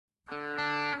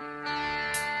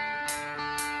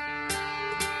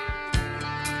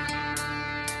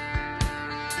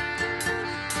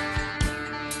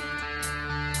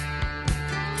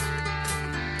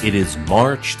It is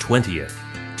March 20th,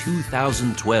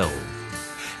 2012,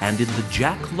 and in the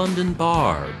Jack London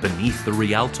Bar beneath the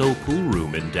Rialto Pool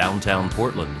Room in downtown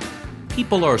Portland,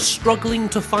 people are struggling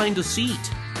to find a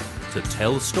seat to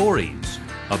tell stories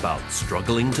about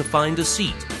struggling to find a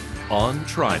seat on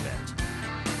TriMet.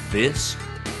 This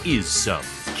is some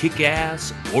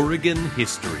kick-ass Oregon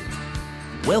history.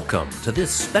 Welcome to this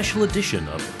special edition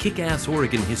of Kick-Ass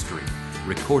Oregon History,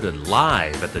 recorded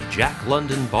live at the Jack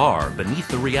London Bar beneath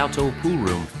the Rialto Pool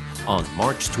Room on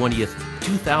March 20th,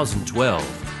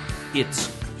 2012. It's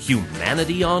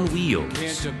Humanity on Wheels. You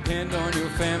can't depend on your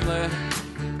family.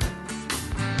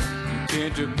 You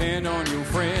can't depend on your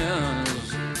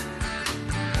friends.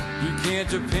 You can't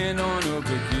depend on a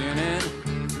beginning.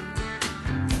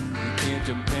 You can't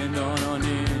depend on an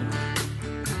end.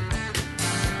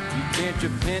 You can't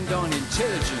depend on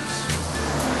intelligence.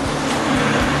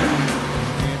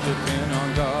 Depend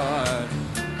on God.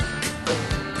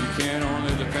 You can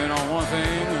only depend on one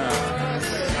thing.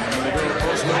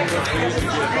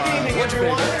 Good evening,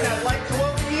 everyone, and I'd like to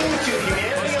welcome you to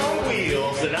Humanity on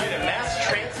Wheels, a night of mass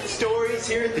transit stories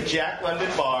here at the Jack London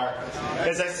Bar.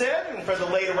 As I said, and for the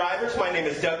late arrivers, my name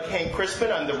is Doug Kane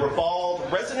Crispin. I'm the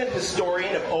ribald resident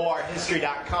historian of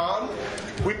ORHistory.com.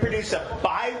 We produce a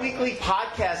bi-weekly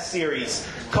podcast series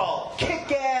called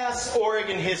Kick-Ass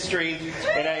Oregon History,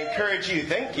 and I encourage you,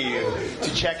 thank you,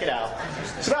 to check it out.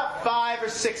 It's about 5 or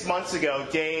 6 months ago,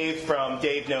 Dave from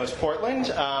Dave Knows Portland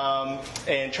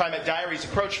and TriMet Diaries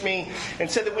approached me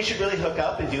and said that we should really hook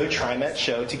up and do a TriMet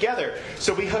show together.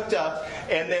 So we hooked up,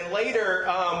 and then later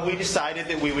we decided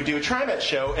that we would do a TriMet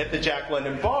show at the Jack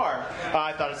London Bar.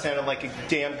 I thought it sounded like a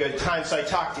damn good time, so I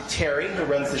talked to Terry, who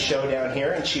runs the show down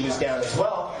here, and she was down as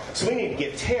well. So we need to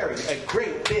give Terry a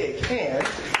great big hand,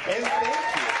 and thank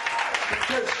you,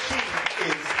 because she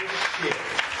is the shit.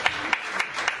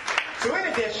 So in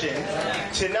addition,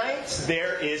 tonight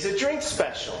there is a drink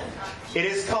special. It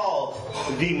is called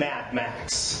the Mad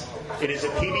Max. It is a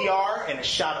PBR and a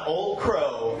shot of Old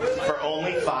Crow for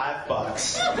only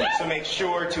 $5. So make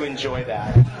sure to enjoy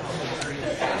that.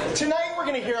 Tonight we're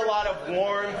going to hear a lot of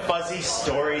warm, fuzzy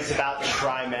stories about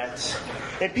TriMet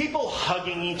and people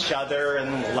hugging each other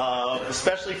and love,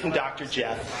 especially from Dr.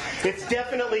 Jeff. It's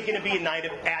definitely going to be a night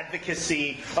of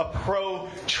advocacy, a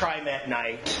pro-TriMet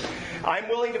night. I'm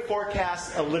willing to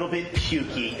forecast a little bit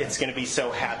pukey. It's going to be so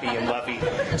happy and lovey.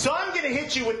 So I'm going to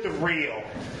hit you with the real.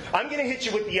 I'm going to hit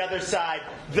you with the other side,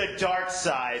 the dark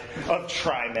side of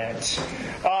TriMet.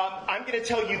 I'm going to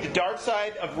tell you the dark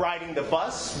side of riding the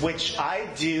bus, which I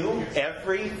do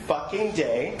every fucking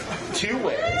day, 2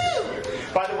 ways.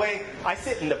 By the way, I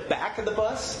sit in the back of the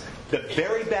bus, the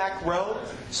very back row,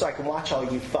 so I can watch all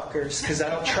you fuckers, because I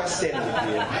don't trust any of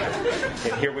you.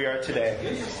 And here we are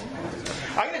today.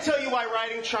 I'm going to tell you why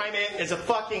riding TriMet is a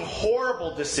fucking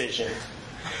horrible decision,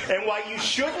 and why you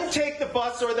shouldn't take the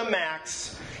bus or the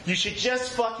Max. You should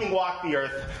just fucking walk the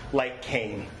earth like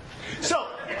Cain. So,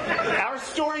 our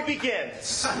story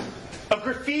begins. A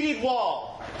graffitied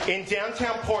wall in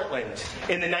downtown Portland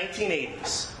in the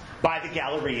 1980s by the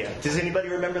Galleria. Does anybody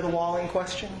remember the wall in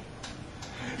question?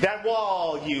 That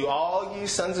wall, all you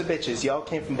sons of bitches, y'all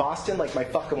came from Boston like my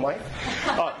fucking wife.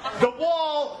 The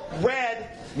wall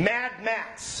read Mad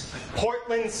Max,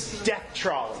 Portland's death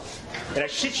trolley. And I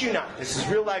shit you not, this is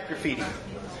real life graffiti.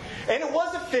 And it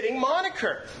was a fitting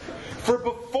moniker. For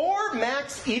before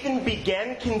Max even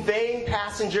began conveying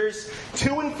passengers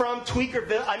to and from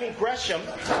Gresham,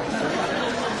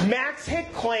 Max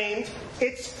had claimed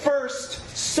its first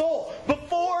soul.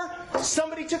 Before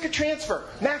somebody took a transfer,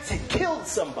 Max had killed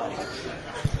somebody.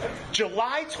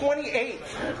 July 28th,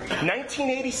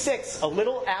 1986, a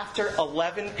little after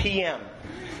 11 p.m.,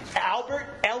 Albert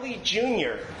Ellie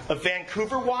Jr. of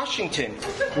Vancouver, Washington,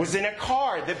 was in a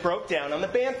car that broke down on the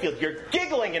Banfield. You're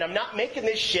giggling, and I'm not making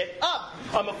this shit up.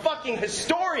 I'm a fucking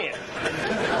historian.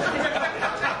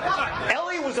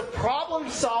 Ellie was a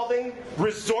problem-solving,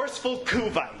 resourceful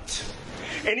Cuvite.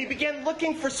 And he began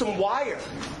looking for some wire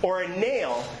or a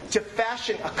nail to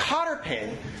fashion a cotter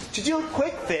pin to do a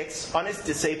quick fix on his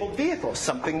disabled vehicle,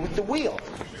 something with the wheel.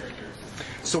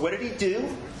 So what did he do?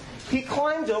 He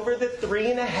climbed over the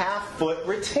 3.5-foot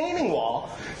retaining wall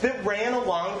that ran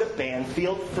along the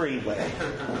Banfield Freeway.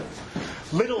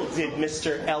 Little did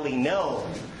Mr. Ellie know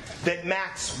that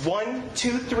Max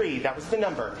 123, that was the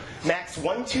number, Max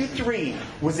 123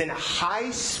 was in a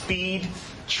high-speed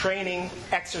training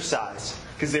exercise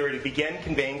because they were to begin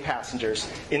conveying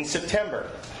passengers in September.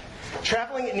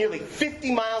 Traveling at nearly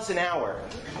 50 miles an hour,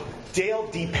 Dale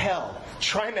DePel,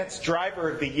 TriMet's Driver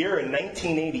of the Year in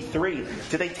 1983.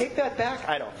 Did they take that back?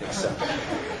 I don't think so.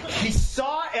 He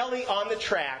saw Ellie on the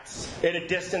tracks at a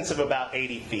distance of about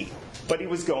 80 feet, but he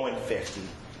was going 50.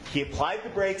 He applied the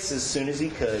brakes as soon as he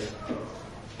could,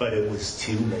 but it was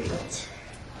too late.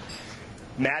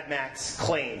 Mad Max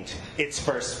claimed its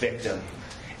first victim.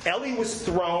 Ellie was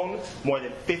thrown more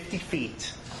than 50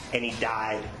 feet, and he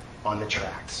died on the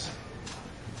tracks.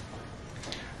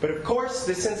 But of course,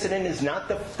 this incident is not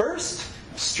the first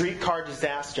streetcar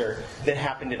disaster that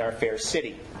happened in our fair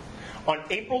city. On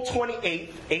April 28,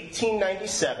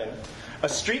 1897, a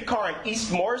streetcar on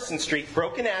East Morrison Street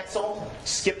broke an axle,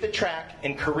 skipped the track,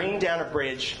 and careened down a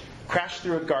bridge, crashed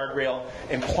through a guardrail,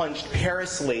 and plunged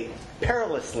perilously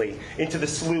into the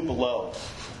slough below.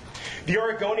 The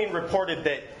Oregonian reported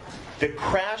that the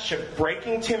crash of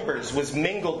breaking timbers was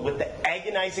mingled with the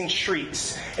agonizing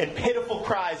shrieks and pitiful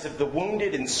cries of the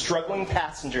wounded and struggling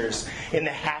passengers in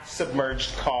the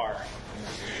half-submerged car.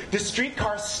 The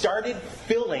streetcar started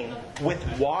filling with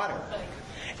water,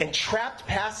 and trapped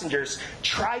passengers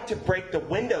tried to break the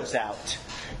windows out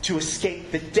to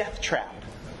escape the death trap.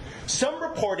 Some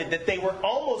reported that they were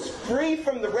almost free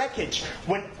from the wreckage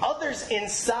when others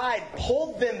inside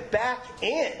pulled them back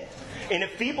in a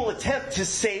feeble attempt to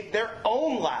save their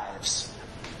own lives.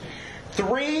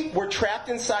 3 were trapped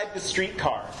inside the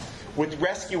streetcar, with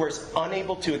rescuers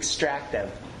unable to extract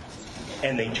them,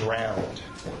 and they drowned.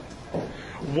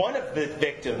 One of the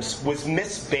victims was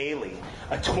Miss Bailey,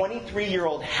 a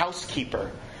 23-year-old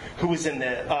housekeeper who in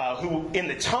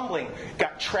the tumbling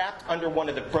got trapped under one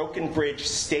of the broken bridge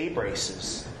stay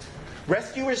braces.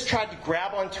 Rescuers tried to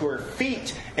grab onto her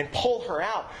feet and pull her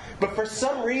out, but for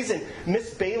some reason,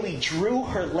 Miss Bailey drew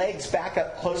her legs back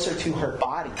up closer to her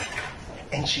body,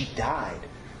 and she died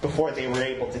before they were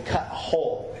able to cut a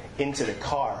hole into the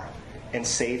car and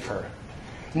save her.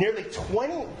 Nearly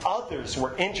 20 others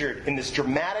were injured in this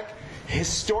dramatic,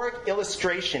 historic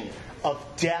illustration of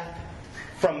death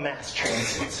from mass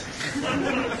transit.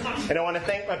 And I want to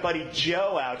thank my buddy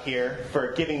Joe out here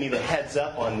for giving me the heads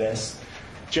up on this.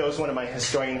 Joe's one of my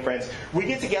historian friends. We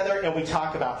get together and we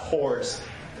talk about whores.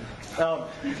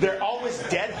 They're always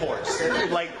dead whores. They're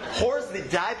like whores that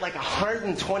died like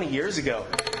 120 years ago.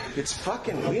 It's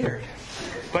fucking weird,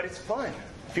 but it's fun.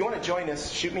 If you want to join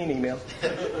us, shoot me an email.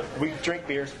 We drink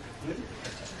beers.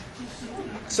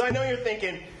 So I know you're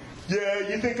thinking, yeah,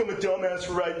 you think I'm a dumbass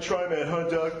for riding TriMet, huh,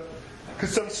 Doug?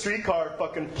 Because some streetcar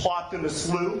fucking plopped in the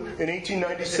slough in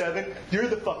 1897. You're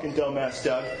the fucking dumbass,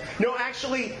 Doug. No,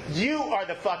 actually, you are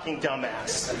the fucking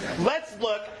dumbass. Let's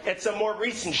look at some more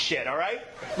recent shit, all right?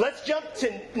 Let's jump to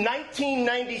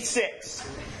 1996.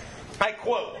 I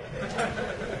quote,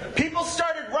 "People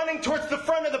started running towards the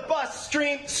front of the bus,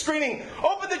 screaming,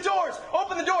 'Open the doors!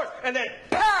 Open the doors!' And then,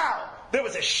 pow! There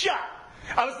was a shot.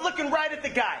 I was looking right at the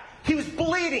guy. He was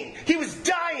bleeding. He was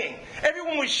dying.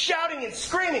 Everyone was shouting and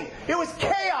screaming. It was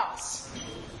chaos."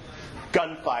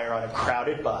 Gunfire on a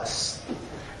crowded bus.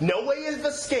 No way of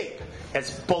escape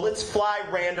as bullets fly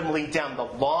randomly down the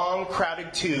long,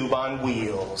 crowded tube on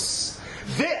wheels.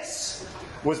 This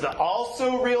was the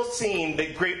also-real scene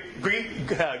that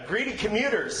greeted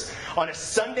commuters on a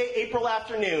Sunday, April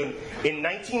afternoon in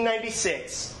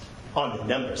 1996 on the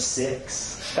number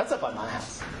 6. That's up by my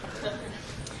house.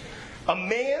 A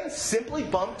man simply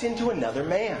bumped into another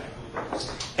man,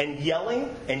 and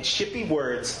yelling and chippy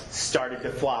words started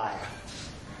to fly.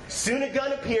 Soon a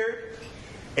gun appeared,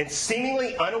 and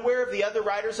seemingly unaware of the other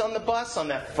riders on the bus on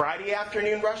that Friday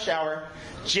afternoon rush hour,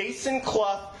 Jason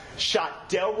Clough shot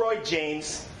Delroy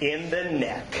James in the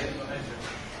neck.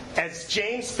 As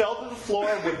James fell to the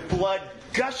floor with blood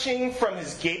gushing from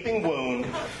his gaping wound,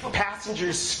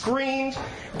 passengers screamed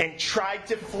and tried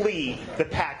to flee the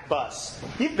packed bus.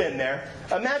 You've been there.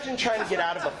 Imagine trying to get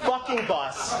out of a fucking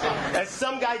bus as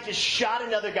some guy just shot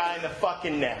another guy in the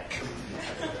fucking neck.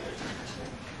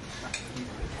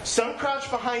 Some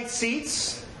crouched behind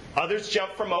seats, others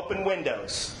jumped from open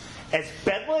windows. As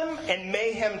bedlam and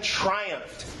mayhem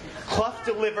triumphed, Clough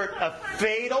delivered a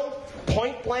fatal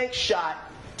point-blank shot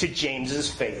to James's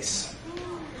face.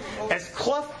 As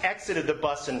Clough exited the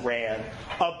bus and ran,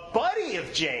 a buddy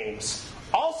of James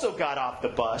also got off the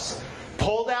bus,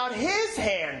 pulled out his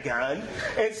handgun,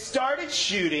 and started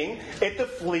shooting at the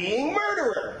fleeing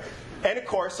murderer. And, of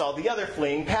course, all the other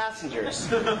fleeing passengers.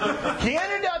 He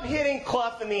ended up hitting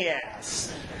Clough in the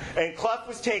ass, and Clough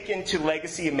was taken to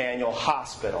Legacy Emanuel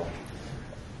Hospital.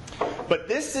 But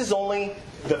this is only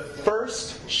the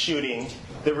first shooting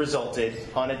that resulted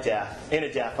in a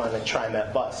death on a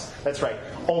TriMet bus. That's right,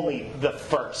 only the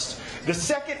first. The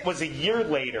second was a year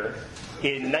later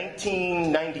in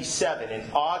 1997, in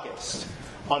August,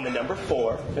 on the number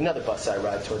 4, another bus I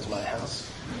ride towards my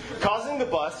house, causing the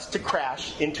bus to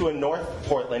crash into a North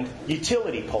Portland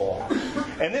utility pole.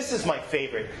 And this is my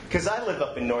favorite, because I live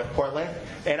up in North Portland,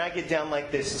 and I get down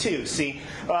like this too. See,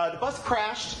 the bus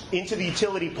crashed into the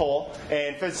utility pole,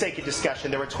 and for the sake of discussion,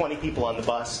 there were 20 people on the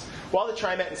bus. While the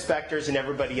TriMet inspectors and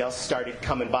everybody else started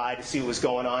coming by to see what was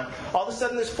going on, all of a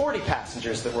sudden there's 40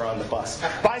 passengers that were on the bus.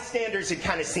 Bystanders had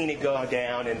kind of seen it go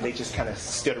down, and they just kind of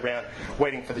stood around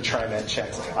waiting for the TriMet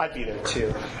checks. I'd be there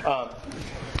too.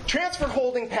 Transfer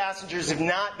holding passengers have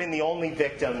not been the only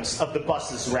victims of the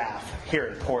bus's wrath here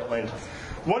in Portland.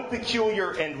 One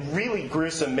peculiar and really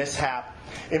gruesome mishap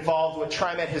involved what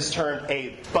TriMet has termed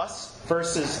a bus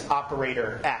versus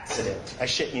operator accident. I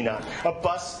shit you not. A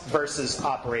bus versus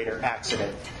operator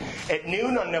accident. At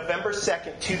noon on November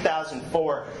 2nd,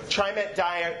 2004, TriMet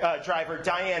driver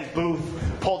Diane Booth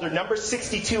pulled her number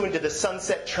 62 into the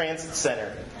Sunset Transit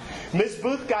Center. Ms.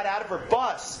 Booth got out of her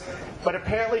bus, but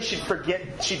apparently she'd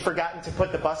forgotten to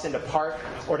put the bus into park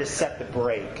or to set the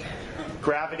brake.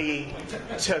 Gravity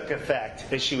took effect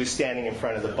as she was standing in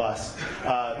front of the bus.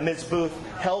 Ms. Booth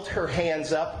held her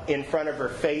hands up in front of her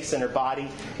face and her body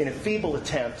in a feeble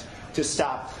attempt to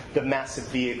stop the massive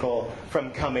vehicle from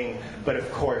coming, but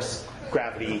of course,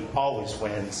 gravity always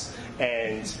wins,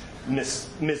 and Miss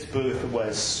Booth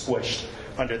was squished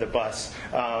under the bus.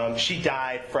 She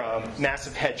died from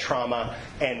massive head trauma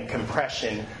and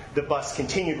compression. The bus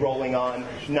continued rolling on,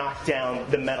 knocked down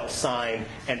the metal sign,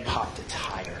 and popped a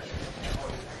tire.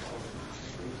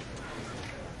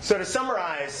 So to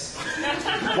summarize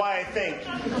why I think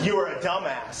you are a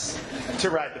dumbass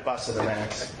to ride the bus of the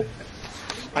Max,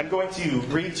 I'm going to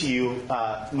read to you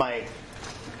my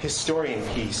historian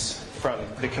piece from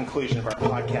the conclusion of our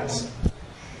podcast.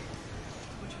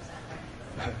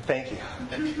 Thank you.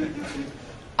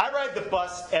 I ride the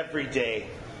bus every day.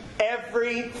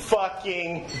 Every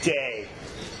fucking day.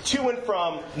 To and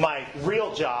from my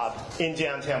real job in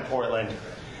downtown Portland.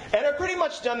 And I've pretty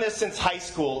much done this since high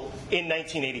school in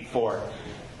 1984.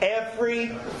 Every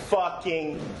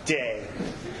fucking day.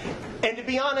 And to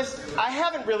be honest, I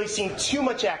haven't really seen too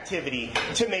much activity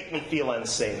to make me feel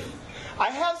unsafe. I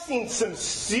have seen some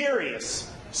serious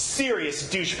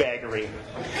douchebaggery,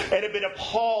 and have been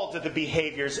appalled at the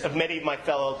behaviors of many of my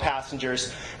fellow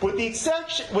passengers, with the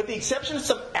exception of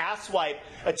some asswipe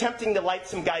attempting to light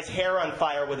some guy's hair on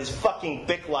fire with his fucking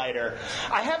Bic lighter.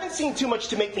 I haven't seen too much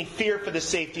to make me fear for the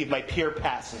safety of my peer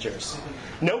passengers.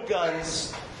 No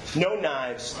guns, no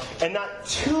knives, and not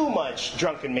too much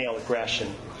drunken male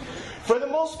aggression. For the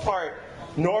most part,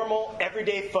 normal,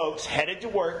 everyday folks headed to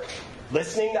work,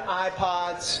 listening to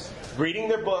iPods, reading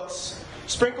their books,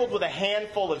 sprinkled with a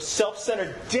handful of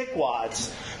self-centered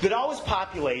dickwads that always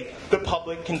populate the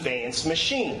public conveyance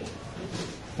machine.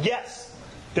 Yes,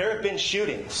 there have been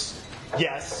shootings.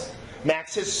 Yes,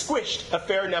 Max has squished a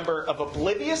fair number of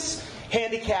oblivious,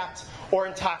 handicapped, or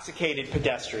intoxicated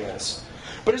pedestrians.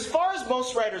 But as far as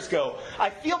most riders go,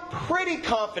 I feel pretty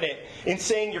confident in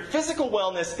saying your physical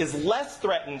wellness is less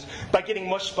threatened by getting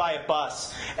mushed by a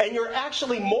bus, and you're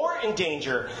actually more in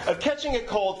danger of catching a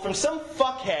cold from some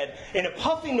fuckhead in a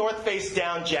puffy North Face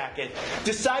down jacket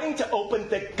deciding to open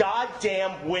the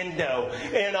goddamn window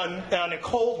on a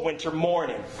cold winter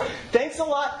morning. Thanks a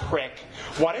lot, prick.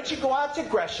 Why don't you go out to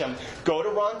Gresham, go to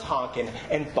Ron Tonkin,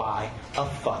 and buy a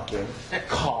fucking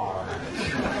car?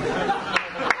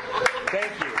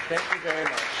 Thank you very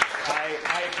much.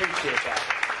 I appreciate that.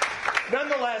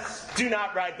 Nonetheless, do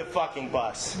not ride the fucking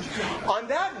bus. On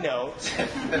that note,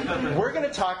 we're going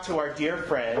to talk to our dear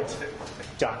friend,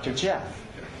 Dr. Jeff.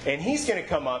 And he's going to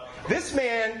come up. This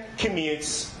man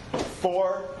commutes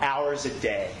 4 hours a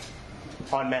day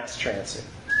on mass transit.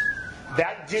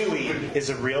 That Dewey is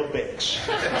a real bitch.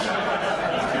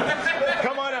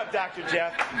 Come on up, Dr.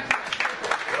 Jeff.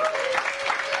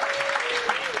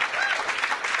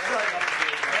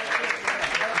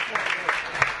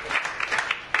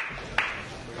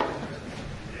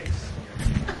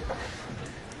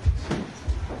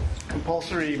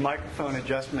 Compulsory microphone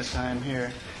adjustment time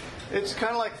here. It's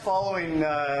kind of like following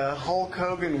Hulk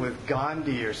Hogan with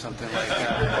Gandhi or something like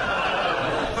that.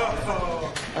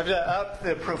 I've upped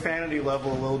the profanity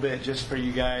level a little bit just for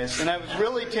you guys. And I was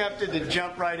really tempted to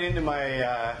jump right into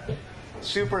my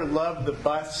super love the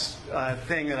bus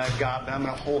thing that I've got, but I'm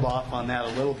going to hold off on that a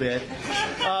little bit.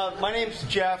 My name's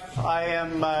Jeff. I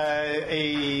am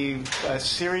a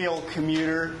serial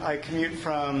commuter. I commute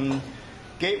from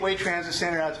Gateway Transit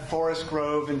Center out to Forest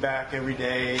Grove and back every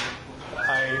day.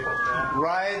 I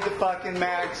ride the fucking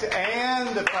Max and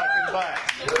the fucking bus.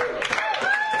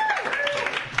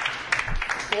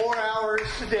 4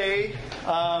 hours a day,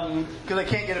 because I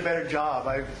can't get a better job.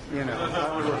 I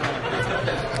would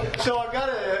work. So I've got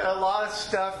a lot of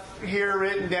stuff here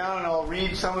written down, and I'll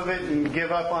read some of it and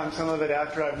give up on some of it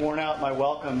after I've worn out my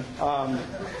welcome.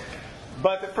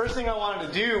 But the first thing I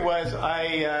wanted to do was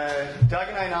Doug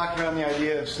and I knocked around the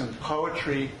idea of some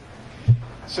poetry.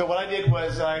 So what I did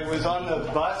was I was on the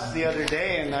bus the other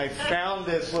day and I found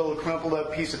this little crumpled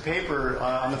up piece of paper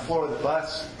on the floor of the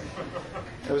bus.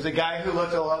 It was a guy who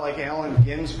looked a lot like Allen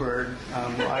Ginsberg.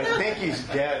 I think he's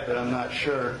dead, but I'm not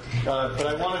sure. But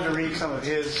I wanted to read some of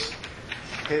his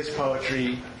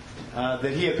poetry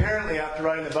that he apparently, after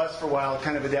riding the bus for a while,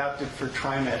 kind of adapted for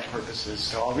TriMet purposes.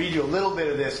 So I'll read you a little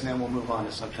bit of this and then we'll move on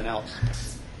to something else.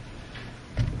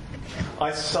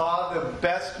 I saw the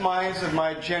best minds of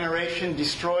my generation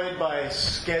destroyed by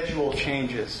schedule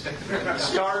changes.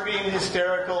 Starving,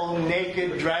 hysterical,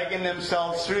 naked, dragging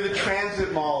themselves through the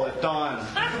transit mall at dawn.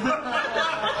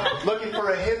 Looking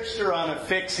for a hipster on a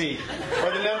fixie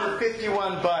or the number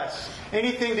 51 bus.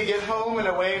 Anything to get home and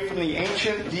away from the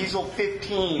ancient Diesel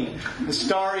 15, the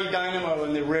starry dynamo,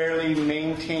 and the rarely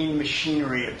maintained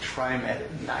machinery of TriMet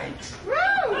at night.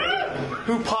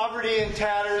 Who poverty and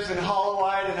tatters and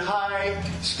hollow-eyed and high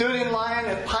stood in line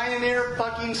at Pioneer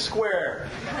fucking Square,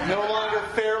 no longer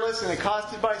fareless and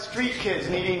accosted by street kids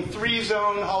needing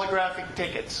 3-zone holographic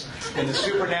tickets in the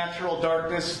supernatural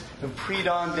darkness of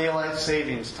pre-dawn daylight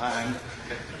savings time.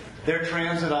 Their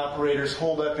transit operators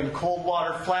holed up in cold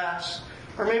water flats,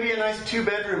 or maybe a nice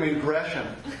 2-bedroom in Gresham,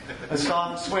 a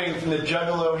soft swing from the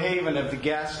Juggalo haven of the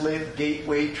gas-lit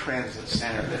Gateway Transit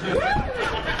Center.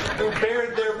 Who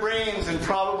bared their brains and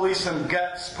probably some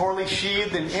guts poorly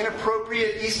sheathed in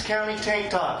inappropriate East County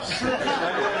tank tops under the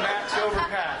Max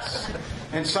overpass,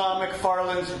 and saw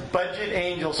McFarland's budget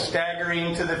angel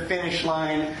staggering to the finish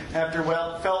line after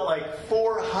what felt like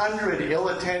 400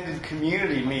 ill-attended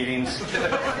community meetings.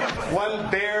 One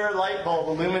bare light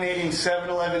bulb illuminating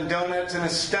 7-Eleven donuts and a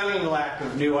stunning lack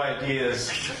of new ideas.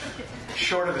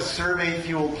 Short of a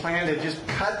survey-fueled plan to just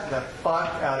cut the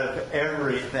fuck out of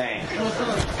everything.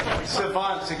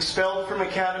 Savants expelled from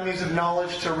academies of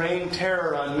knowledge to rain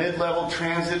terror on mid-level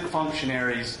transit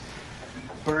functionaries,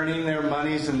 burning their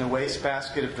monies in the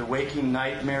wastebasket of the waking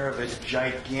nightmare of a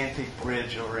gigantic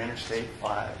bridge over Interstate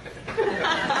 5.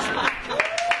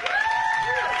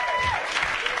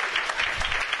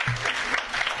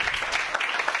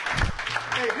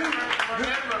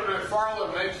 Remember,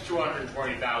 McFarland makes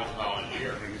 $220,000 a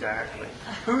year. Exactly.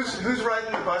 Who's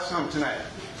riding the bus home tonight?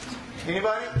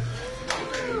 Anybody?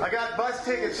 I got bus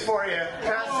tickets for you.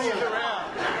 Pass these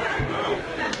around.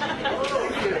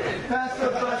 Pass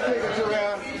those bus tickets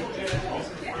around.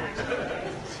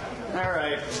 All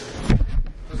right.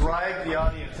 Bribe the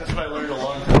audience. That's what I learned a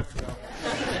long time ago.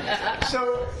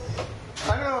 So,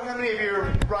 I don't know how many of you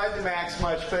ride the Max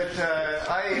much, but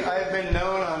I've been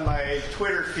known on my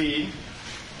Twitter feed,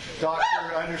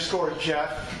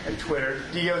 Dr._Jeff at Twitter,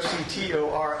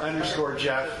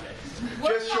 DOCTOR_Jeff.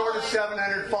 Just short of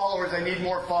 700 followers. I need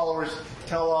more followers.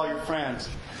 Tell all your friends.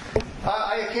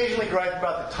 I occasionally gripe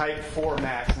about the Type 4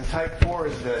 Max. And the Type 4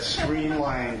 is the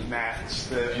streamlined Max,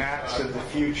 the Max of the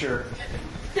future.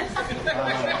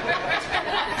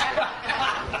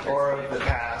 Or of the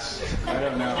past. I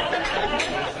don't know.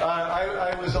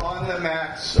 I was on the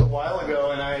Max a while ago,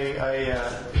 and I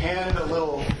penned a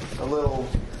little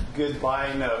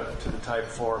goodbye note to the Type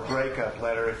 4, breakup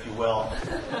letter, if you will.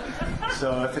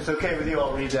 So if it's okay with you,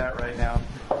 I'll read that right now.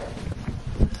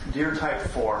 Dear Type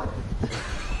 4,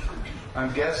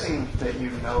 I'm guessing that you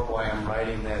know why I'm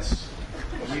writing this.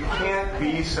 You can't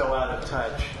be so out of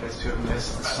touch as to have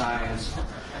missed the signs.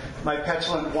 My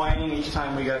petulant whining each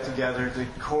time we got together, the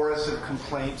chorus of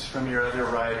complaints from your other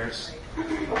writers.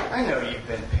 I know you've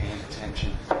been paying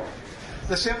attention.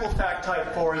 The simple fact,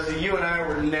 Type 4, is that you and I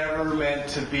were never meant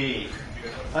to be.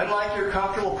 Unlike your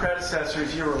comfortable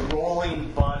predecessors, you're a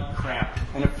rolling body cramp,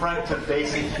 an affront to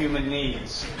basic human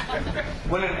needs.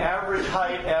 When an average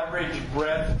height, average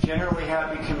breadth, generally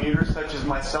happy commuter such as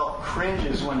myself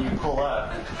cringes when you pull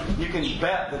up, you can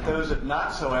bet that those of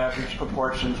not so average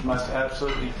proportions must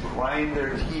absolutely grind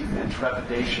their teeth in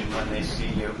trepidation when they see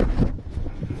you.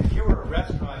 If you were a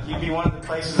restaurant, you'd be one of the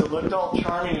places that looked all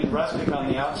charming and rustic on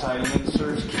the outside and then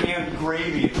serves canned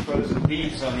gravy and frozen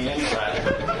beefs on the inside.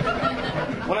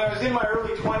 When I was in my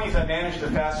early 20s, I managed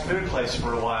a fast food place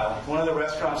for a while. One of the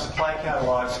restaurant supply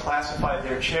catalogs classified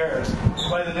their chairs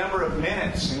by the number of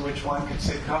minutes in which one could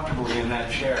sit comfortably in that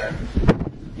chair,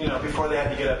 before they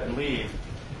had to get up and leave.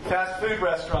 Fast food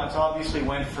restaurants obviously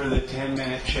went for the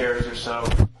 10-minute chairs or so.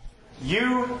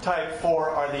 You, Type 4,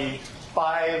 are the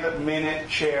 5-minute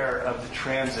chair of the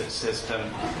transit system.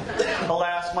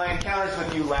 Alas, my encounters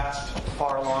with you last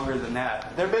far longer than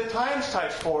that. There have been times,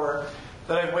 Type 4,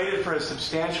 that I've waited for a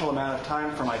substantial amount of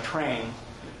time for my train,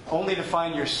 only to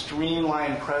find your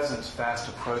streamlined presence fast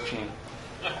approaching.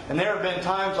 And there have been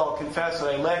times, I'll confess,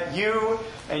 that I let you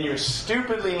and your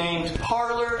stupidly named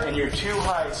parlor and your too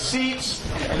high seats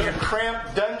and your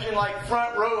cramped dungeon-like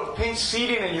front row of pink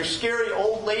seating and your scary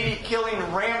old lady killing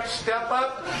ramp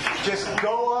step-up just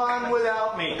go on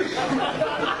without me.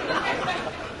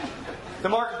 The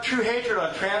mark of true hatred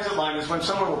on transit line is when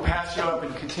someone will pass you up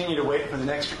and continue to wait for the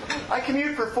next train. I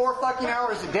commute for 4 fucking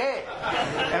hours a day,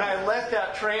 and I let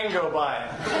that train go by.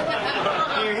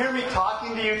 Do you hear me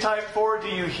talking to you, Type 4? Do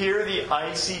you hear the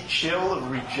icy chill of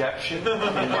rejection in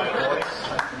my voice?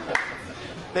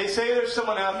 They say there's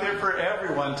someone out there for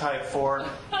everyone, Type 4.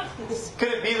 Could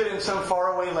it be that in some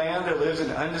faraway land there lives an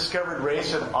undiscovered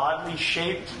race of oddly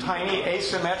shaped, tiny,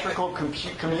 asymmetrical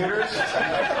commuters with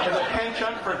a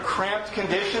penchant for cramped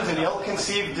conditions and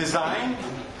ill-conceived design?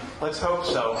 Let's hope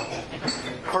so.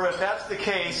 For if that's the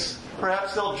case,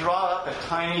 perhaps they'll draw up a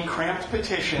tiny, cramped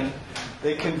petition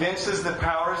that convinces the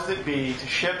powers that be to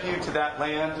ship you to that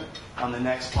land on the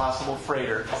next possible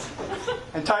freighter.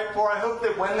 And Type 4, I hope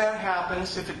that when that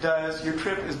happens, if it does, your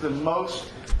trip is the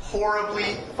most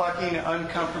horribly fucking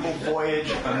uncomfortable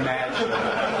voyage imaginable.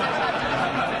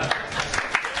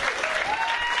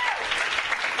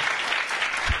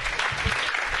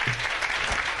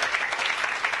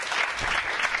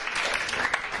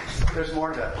 There's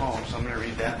more to that poem, so I'm going to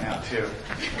read that now, too.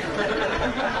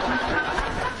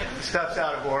 Stuff's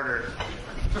out of order.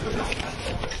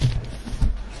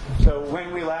 So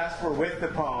when we last were with the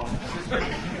poem,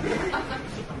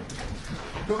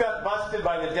 who got busted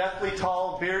by the deathly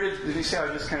tall, bearded... Did you see how I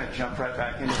just kind of jumped right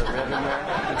back into the rhythm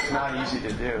there? It's not easy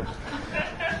to do.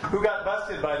 Who got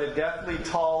busted by the deathly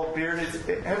tall, bearded...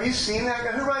 Have you seen that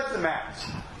guy? Who rides the Max?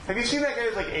 Have you seen that guy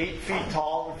who's like 8 feet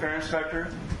tall, the fare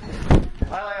inspector?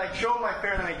 I show him my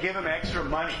fare and then I give him extra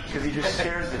money because he just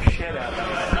scares the shit out of me.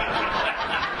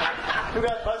 Who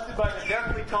got busted by the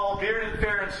deathly tall, bearded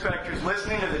fare inspectors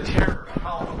listening to the terror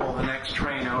palpable the next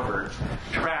train over.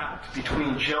 Trapped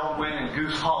between Jeld-Wen and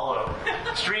Goose Hollow.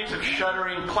 Streets of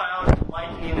shuddering clouds and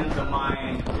lightning in the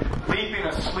mind. Leaping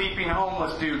a sleeping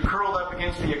homeless dude curled up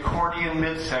against the accordion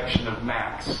midsection of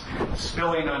Max.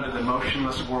 Spilling onto the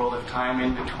motionless world of time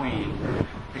in between.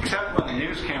 Except when the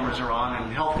news cameras are on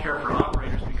and healthcare for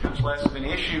operators becomes less of an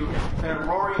issue than a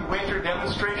roaring winter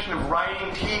demonstration of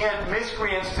riding tea-head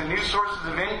miscreants to new sources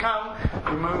of income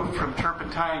removed from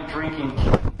turpentine drinking,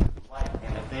 light,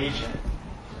 and evasion.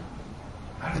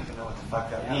 I don't even know what the fuck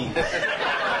that means.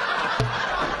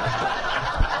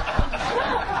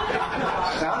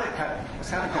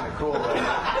 Sounded kind of cool, though.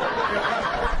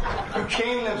 Who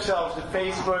chain themselves to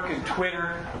Facebook and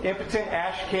Twitter, impotent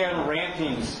ashcan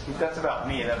rantings. That's about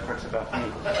me, that part's about me.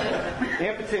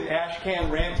 Impotent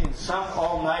ashcan rantings sunk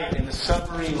all night in the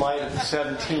submarine light of the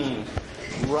 17,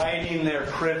 riding their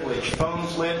privilege,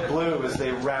 phones lit blue as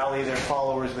they rally their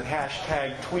followers with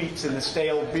hashtag tweets in the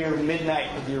stale beer midnight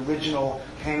of the original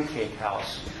Pancake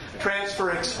House.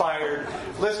 Transfer expired,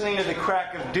 listening to the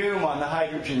crack of doom on the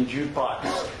hydrogen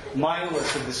jukebox,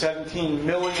 mindless of the $17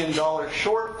 million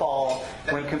shortfall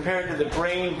when compared to the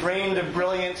brain drained of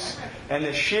brilliance and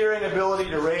the sheer inability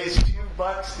to raise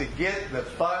 $2 to get the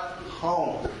fuck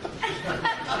home.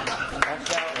 That's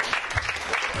that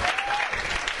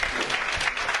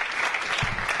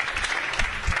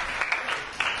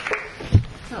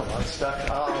one. A lot of stuff.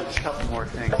 Oh, just a couple more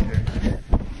things here.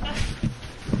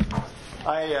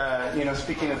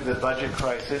 Speaking of the budget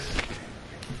crisis,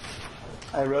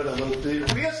 I wrote a little...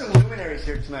 We have some luminaries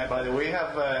here tonight, by the way. We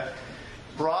have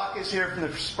Brock is here from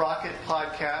the Sprocket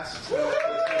podcast.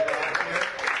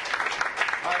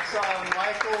 I saw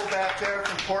Michael back there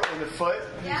from Portland Afoot.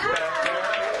 He's back there.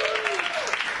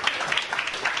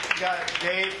 We got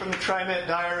Dave from the TriMet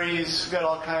Diaries. We got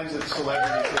all kinds of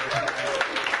celebrities here tonight.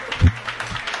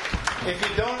 If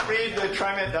you don't read the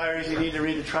TriMet Diaries, you need to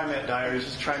read the TriMet Diaries.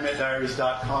 It's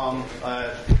TriMetDiaries.com.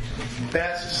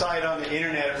 Best site on the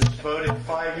internet. It was voted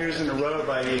 5 years in a row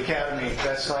by the Academy.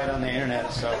 Best site on the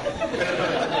internet. So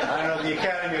I don't know, the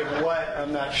Academy of what?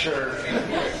 I'm not sure.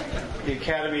 The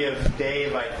Academy of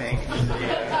Dave, I think.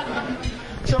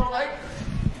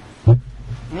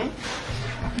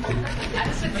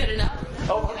 That's good enough.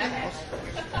 Oh, okay.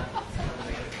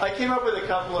 I came up with a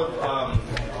couple of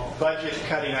budget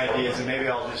cutting ideas, and maybe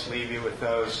I'll just leave you with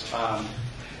those.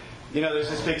 There's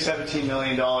this big $17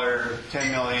 million,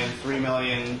 $10 million, $3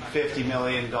 million, $50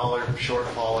 million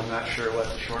shortfall. I'm not sure what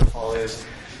the shortfall is.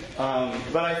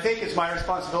 But I think it's my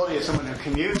responsibility as someone who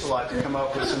commutes a lot to come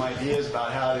up with some ideas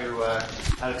about how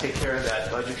to take care of that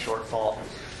budget shortfall.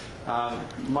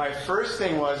 My first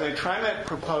thing was TriMet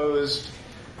proposed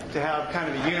to have kind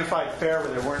of a unified fare where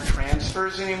there weren't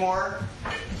transfers anymore.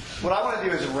 What I want to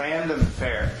do is random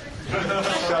fare.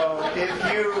 So if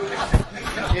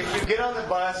you get on the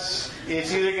bus,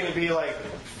 it's either going to be like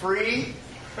free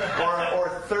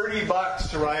or $30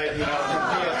 to ride, from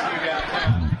PSU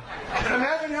downtown.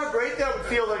 Imagine how great that would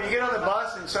feel though. You get on the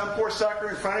bus and some poor sucker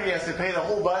in front of you has to pay the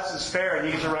whole bus's fare and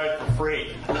you get to ride for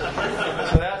free. So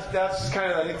that's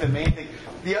kind of, I think, the main thing.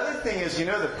 The other thing is,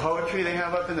 the poetry they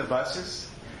have up in the buses?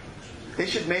 They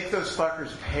should make those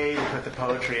fuckers pay to put the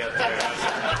poetry up there.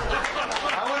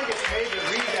 I want to get paid to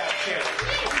read that shit.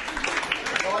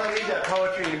 I don't want to read that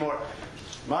poetry anymore.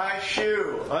 My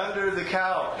shoe under the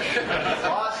couch.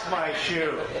 Lost my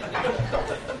shoe.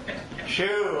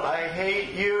 Shoe, I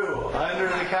hate you under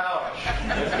the couch.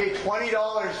 Okay,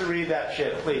 $20 to read that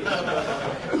shit, please.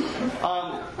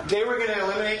 They were going to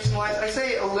eliminate some lines. I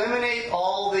say eliminate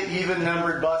all the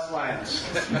even-numbered bus lines.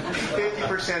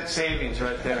 50% savings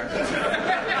right there.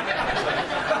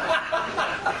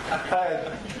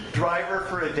 Driver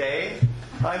for a day.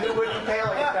 Who wouldn't pay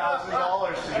like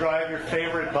 $1,000 to drive your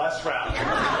favorite bus route?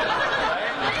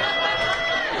 Right?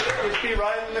 Just be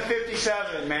riding the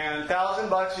 57, man.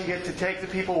 $1,000 you get to take the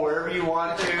people wherever you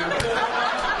want to.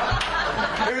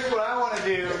 Here's what I want to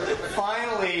do.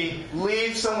 Finally,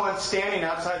 leave someone standing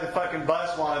outside the fucking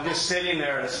bus while I'm just sitting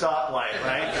there at a stoplight,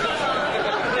 right?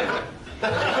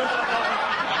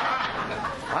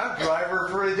 I'm driver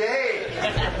for a day.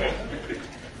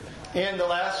 And the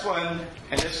last one,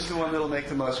 and this is the one that'll make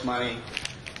the most money,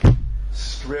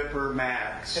 Stripper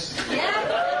Max.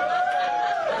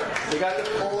 We got the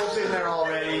polls in there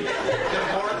already.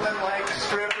 Portland likes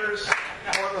strippers.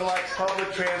 Portland likes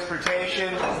public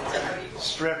transportation.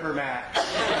 Stripper Max.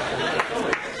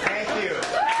 Thank you.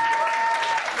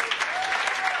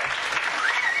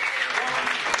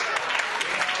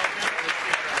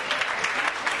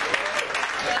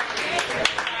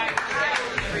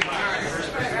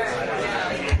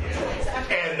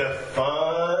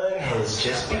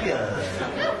 Just begun.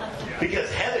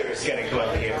 Because Heather's going to come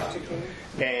up here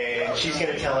and she's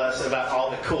going to tell us about all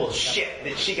the cool shit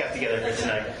that she got together for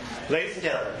tonight. Ladies and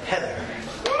gentlemen, Heather.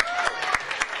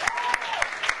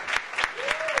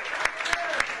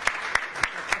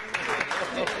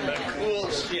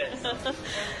 Cool shit.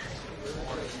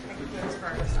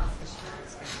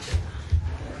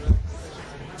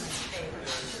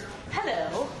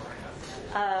 Hello.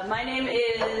 My name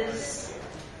is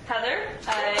Heather.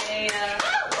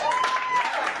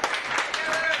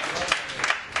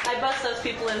 I bust those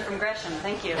people in from Gresham.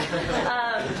 Thank you.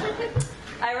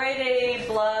 I write a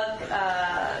blog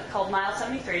called Mile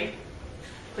 73.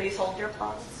 Please hold your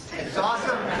applause. It's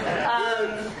awesome.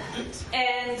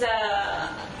 And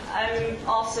I'm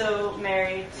also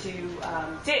married to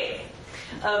Dave,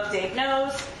 of Dave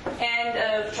Knows, and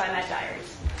of TriMet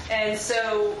Diaries. And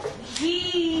so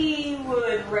he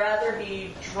would rather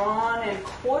be drawn and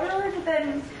quartered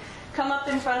than come up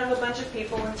in front of a bunch of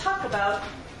people and talk about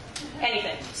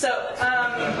anything. So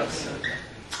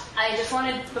I just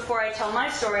wanted, before I tell my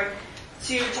story,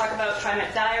 to talk about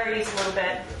TriMet Diaries a little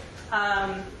bit.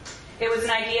 It was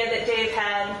an idea that Dave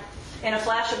had in a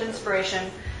flash of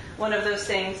inspiration, one of those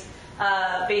things,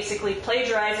 basically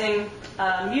plagiarizing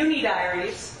Muni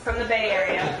Diaries from the Bay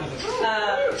Area.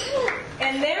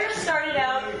 And theirs started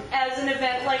out as an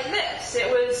event like this.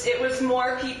 It was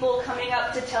more people coming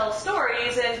up to tell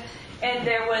stories, and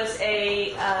there was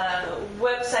a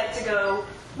website to go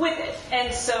with it.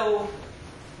 And so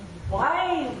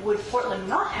why would Portland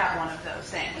not have one of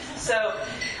those things? So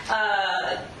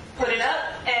put it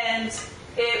up, and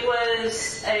it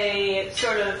was a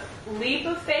sort of leap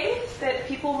of faith that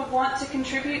people would want to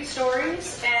contribute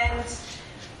stories, and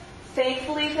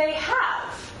thankfully they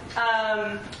have.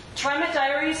 TriMet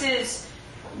Diaries is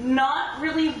not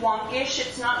really wonkish.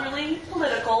 It's not really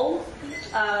political.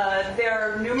 There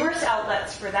are numerous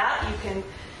outlets for that. You can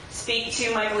speak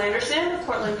to Michael Anderson of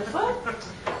Portland to Foot,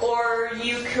 or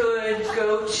you could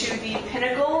go to the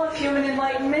pinnacle of human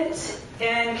enlightenment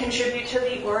and contribute to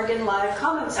the Oregon Live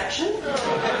comment section.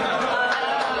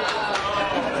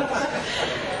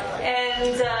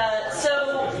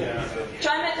 So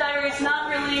TriMet Diaries is not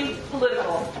really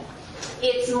political.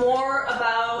 It's more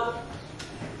about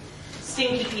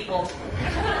stinky people.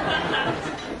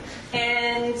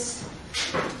 And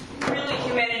really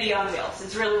humanity on wheels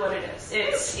is really what it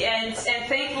is. And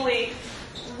thankfully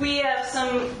we have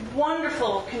some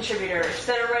wonderful contributors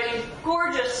that are writing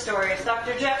gorgeous stories.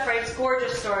 Dr. Jeff writes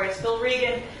gorgeous stories. Bill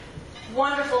Regan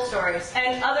wonderful stories,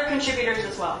 and other contributors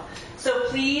as well. So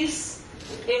please,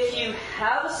 if you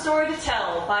have a story to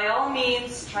tell, by all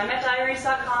means,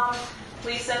 TriMetDiaries.com.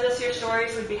 Please send us your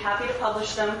stories. We'd be happy to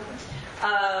publish them.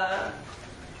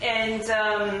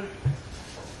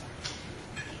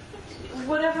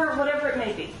 Whatever it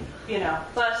may be,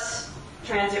 bus,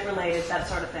 transit related, that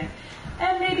sort of thing.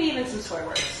 And maybe even some swear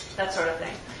words, that sort of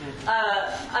thing.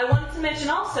 I wanted to mention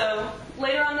also,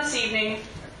 later on this evening,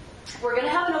 we're going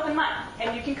to have an open mic,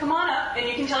 and you can come on up and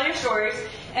you can tell your stories.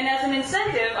 And as an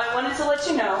incentive, I wanted to let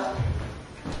you know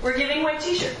we're giving away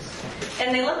t-shirts,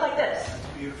 and they look like this.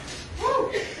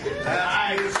 Woo.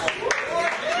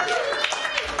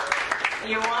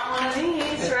 You want one of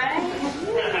these, right?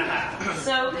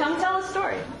 So come tell a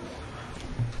story.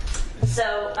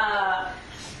 So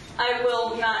I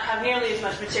will not have nearly as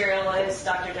much material as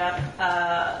Dr. Jeff,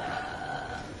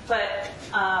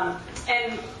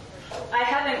 and I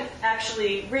haven't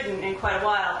actually written in quite a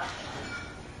while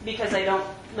because I don't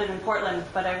live in Portland,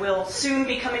 but I will soon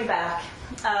be coming back,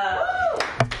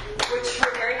 which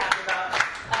we're very happy about.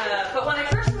 But when I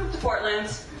first moved to Portland,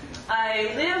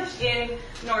 I lived in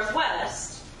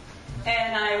Northwest,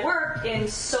 and I worked in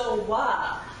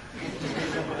SoWa.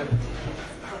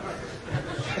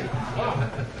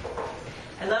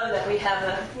 I love that we have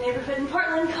a neighborhood in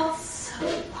Portland called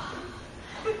SoWa.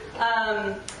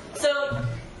 So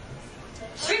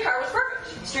streetcar was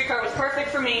perfect. Streetcar was perfect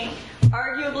for me.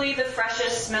 Arguably the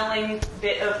freshest smelling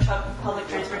bit of public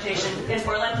transportation in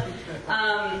Portland.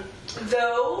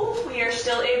 Though we are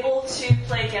still able to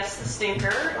play Guess the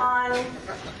Stinker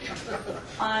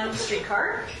on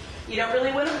streetcar. You don't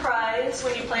really win a prize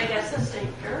when you play Guess the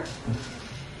Stinker,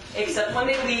 except when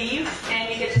they leave, and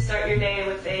you get to start your day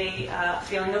with a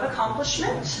feeling of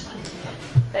accomplishment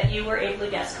that you were able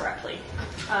to guess correctly.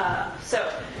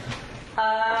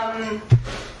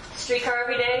 Streetcar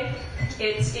every day.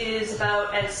 It is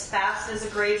about as fast as a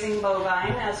grazing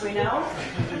bovine, as we know.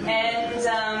 And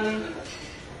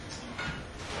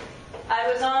I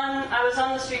was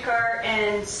on the streetcar,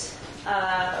 and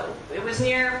it was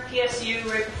near PSU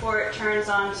right before it turns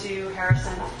on to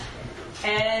Harrison.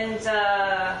 And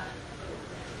I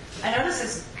noticed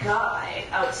this guy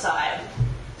outside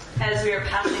as we were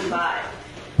passing by.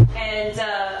 And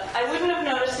I wouldn't have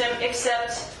noticed him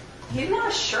except he didn't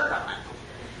have a shirt on.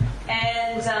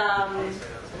 And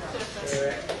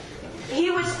he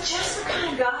was just the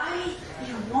kind of guy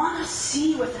you want to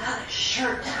see without a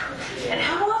shirt. And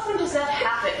how often does that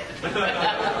happen?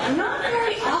 Not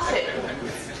very often.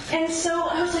 And so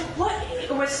I was like, what?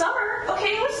 It was summer.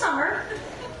 Okay, it was summer.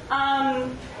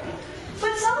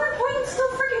 But summer in Portland's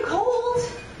still freaking cold.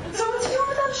 So what's he doing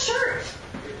without a shirt?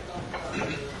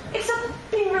 Except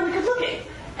being really good looking.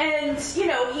 And, he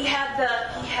had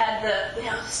the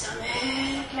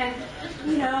stomach, and,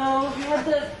 he had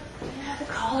the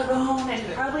collarbone, and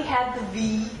he probably had the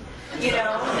V, I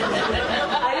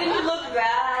didn't look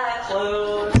that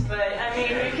close, but,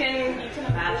 you can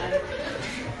imagine.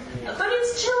 But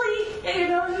it's chilly,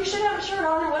 you should have a shirt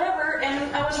on or whatever,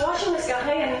 and I was watching this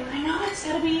guy, and I know it's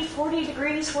gotta be 40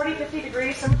 degrees, 50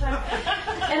 degrees sometime,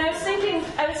 and I was thinking,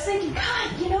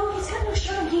 God, he's got no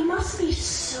shirt on, he must be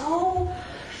so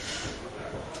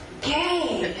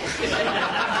gay.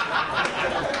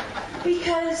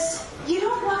 Because you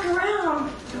don't walk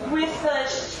around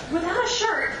without a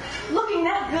shirt looking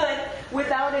that good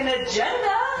without an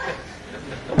agenda.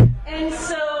 And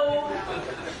so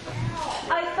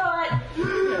I thought,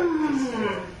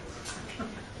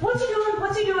 what's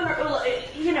he doing?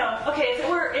 Okay, if it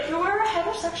were a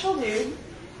heterosexual dude,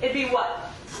 it'd be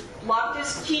what? Locked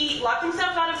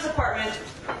himself out of his apartment,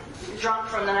 drunk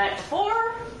from the night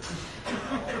before,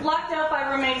 locked out by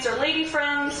roommates or lady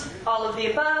friends, all of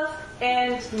the above,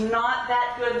 and not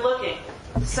that good looking.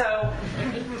 So,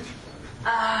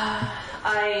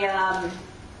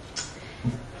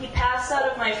 he passed out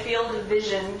of my field of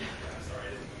vision,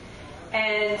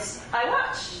 and I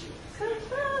watched.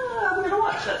 I'm going to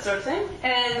watch that sort of thing.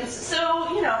 And so,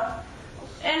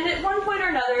 and at one point or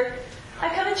another, I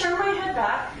kind of turned my head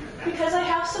back, because I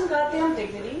have some goddamn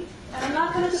dignity, and I'm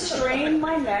not going to strain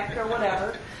my neck or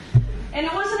whatever. And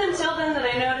it wasn't until then that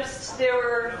I noticed there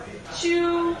were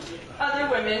two other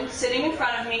women sitting in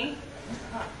front of me,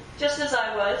 just as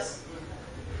I was,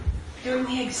 doing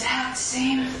the exact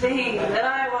same thing that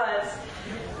I was.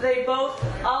 They both,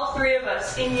 all three of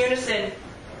us, in unison,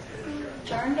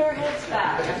 turned our heads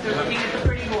back after looking at the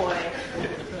pretty boy.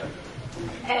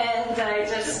 And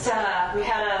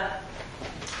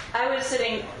I was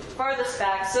sitting farthest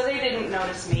back, so they didn't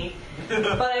notice me.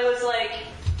 But I was like,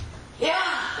 yeah,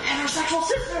 heterosexual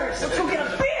sisters, let's go get a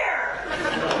beer!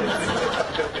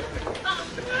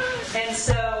 And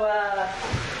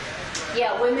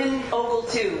women ogle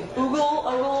too.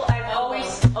 Ogle, I've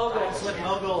always...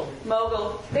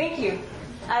 Mogul. Thank you.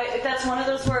 That's one of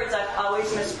those words I've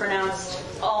always mispronounced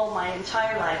all my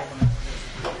entire life.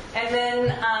 And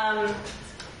then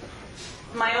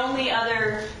my only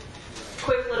other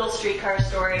quick little streetcar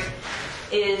story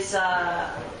is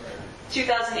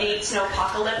 2008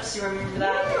 Snowpocalypse. You remember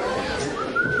that?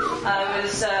 I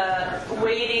was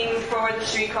waiting for the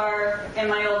streetcar in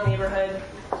my old neighborhood,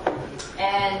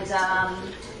 and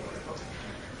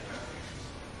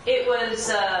it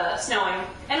was snowing.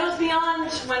 And it was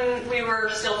beyond when we were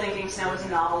still thinking snow was a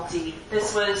novelty. We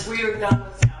were done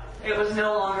with snow. It was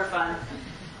no longer fun.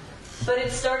 But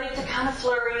it started to kind of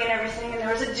flurry and everything, and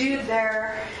there was a dude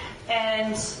there,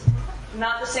 and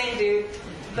not the same dude,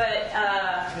 but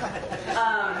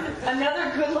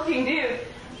another good-looking dude.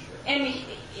 And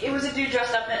it was a dude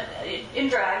dressed up in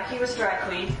drag. He was a drag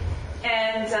queen.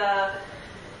 And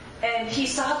he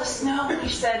saw the snow, and he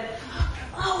said,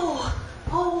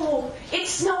 Oh, it's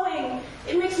snowing.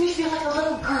 It makes me feel like a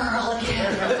little girl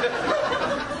again.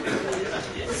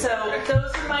 So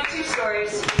those are my two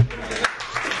stories. Thank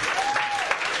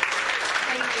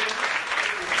you.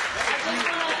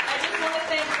 I just want to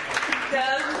thank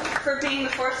Doug for being the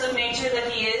force of nature that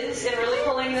he is and really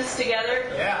pulling this together.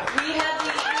 Yeah. We had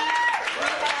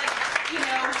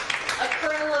a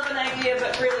kernel of an idea,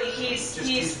 but really he's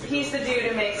the dude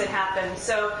who makes it happen.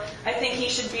 So I think he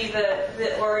should be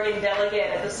the Oregon delegate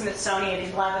at the Smithsonian.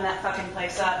 He's liven that fucking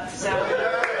place up. So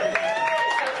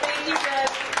thank you, Doug.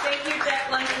 Thank you, Jack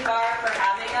London Bar, for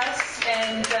having us.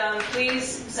 And please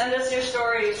send us your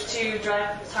stories to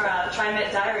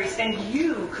TriMet Diaries, and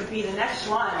you could be the next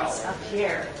ones up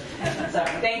here. So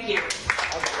thank you.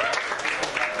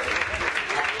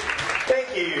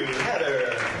 Thank you,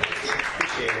 Heather.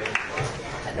 Appreciate it.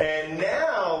 And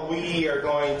now we are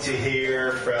going to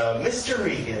hear from Mr.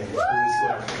 Regan, who is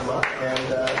going to come up and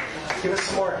give us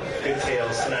some more good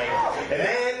tales tonight. And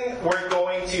then we're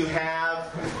going to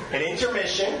have an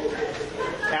intermission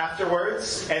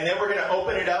afterwards, and then we're going to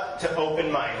open it up to open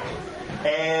mic.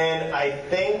 And I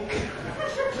think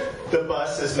the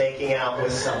bus is making out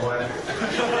with someone.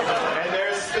 And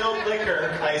there's spilled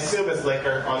liquor, I assume it's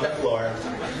liquor, on the floor.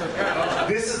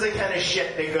 This is the kind of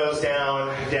shit that goes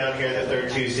down here the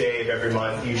third Tuesday of every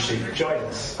month. You should join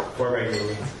us more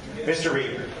regularly. Mr.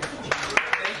 Reed.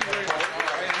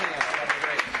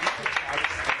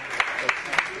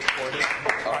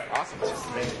 All right, awesome.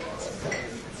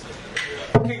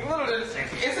 Okay,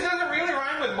 does it really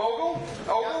rhyme with mogul?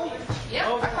 Ogle? Yeah. I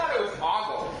thought it was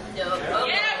ogle. No.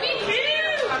 Yeah, me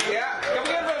too. Yeah. Can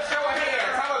we have a show of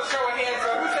hands? How about a show of hands?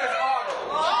 So who says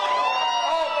ogle?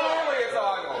 Oh, clearly it's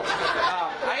ogle.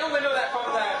 I only know that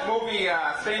from that movie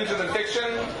Stranger Than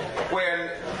Fiction, when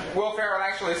Will Ferrell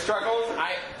actually struggles.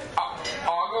 I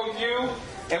ogled you.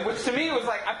 And which to me was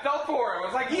like, I felt for him. I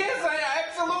was like, yes, I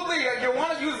absolutely. You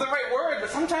want to use the right word, but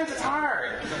sometimes it's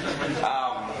hard.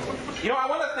 I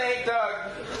want to thank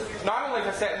Doug, not only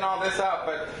for setting all this up,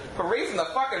 but for raising the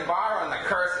fucking bar on the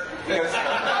curse. Because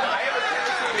I have a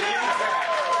tendency to use that.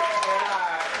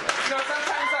 And,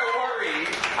 sometimes I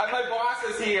worry. My boss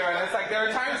is here, and it's like there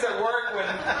are times at work when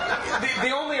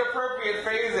the only appropriate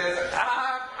phrase is,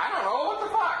 I don't know, what the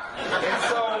fuck? And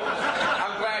so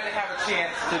I'm glad to have a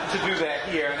chance to do that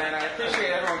here, and I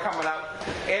appreciate everyone coming up.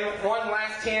 And one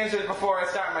last tangent before I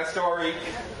start my story.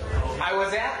 I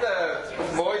was at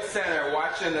the Lloyd Center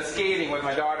watching the skating with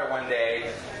my daughter one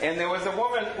day, and there was a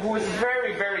woman who was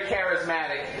very, very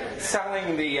charismatic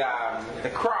selling the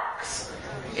Crocs.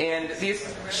 And she's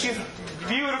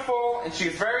beautiful, and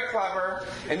she's very clever,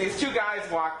 and these two guys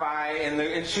walk by, and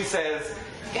she says,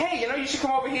 hey, you should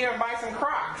come over here and buy some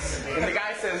Crocs. And the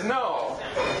guy says, no.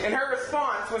 And her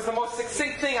response was the most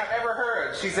succinct thing I've ever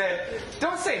heard. She said,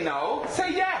 don't say no,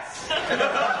 say yes. It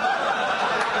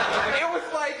was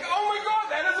like, oh my God,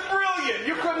 that is brilliant.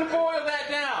 You couldn't boil that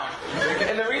down.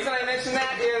 And the reason I mention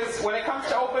that is when it comes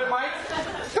to open mic,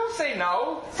 don't say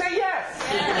no, say yes.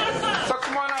 So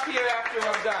come on up here after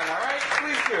I'm done, all right?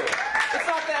 Please do. It's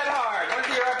not that hard. Once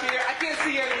you're up here, I can't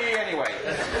see any of you anyway.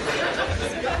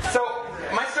 So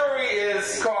my story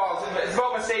it's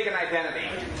about mistaken identity.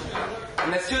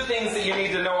 And there's two things that you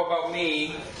need to know about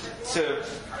me to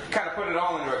kind of put it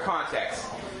all into a context.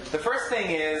 The first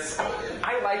thing is,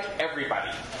 I like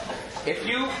everybody. If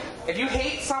you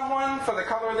hate someone for the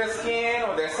color of their skin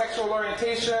or their sexual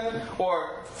orientation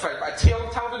or for a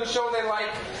television show they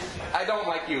like, I don't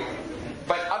like you.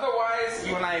 But otherwise,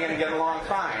 you and I are going to get along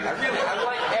fine. I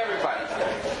like everybody,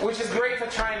 which is great for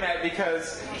TriMet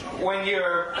because when you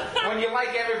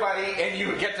like everybody and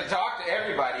you get to talk to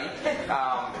everybody,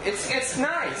 it's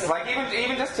nice. Like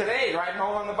even just today, riding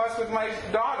home on the bus with my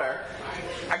daughter,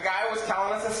 a guy was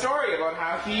telling us a story about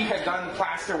how he had done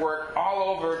plaster work all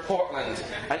over Portland.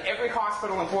 At every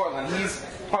hospital in Portland, he's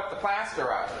put the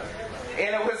plaster up.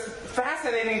 And it was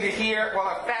fascinating to hear,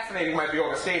 well, fascinating might be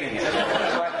overstating it,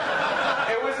 but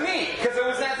it was neat, because it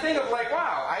was that thing of like,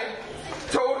 wow, I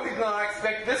totally did not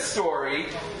expect this story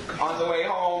on the way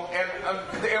home, and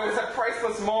it was a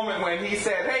priceless moment when he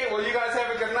said, hey, well, you guys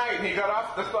have a good night, and he got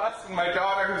off the bus, and my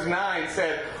daughter, who's 9,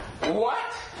 said,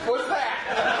 what was that?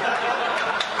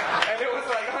 And it was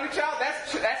like, honey child,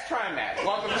 that's TriMet.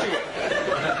 Welcome to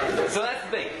it. So that's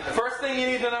the thing. First thing you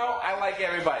need to know, I like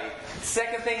everybody.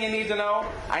 Second thing you need to know,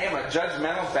 I am a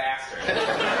judgmental bastard.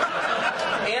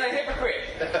 And a hypocrite.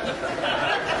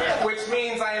 Which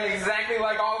means I am exactly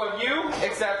like all of you,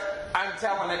 except I'm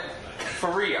telling it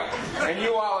for real. And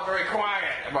you all are very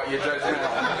quiet about your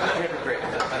judgmental hypocrite.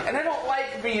 And I don't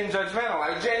like being judgmental.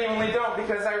 I genuinely don't,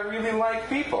 because I really like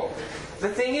people. The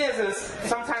thing is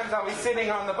sometimes I'll be sitting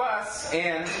on the bus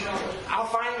and I'll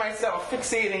find myself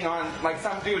fixating on like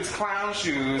some dude's clown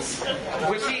shoes,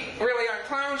 which really aren't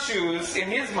clown shoes in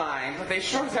his mind, but they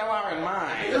sure as hell are in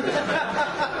mine.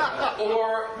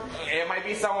 Or it might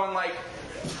be someone like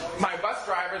my bus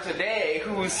driver today,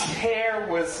 whose hair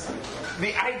was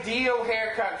the ideal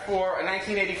haircut for a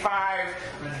 1985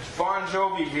 Bon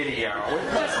Jovi video. With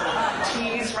just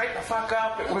teased right the fuck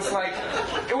up. It was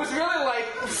really like,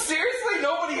 seriously,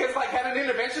 nobody has like had an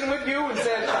intervention with you and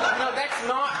said, no, that's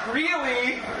not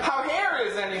really how hair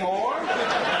is anymore.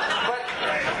 But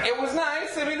it was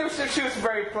nice. I mean, she was a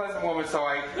very pleasant woman, so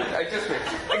I just,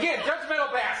 again,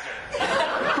 judgmental bastard.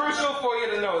 Crucial for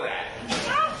you to know that.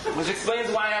 Which explains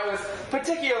why I was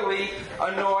particularly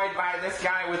annoyed by this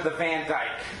guy with the Van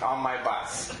Dyke on my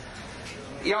bus.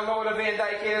 You all know what a Van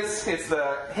Dyke is? It's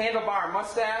the handlebar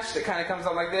mustache that kind of comes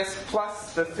out like this,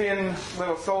 plus the thin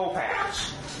little soul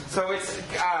patch. So it's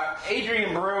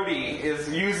Adrian Brody is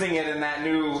using it in that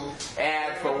new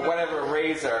ad for whatever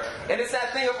razor. And it's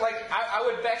that thing of like, I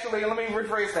would actually, let me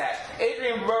rephrase that.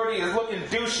 Adrian Brody is looking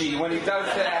douchey when he does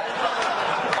that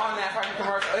on that fucking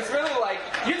commercial. It's really like,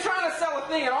 you're trying to sell a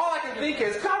thing and all I can think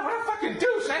is, God, what a fucking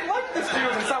douche. I like this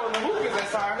dude in some of the movies I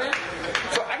saw him in.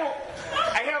 So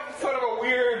I have sort of a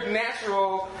weird,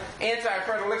 natural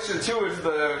anti-predilection towards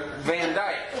the Van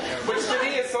Dyke. Which to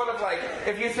me is sort of like,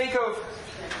 if you think of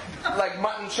like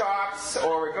mutton chops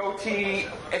or a goatee,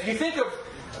 if you think of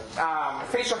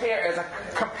facial hair as a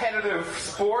competitive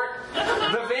sport,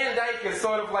 the Van Dyke is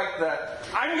sort of like the,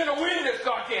 I'm going to win this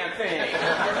goddamn thing.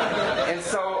 And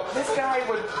so this guy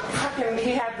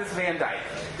he had this Van Dyke.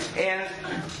 And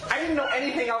I didn't know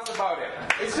anything else about him.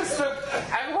 It's just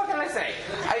what can I say?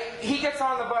 He gets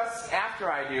on the bus after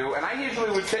I do, and I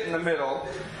usually would sit in the middle,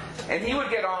 and he would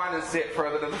get on and sit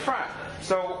further to the front.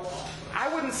 So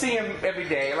I wouldn't see him every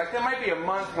day. Like there might be a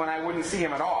month when I wouldn't see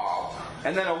him at all,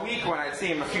 and then a week when I'd see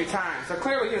him a few times. So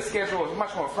clearly his schedule was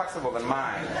much more flexible than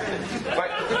mine. But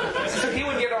so he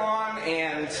would get on,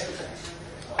 and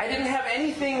I didn't have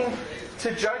anything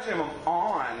to judge him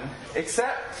on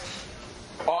except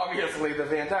obviously the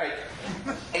Van Dyke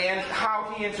and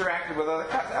how he interacted with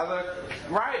other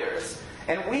riders.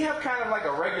 And we have kind of like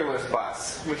a regulars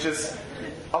bus, which is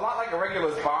a lot like a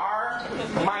regulars bar,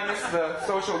 minus the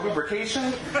social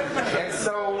lubrication. And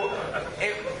so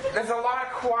there's a lot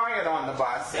of quiet on the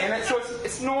bus. And so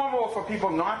it's normal for people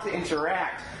not to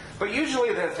interact. But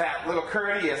usually there's that little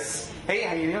courteous, hey,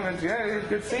 how you doing? Yeah,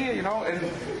 good to see you, you know. And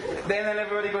then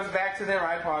everybody goes back to their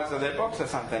iPods or their books or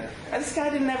something. And this guy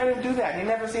didn't ever do that. He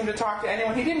never seemed to talk to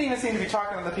anyone. He didn't even seem to be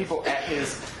talking to the people at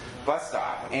his bus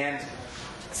stop. And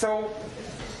so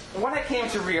what I came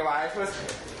to realize was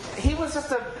he was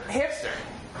just a hipster.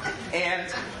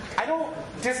 And I don't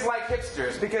dislike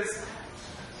hipsters because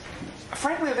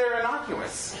frankly, they're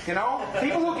innocuous, you know?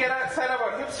 People who get upset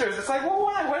about hipsters, it's like, well,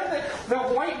 why? What are they? The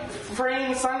white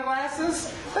frame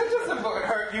sunglasses? That doesn't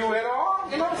hurt you at all.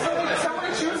 You know,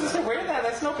 somebody chooses to wear that.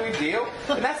 That's no big deal.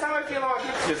 And that's how I feel about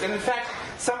hipsters. And in fact,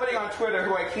 somebody on Twitter,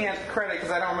 who I can't credit because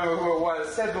I don't remember who it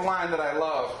was, said the line that I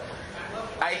love.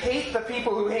 I hate the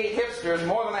people who hate hipsters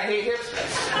more than I hate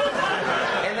hipsters.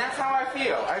 And that's how I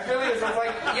feel. I really is. It's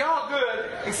like, y'all good,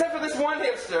 except for this one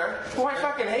hipster who I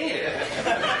fucking hated.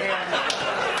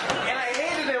 And I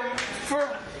hated him for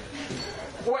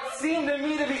what seemed to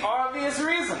me to be obvious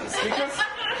reasons. Because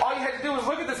all you had to do was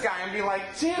look at this guy and be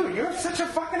like, dude, you're such a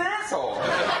fucking asshole.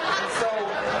 And so,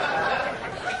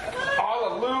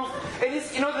 all aloof. And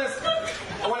it's, you know, this,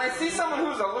 when I see someone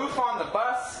who's aloof on the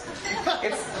bus,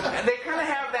 they kind of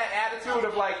have that attitude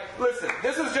of like, listen,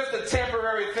 this is just a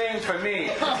temporary thing for me.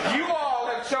 You all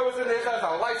have chosen this as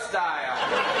a lifestyle.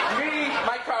 Me,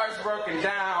 my car's fucking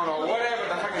down or whatever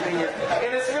the fucking thing is.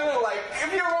 And it's really like,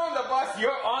 if you're on the bus,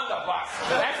 you're on the bus.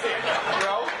 That's it. You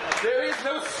know? There is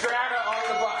no strata on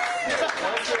the bus.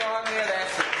 Once you're on there,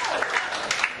 that's it.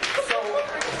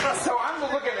 So I'm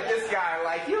looking at this guy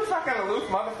like, you fucking aloof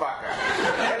motherfucker.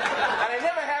 And I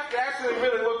never have to actually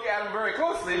really look at him very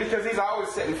closely because he's always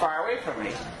sitting far away from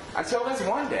me. Until this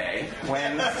one day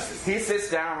when he sits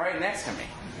down right next to me.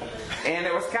 And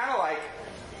it was kind of like,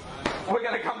 we're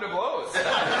going to come to blows.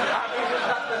 I mean,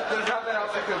 there's nothing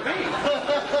else it could be.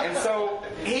 And so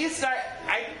he started...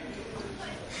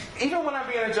 Even when I'm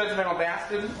being a judgmental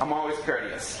bastard, I'm always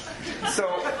courteous. So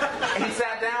he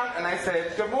sat down and I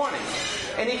said, good morning.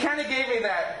 And he kind of gave me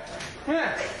that,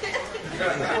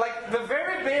 like the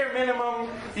very bare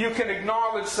minimum you can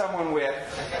acknowledge someone with,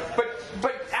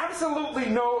 but absolutely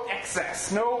no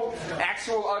excess, no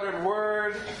actual uttered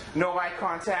word, no eye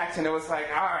contact. And it was like,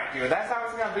 all right, dude, that's how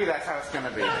it's going to be, that's how it's going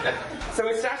to be. So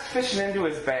he starts fishing into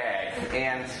his bag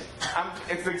and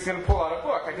he's going to pull out a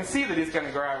book. I can see that he's going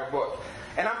to grab a book.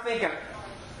 And I'm thinking,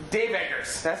 Dave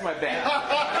Eggers, that's my bet.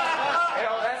 You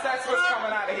know, that's what's coming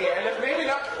out of here. And if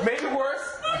maybe worse,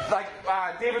 like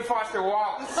David Foster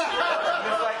Wallace. And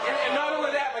it's like, and not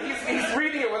only that, but he's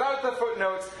reading it without the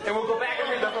footnotes, and we'll go back and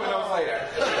read the footnotes later.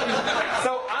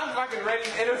 So I'm fucking ready,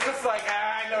 and it's just like,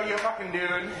 I know you're a fucking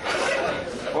dude.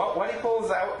 Well, what he pulls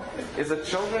out is a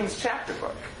children's chapter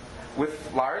book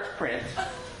with large print,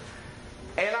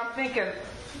 and I'm thinking,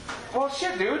 well,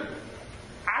 shit, dude.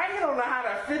 I don't know how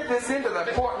to fit this into the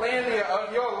Portlandia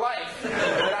of your life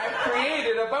that I've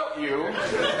created about you.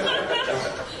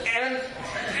 And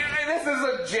this is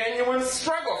a genuine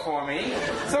struggle for me.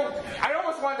 So I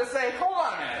almost wanted to say, hold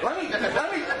on a minute.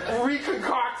 Let me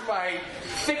reconcoct my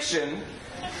fiction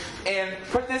and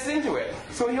put this into it.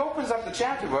 So he opens up the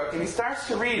chapter book and he starts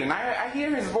to read. And I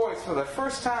hear his voice for the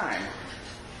first time.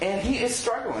 And he is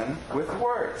struggling with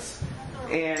words.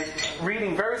 And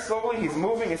reading very slowly, he's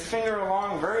moving his finger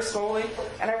along very slowly,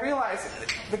 and I realize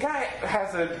the guy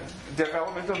has a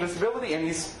developmental disability, and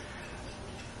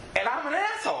I'm an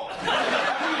asshole.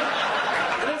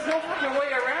 There's no fucking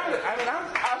way around it. I mean,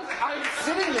 I'm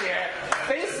sitting there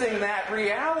facing that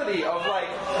reality of like,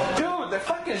 dude, the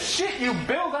fucking shit you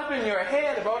build up in your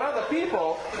head about other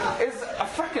people is a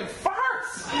fucking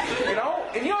farce. You know?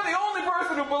 And you're the only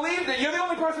person who believed it. You're the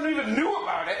only person who even knew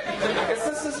about it. It's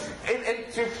just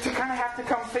to kind of have to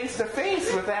come face to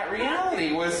face with that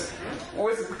reality was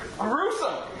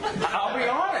gruesome. I'll be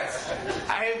honest.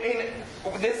 I mean,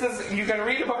 you can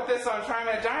read about this on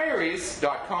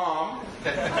TriMetDiaries.com.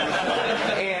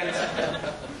 And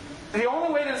the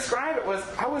only way to describe it was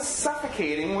I was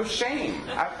suffocating with shame.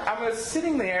 I was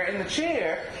sitting there in the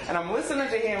chair and I'm listening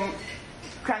to him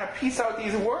kind of piece out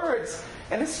these words,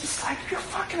 and it's just like, you're a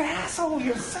fucking asshole.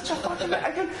 You're such a fucking.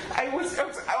 I was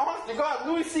honest to God,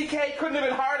 Louis C.K. couldn't have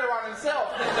been harder on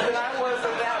himself than I was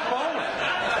at that moment.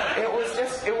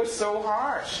 It was so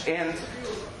harsh, and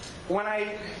when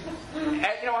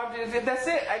that's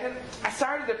it. I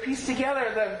started to piece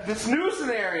together this new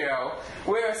scenario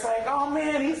where it's like, oh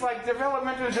man, he's like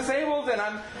developmentally disabled, and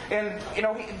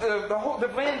the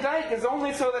Van Dyke is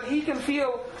only so that he can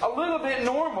feel a little bit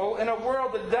normal in a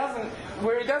world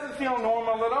where he doesn't feel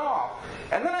normal at all.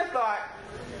 And then I thought,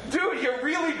 dude, you're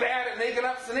really bad at making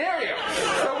up scenarios.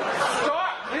 So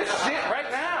stop this shit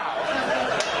right now.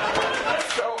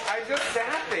 So I just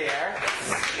sat there,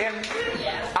 and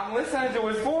I'm listening to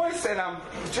his voice, and I'm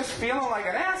just feeling like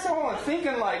an asshole, and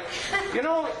thinking like,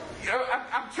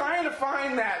 I'm trying to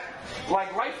find that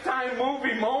like Lifetime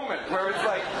movie moment where it's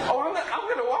like, oh, I'm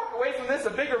going to walk away from this a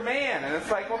bigger man, and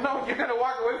it's like, well, no, you're going to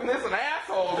walk away from this an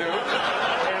asshole, dude.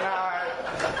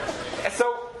 And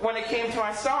so when it came to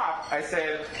my stop, I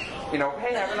said, hey,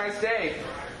 have a nice day.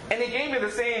 And he gave me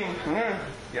the same,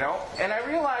 and I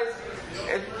realized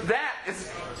that is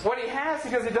what he has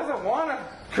because he doesn't want to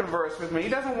converse with me. He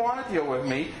doesn't want to deal with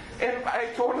me. And I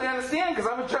totally understand because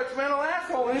I'm a judgmental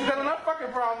asshole and he's got enough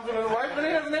fucking problems in his life and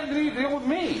he doesn't have to deal with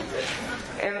me.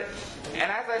 And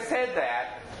as I said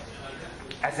that,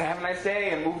 I said, have a nice day,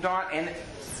 and moved on. And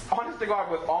honest to God,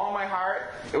 with all my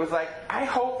heart, it was like, I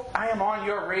hope I am on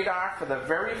your radar for the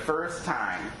very first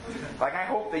time. Like, I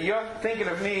hope that you're thinking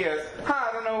of me as, I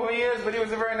don't know who he is, but he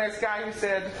was a very nice guy who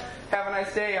said, have a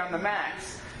nice day on the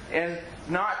max. And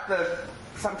not the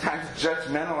sometimes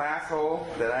judgmental asshole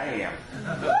that I am.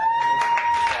 Thanks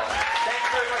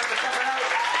very much for coming out.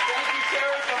 Thank you,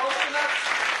 Terry, for hosting us.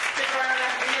 Stick around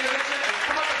after the intermission and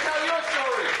come up and tell your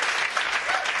story.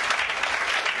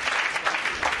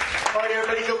 All right,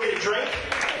 everybody, go get a drink.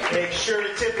 Make sure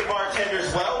to tip the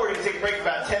bartenders well. We're going to take a break for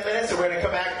about 10 minutes, and we're going to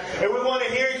come back, and we want to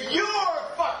hear your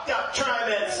fucked up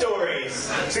TriMet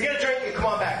stories. So get a drink and come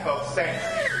on back, folks. Thanks.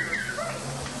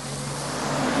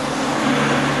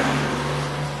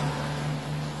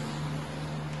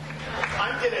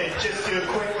 I'm going to just do a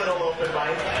quick little open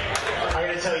mic. I'm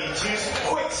going to tell you two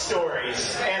quick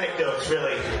stories, anecdotes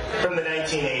really, from the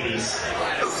 1980s.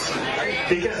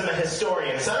 Because I'm a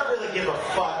historian, so I don't really give a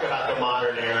fuck about the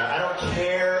modern era. I don't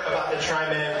care about the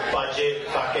TriMet budget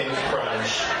fucking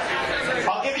crunch.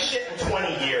 I'll give a shit in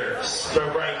 20 years,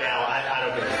 but right now I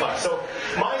don't give a fuck. So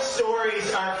my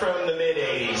stories are from the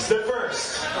mid-80s. The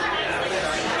first,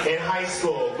 in high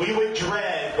school, we would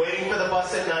dread waiting for the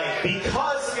bus at night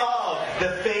because of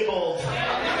the fabled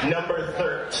number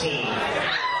 13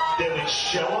 that would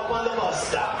show up on the bus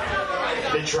stop.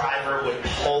 The driver would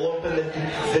pull open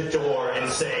the door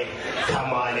and say,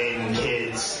 "Come on in,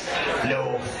 kids.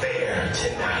 No fare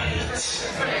tonight.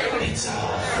 It's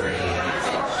all free."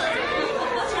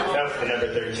 That was the number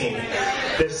 13.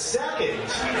 The second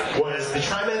was the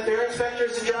TriMet fare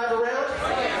inspectors that drive around.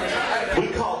 We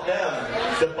called them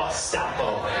the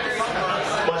Bustapo,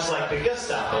 much like the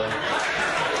Gestapo.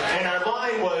 And our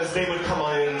line was, they would come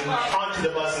onto the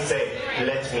bus and say,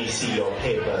 "Let me see your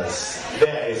papers.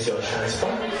 There is your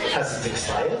transport. Has it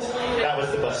expired?" That was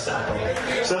the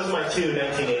Bustapo. So those are my two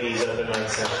 1980s open mic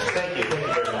sessions. Thank you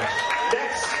very much.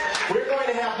 Next, we're going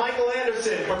to have Michael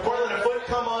Anderson from Portland Afoot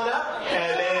come on up,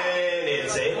 and then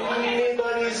it's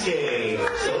anybody's game.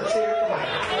 So let's hear it from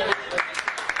Michael.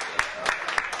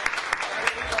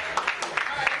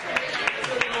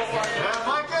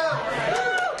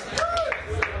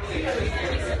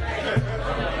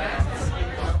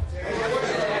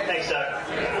 Thanks, Doug.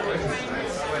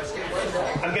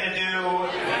 I'm going to do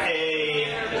a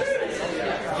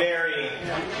very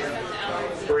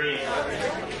brief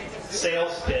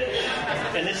sales pitch,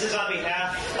 and this is on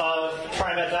behalf of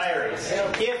TriMet Diaries.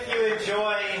 If you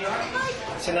enjoy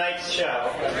tonight's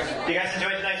show, do you guys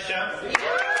enjoy tonight's show?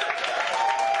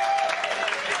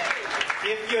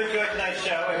 If you enjoyed tonight's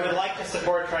show and would like to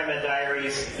support TriMet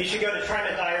Diaries, you should go to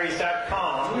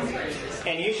TriMetDiaries.com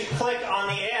and you should click on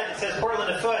the ad that says Portland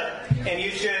Afoot, and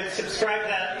you should subscribe to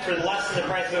that for less than the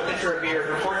price of a pitcher of beer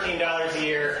for $14 a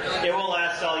year. It will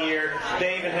last all year.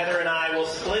 Dave and Heather and I will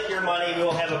split your money. We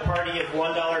will have a party of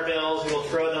 $1 bills. We will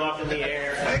throw them up in the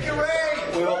air. Make it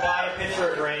rain! We will buy a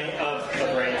pitcher of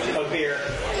beer.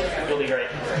 It'll be great.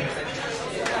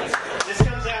 This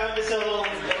comes out. This is a little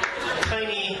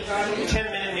tiny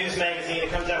 10-minute news magazine.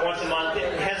 It comes out once a month.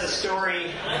 It has a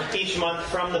story each month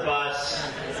from the bus.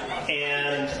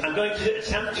 And I'm going to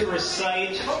attempt to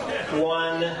recite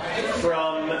one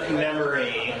from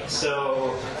memory.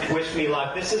 So wish me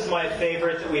luck. This is my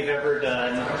favorite that we've ever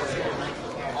done.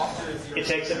 It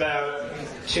takes about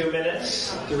 2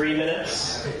 minutes, 3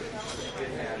 minutes.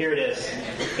 Here it is.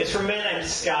 It's from a man named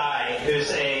Sky,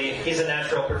 he's a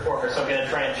natural performer, so I'm going to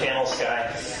try and channel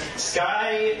Sky.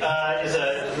 Sky is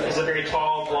a very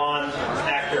tall, blonde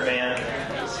actor man.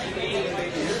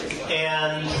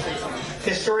 And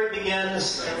his story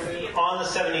begins on the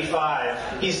 75.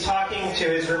 He's talking to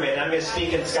his roommate. I'm going to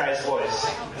speak in Sky's voice,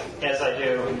 as I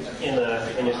do in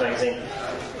the news magazine.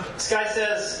 Sky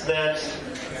says that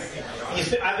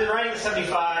I've been riding the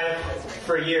 75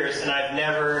 for years, and I've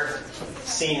never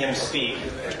seen him speak.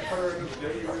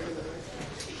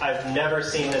 I've never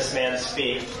seen this man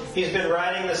speak. He's been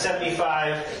riding the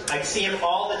 75. I see him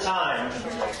all the time,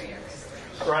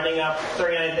 running up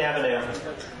 39th Avenue.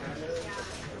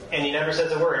 And he never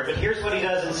says a word. But here's what he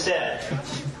does instead.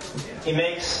 He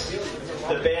makes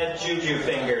the bad juju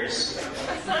fingers.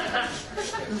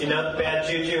 You know the bad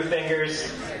juju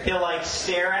fingers? He'll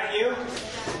stare at you,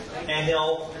 and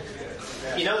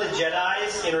you know the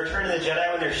Jedis in Return of the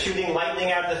Jedi when they're shooting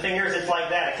lightning out of the fingers? It's like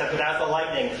that, except without the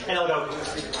lightning. And he'll go,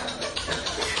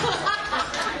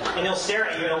 and he'll stare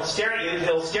at you, and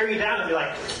he'll stare you down and be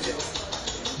like,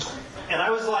 and I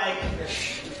was like,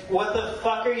 what the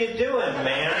fuck are you doing,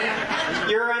 man?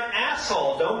 You're an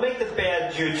asshole. Don't make the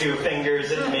bad juju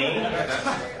fingers at me.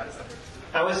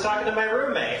 I was talking to my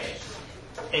roommate,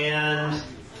 and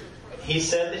he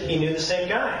said that he knew the same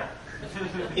guy.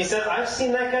 He said, I've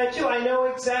seen that guy too. I know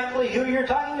exactly who you're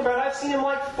talking about. I've seen him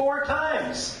 4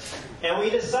 times. And we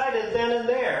decided then and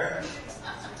there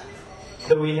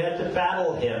that we had to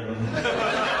battle him.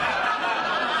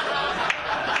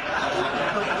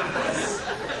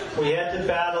 We had to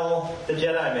battle the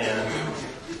Jedi Man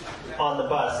on the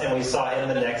bus, and we saw him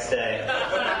the next day.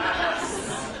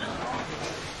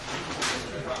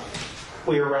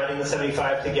 We were riding the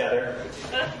 75 together.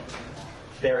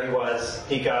 There he was.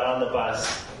 He got on the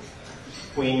bus.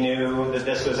 We knew that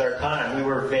this was our time. We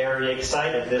were very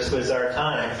excited. This was our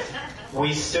time.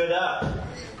 We stood up,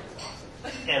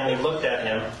 and we looked at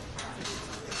him.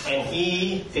 And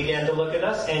he began to look at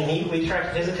us, and we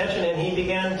attracted his attention, and he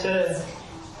began to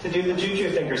do the juju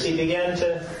fingers. He began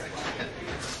to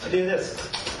do this.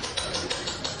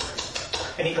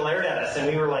 And he glared at us, and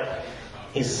we were like,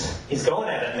 he's going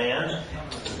at it, man.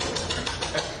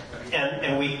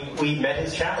 And we met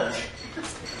his challenge.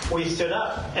 We stood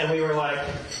up, and we were like,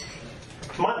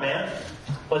 come on, man,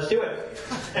 let's do it.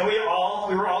 And we were all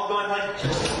going like...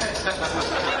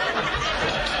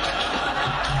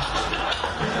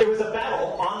 It was a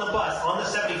battle on the bus, on the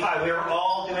 75. We were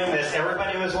all doing this.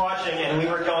 Everybody was watching, and we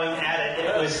were going at it.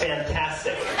 It was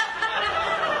fantastic.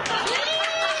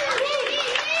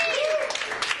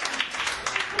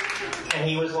 And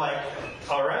he was like,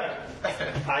 all right.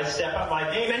 I step up my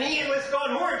game, and he was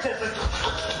going more intense.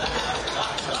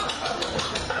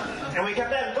 And we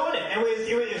kept doing it. And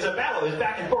it was a battle. It was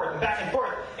back and forth, and back and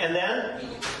forth. And then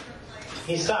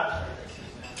he stopped.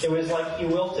 It was like he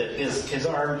wilted. His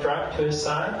arm dropped to his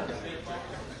side,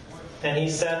 and he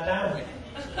sat down.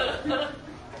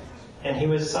 And he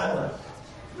was silent.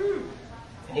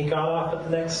 And he got off at the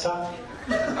next stop.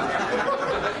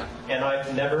 And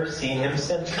I've never seen him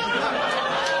since.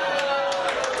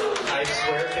 I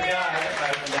swear to God,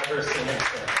 I've never seen him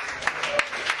since.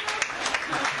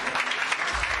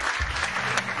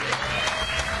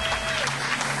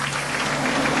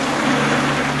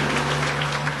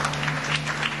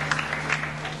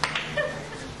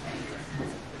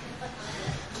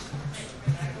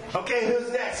 Okay, who's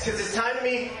next? Because it's time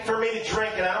for me to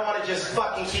drink, and I don't want to just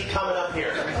fucking keep coming up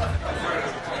here.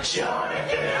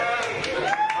 Jonathan.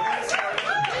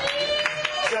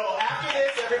 So after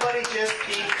this, everybody just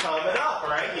keep coming up, all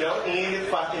right? You don't need a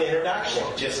fucking introduction.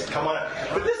 Just come on up.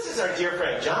 But this is our dear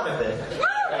friend, Jonathan.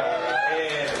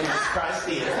 And from the Surprise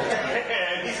Theater.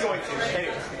 And he's going to.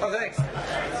 Anyway. Oh, thanks.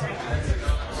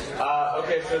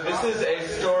 Okay, so this is a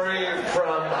story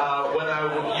from when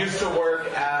I used to work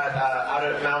out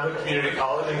at Mount Hood Community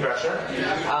College in Gresham.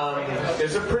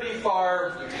 It's a pretty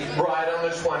far ride on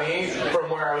the 20 from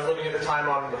where I was living at the time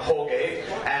on Holgate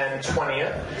and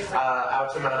 20th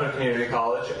out to Mount Hood Community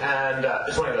College. And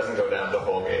the 20 doesn't go down to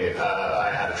Holgate.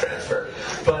 I had a transfer.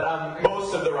 But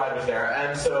most of the ride was there.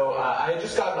 And so I had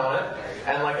just gotten on it.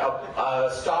 And like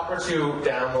a stop or two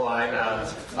down the line,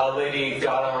 a lady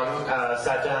got on,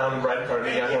 sat down right in front of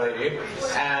me, a young lady,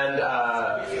 and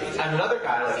another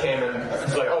guy like came and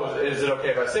was like, "Oh, is it okay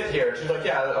if I sit here?" And she's like,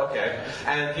 "Yeah, okay."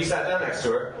 And he sat down next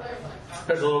to her.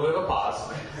 There's a little bit of a pause,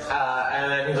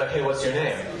 and then he's like, "Hey, what's your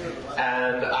name?"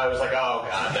 And I was like, "Oh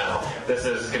God, no! This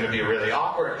is going to be really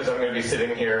awkward because I'm going to be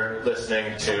sitting here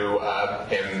listening to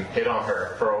him hit on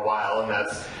her for a while, and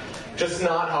that's just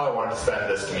not how I wanted to spend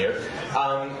this commute."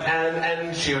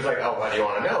 And she was like, "Oh, why do you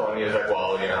want to know?" And he was like,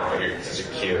 "Well, you know, you're such a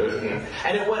cute."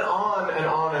 And it went on and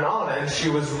on and on. And she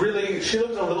looked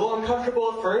a little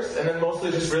uncomfortable at first, and then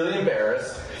mostly just really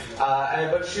embarrassed.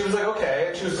 But she was like, okay,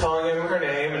 and she was telling him her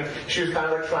name, and she was kind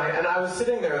of like trying, and I was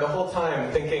sitting there the whole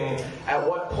time thinking, at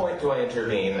what point do I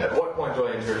intervene? At what point do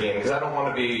I intervene? Because I don't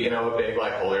want to be, you know, a big,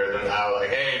 like, holier than thou, like,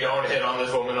 hey, don't hit on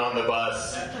this woman on the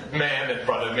bus, man, in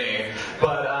front of me.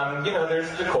 But, you know, there's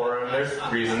decorum, there's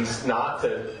reasons not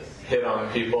to hit on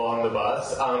people on the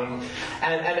bus. And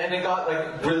it got,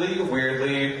 like, really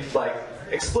weirdly, like,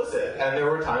 explicit, and there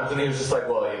were times when he was just like,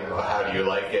 well, you know, how do you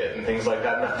like it, and things like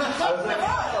that, and I was like,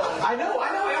 I know,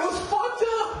 it was fucked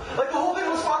up, like, the whole thing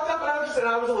was fucked up, and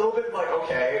I was a little bit like,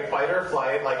 okay, fight or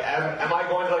flight, like, am I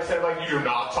going to, like, say, like, you do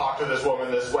not talk to this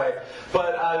woman this way,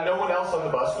 but no one else on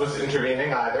the bus was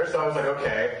intervening either, so I was like,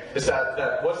 okay, is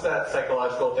that what's that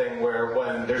psychological thing where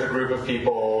when there's a group of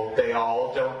people, they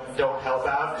all don't help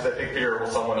out, because I think fear, well,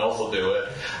 someone else will do it,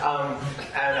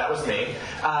 and that was me,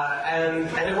 and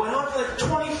it went on for, like,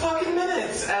 20 fucking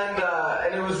minutes, and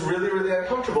it was really, really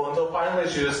uncomfortable until finally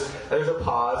there's a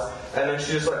pause, and then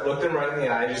she just like looked him right in the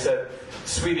eye and she said,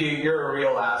 "Sweetie, you're a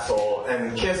real asshole,"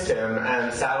 and kissed him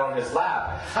and sat on his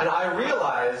lap. And I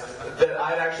realized that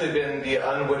I'd actually been the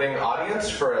unwitting audience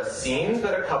for a scene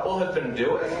that a couple had been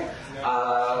doing,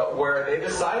 where they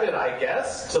decided, I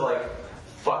guess, to like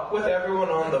fuck with everyone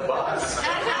on the bus.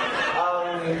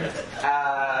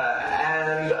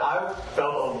 And I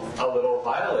felt a little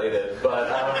violated, but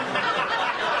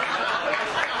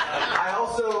I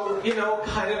also, you know,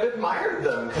 kind of admired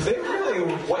them because they really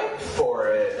went for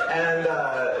it, and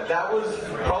that was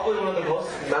probably one of the most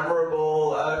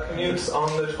memorable commutes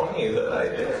on the 20 that I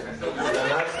did,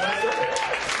 and that's it.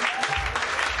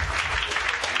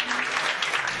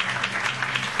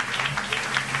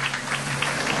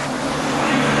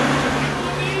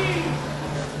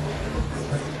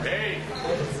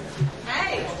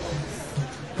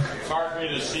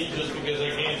 To see just because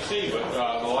I can't see, but the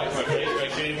light in my face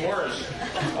makes it even worse.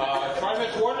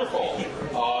 wonderful.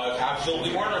 It's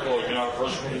absolutely wonderful if you're not a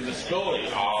person with a disability.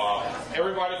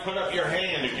 Everybody put up your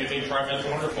hand if you think TriMet's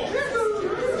wonderful.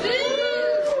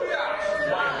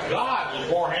 My God, there's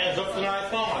more hands up than I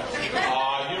thought.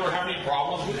 You don't have any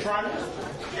problems with TriMet?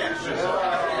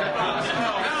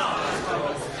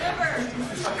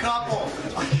 A couple.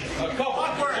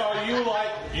 So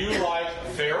you like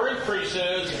fair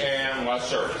increases and less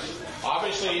service.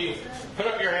 Obviously, put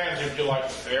up your hands if you like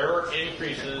fair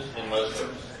increases and less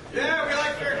service. Yeah, we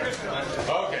like fair increases.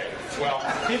 Okay. Well,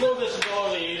 people with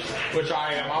disabilities, which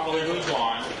I am, I'm legally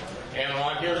blind, and I'm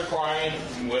not here to cry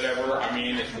and whatever. I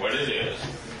mean, it's what it is.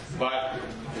 But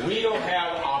we don't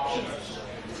have options.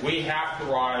 We have to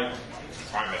ride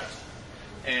TriMet.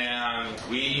 And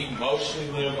we mostly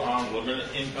live on limited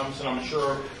incomes, and I'm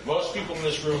sure most people in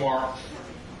this room are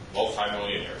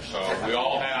multimillionaires. So we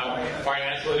all have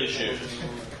financial issues.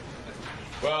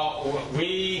 Well,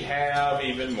 we have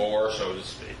even more, so to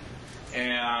speak.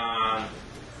 And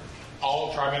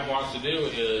all TriMet wants to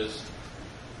do is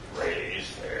raise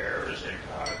fares and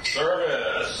cut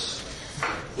service.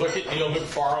 Look at Neil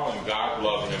McFarlane, God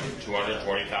love him,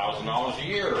 $220,000 a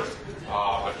year.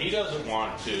 But he doesn't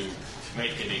want to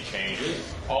make any changes.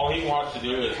 All he wants to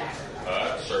do is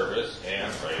cut service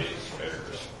and raise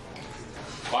fares.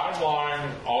 Bottom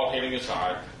line, all kidding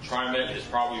aside, TriMet is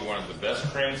probably one of the best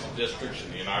transit districts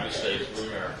in the United States of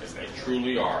America. They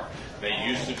truly are. They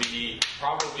used to be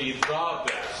probably the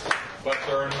best, but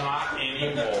they're not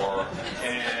anymore.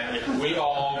 And if we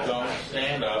all don't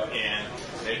stand up and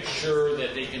make sure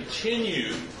that they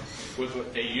continue with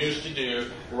what they used to do,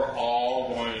 we're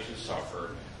all going to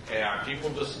suffer. And people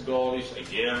with disabilities,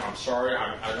 again, I'm sorry,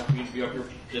 I don't mean to be up here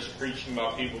just preaching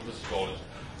about people with disabilities,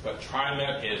 but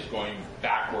TriMet is going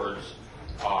backwards.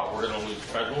 We're going to lose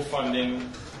federal funding.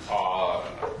 I'm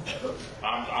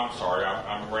sorry,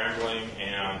 I'm rambling,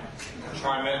 and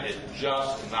TriMet is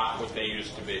just not what they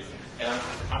used to be. And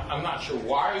I'm not sure,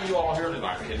 why are you all here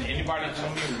tonight? Can anybody tell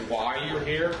me why you're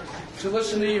here? To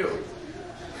listen to you.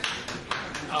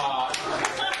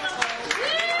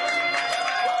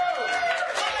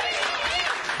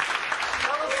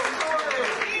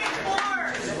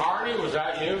 Arnie, was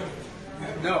that you?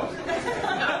 No. I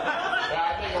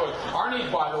think it was.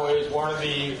 Arnie, by the way, is one of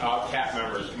the CAT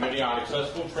members, Committee on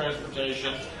Accessible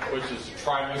Transportation, which is the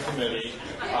TriMet committee.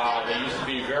 They used to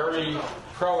be very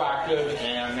proactive,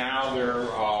 and now they're,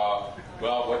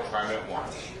 what TriMet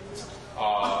wants.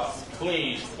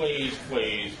 Please, please,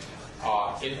 please.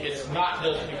 It's not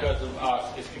just because of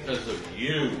us, it's because of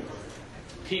you.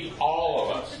 All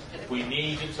of us. We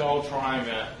need to tell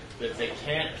TriMet that they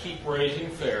can't keep raising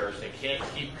fares, they can't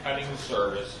keep cutting the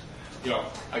service.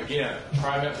 Again,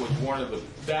 TriMet was one of the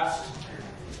best,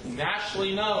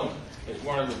 nationally known as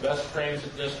one of the best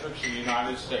transit districts in the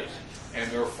United States. And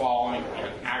they're falling,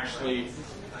 and actually,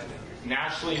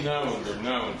 nationally known, they're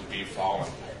known to be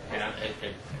falling. And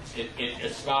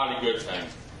it's not a good thing.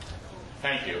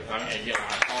 Thank you. Again,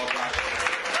 I apologize.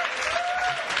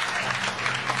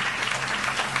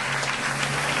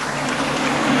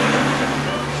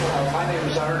 My name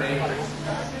is Arnie.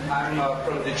 I'm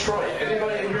from Detroit.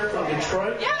 Anybody in here from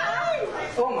Detroit? Yeah!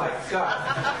 Oh my God.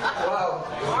 Well,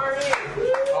 Arnie.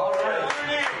 All right.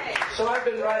 So I've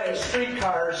been riding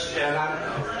streetcars, and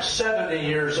I'm 70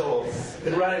 years old.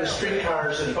 Been riding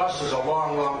streetcars and buses a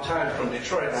long, long time from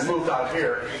Detroit. I moved out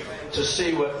here to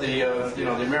see what the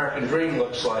American dream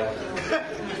looks like.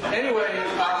 Anyway,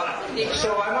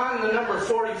 so I'm on the number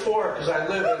 44 because I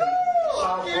live in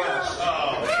Southwest,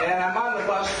 and I'm on the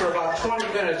bus for about 20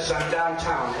 minutes. I'm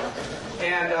downtown,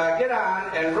 and I get on,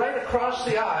 and right across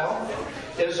the aisle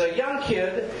is a young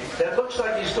kid that looks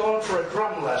like he's going for a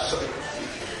drum lesson.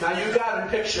 Now you got him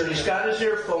pictured. He's got his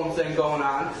earphone thing going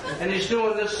on, and he's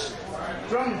doing this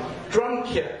drum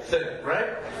kit thing,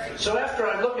 right? So after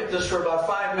I look at this for about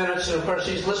 5 minutes, and of course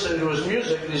he's listening to his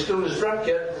music and he's doing his drum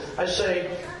kit, I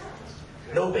say,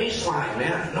 "No bass line,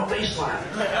 man, no bass line."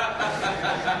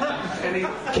 And he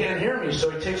can't hear me,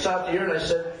 so he takes out the ear, and I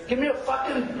said, "Give me a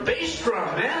fucking bass drum,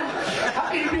 man. How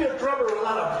can you be a drummer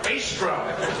without a bass drum?"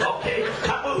 "Okay,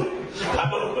 kaboom,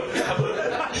 kaboom, kaboom,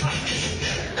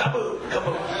 kaboom,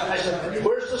 kaboom." I said,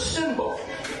 "Where's the cymbal?"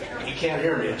 He can't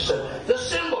hear me. I said, "The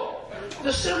cymbal,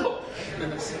 the cymbal."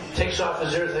 Takes off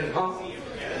his ear thing, "Huh?"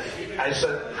 I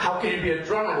said, "How can you be a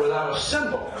drummer without a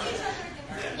cymbal?" I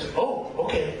said, "Oh,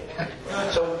 okay."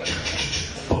 So,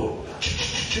 boom,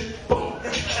 boom,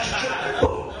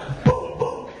 boom, boom,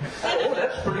 boom. Oh,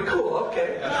 that's pretty cool.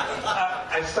 Okay.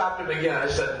 I I stopped him again. I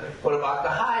said, what about the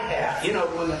hi-hat? You know,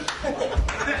 when the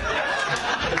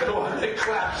one that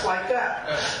claps like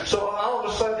that. So all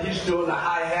of a sudden he's doing the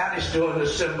hi-hat, he's doing the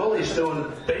cymbal, he's doing the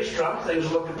bass drum. Things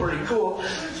are looking pretty cool.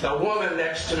 The woman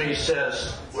next to me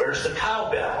says, where's the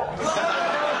cowbell?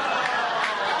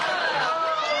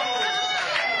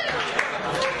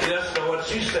 He doesn't know what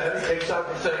she said. He takes out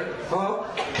the thing. Huh?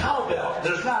 Cowbell.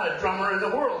 There's not a drummer in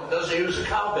the world that doesn't use a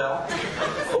cowbell.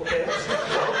 Okay.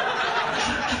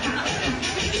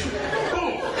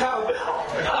 Boom, cowbell.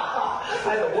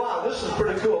 I thought, wow, this is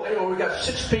pretty cool. Anyway, we got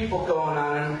 6 people going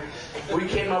on. We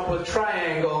came up with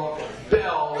triangle,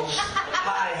 bells,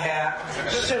 hi-hat,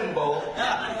 cymbal,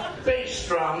 bass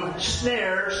drum,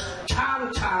 snares,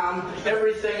 tom-tom,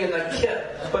 everything in the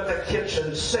kit, but the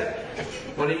kitchen sink.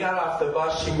 When he got off the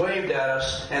bus, he waved at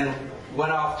us and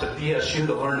went off to PSU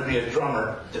to learn to be a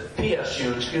drummer. To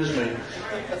PSU, excuse me.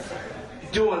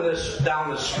 Doing this down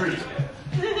the street.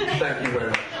 Thank you very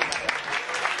much.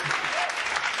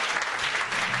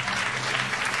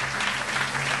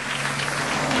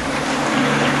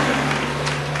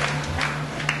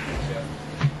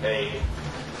 Hey,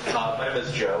 my name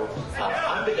is Joe.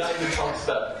 I'm the guy who talks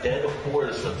about dead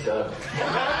whores with Doug.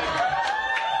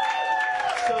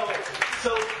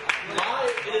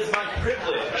 It is my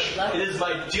privilege, it is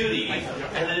my duty,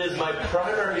 and it is my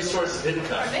primary source of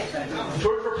income to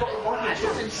work for Portland Walking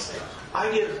Tours.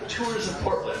 I give tours of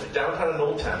Portland, downtown and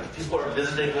Old Town. People are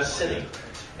visiting the city,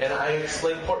 and I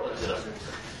explain Portland to them.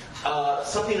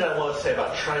 Something that I want to say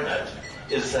about TriMet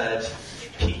is that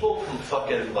people from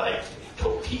fucking like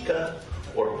Topeka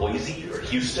or Boise or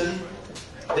Houston,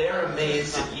 they're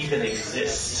amazed it even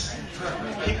exists.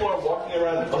 People are walking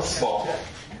around the bus mall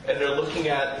and they're looking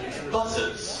at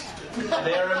buses. And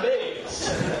they are amazed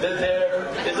that there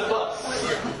is a bus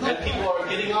and people are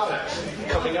getting on it,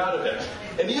 coming out of it,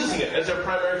 and using it as their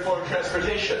primary form of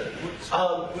transportation.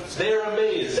 They are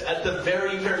amazed at the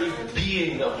very, very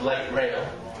being of light rail.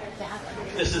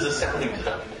 This is astounding to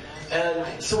them.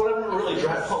 And so what I'm going to really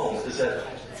drive home is that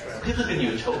we live in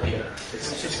utopia.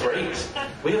 It's great.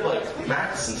 We have like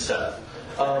Macs and stuff.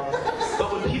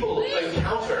 But when people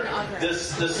encounter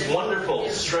this wonderful,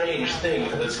 strange thing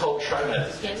that's called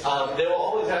TriMet, they will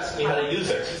always ask me how to use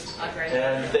it.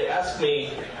 And they ask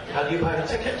me, how do you buy a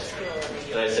ticket?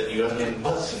 And I said, you have the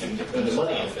bus and you give them the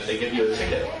money and they give you a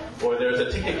ticket. Or there's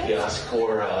a ticket kiosk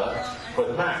for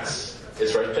the Max.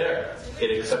 It's right there.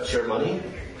 It accepts your money.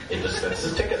 It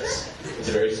dispenses tickets. It's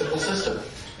a very simple system.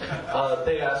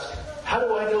 They ask, how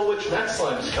do I know which Max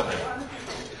line is coming?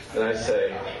 And I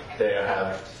say, they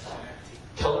have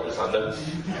colors on them.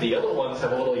 The yellow ones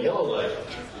have a little yellow light.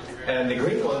 And the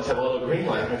green ones have a little green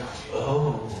light.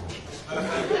 Oh.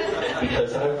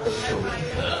 Because I'm from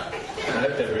Topeka. And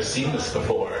I've never seen this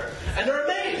before. And they're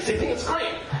amazed. They think it's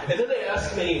great. And then they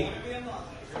ask me,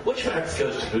 which Max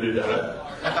goes to Voodoo Donut?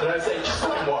 And I say, just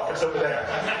fucking walk. It's over there.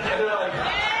 And they're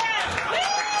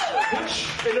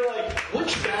like,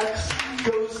 which Max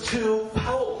goes to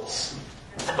Powell's?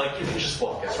 I'm like, you can just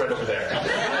walk. It's right over there.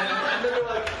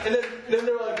 And then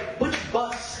they're like, which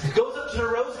bus goes up to the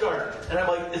Rose Garden? And I'm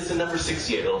like, it's the number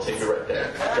 68. It'll take you right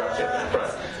there. Drops you in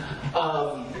front.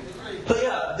 But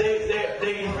yeah,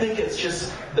 they think it's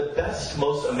just the best,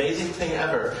 most amazing thing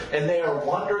ever, and they are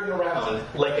wandering around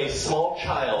like a small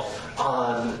child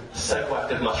on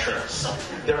psychoactive mushrooms.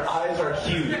 Their eyes are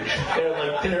huge. They're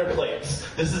like dinner plates.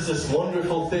 This is this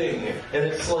wonderful thing, and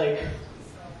it's like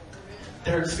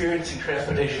they're experiencing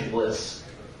transportation bliss.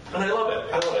 And I love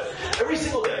it. I love it. Every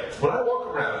single day, when I walk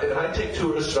around and I take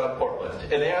tourists around Portland,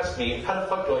 and they ask me, how the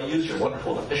fuck do I use your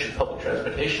wonderful and efficient public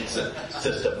transportation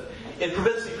system? It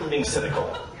prevents me from being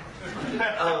cynical.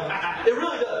 It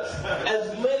really does.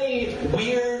 As many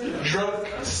weird, drunk,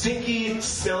 stinky,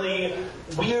 smelly,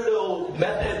 weirdo,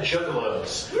 meth head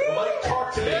juggalos who might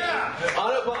talk to me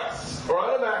on a bus or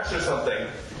on a Max or something,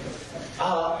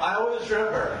 I always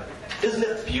remember, isn't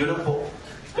it beautiful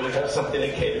that we have something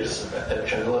that caters to meth head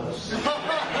juggalos?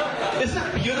 Isn't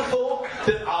it beautiful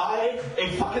that I, a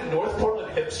fucking North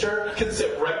Portland hipster, can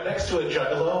sit right next to a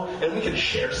juggalo and we can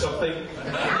share something?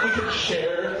 We can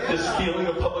share this feeling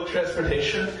of public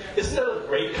transportation? Isn't that a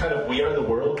great kind of we are the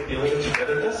world feeling of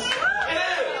togetherness? It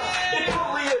is! It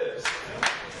totally is!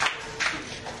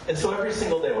 And so every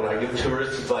single day when I give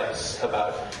tourists advice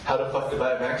about how the fuck to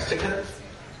buy a Max ticket,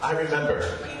 I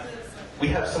remember we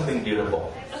have something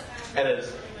beautiful. And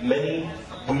as many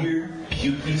weird,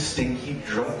 pukey, stinky,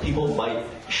 drunk people might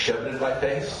shove it in my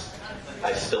face,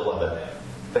 I still love it.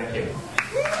 Thank you.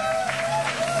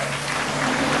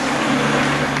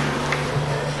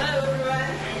 Hello,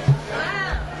 everyone.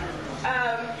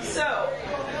 Wow. So,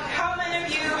 how many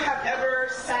of you have ever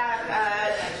sat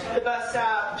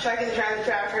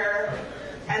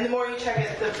more you check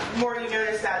it, the more you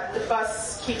notice that the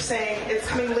bus keeps saying it's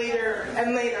coming later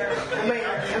and later and later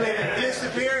and later. It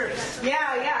disappears.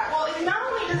 Yeah. Well, not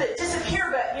only does it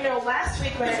disappear, but last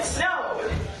week when it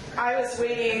snowed, I was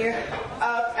waiting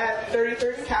up at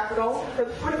 33rd and Capitol for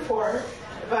the 44,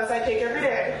 the bus I take every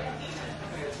day,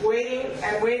 waiting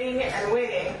and waiting and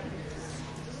waiting.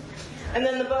 And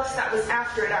then the bus that was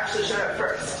after it actually showed up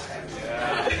first.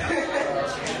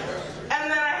 And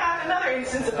then I had another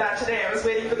instance of that today. I was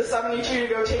waiting for the 72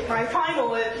 to go take my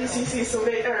final at PCC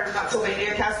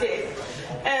Sylvania Cascade.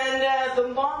 And the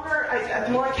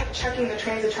more I kept checking the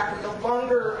transit tracker, the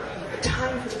longer the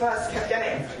time for the bus kept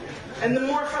getting. And the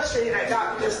more frustrated I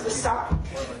got because the stop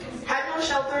had no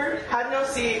shelter, had no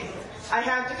seat. I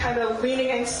had to kind of lean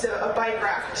against a bike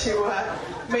rack to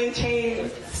maintain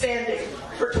standing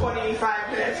for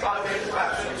 25 minutes while I waited for the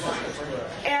bus.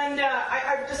 And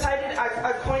I've decided,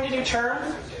 I've coined a new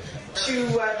term to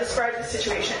describe the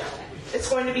situation. It's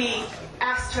going to be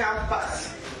ass-to-mouth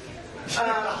bus.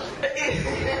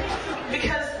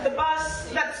 Because the bus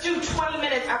that's due 20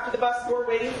 minutes after the bus we're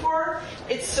waiting for,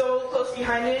 it's so close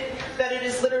behind it that it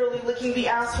is literally licking the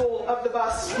asshole of the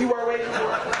bus you are waiting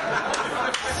for.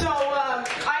 So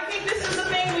I think this is the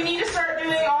thing we need to start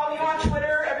doing, all of you on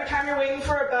Twitter, every time you're waiting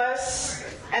for a bus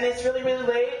and it's really, really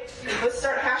late, let's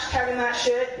start hashtagging that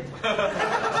shit.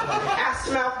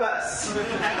 Ass-to-mouth bus.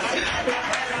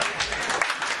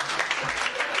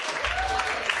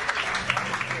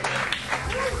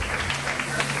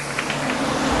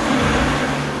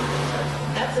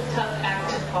 That's a tough act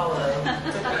to follow.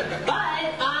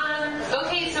 But,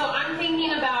 okay, so I'm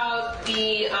thinking about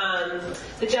the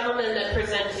gentleman that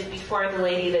presented before the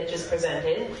lady that just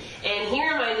presented, and he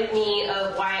reminded me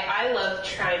of why I love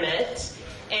TriMet,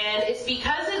 and it's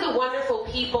because of the wonderful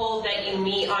people that you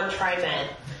meet on TriMet.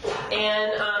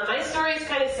 And my story is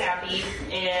kind of sappy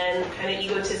and kind of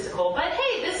egotistical, but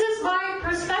hey, this is my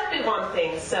perspective on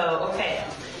things, so okay.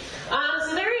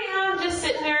 So there I am, just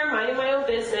sitting there, minding my own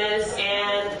business,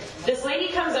 and this lady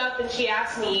comes up and she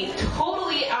asks me,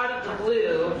 totally out of the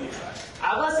blue,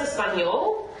 ¿hablas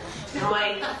español? I'm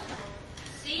like,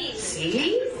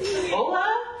 sí? Hola?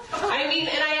 I mean,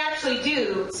 and I actually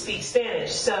do speak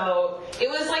Spanish, so it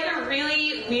was like a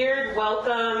really weird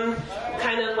welcome,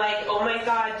 kind of like, oh my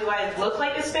God, do I look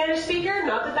like a Spanish speaker?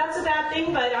 Not that that's a bad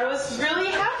thing, but I was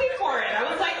really happy for it. I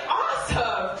was like,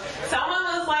 awesome. Someone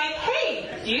was like, hey,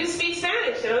 do you speak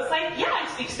Spanish? And I was like, yeah, I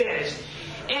speak Spanish.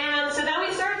 And so then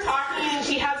we started talking, and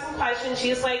she had some questions. She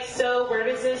was like, so where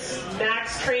does this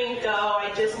MAX train go?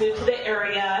 I just moved to the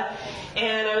area.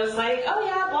 And I was like, oh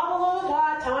yeah, blah, blah, blah,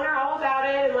 blah, telling her all about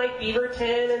it, and like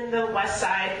Beaverton and the west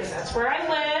side, because that's where I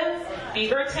live.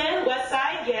 Beaverton, west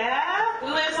side, yeah. Who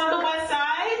lives on the west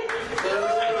side?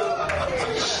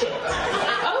 Shit.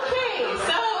 Okay,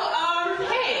 so,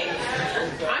 hey,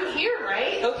 I'm here,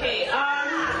 right? Okay,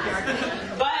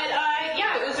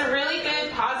 yeah, it was a really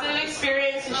good, positive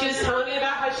experience, and she was telling me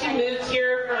about how she moved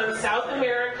here from South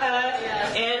America,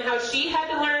 and how she had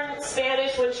to learn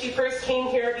Spanish when she first came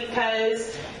here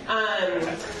because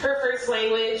her first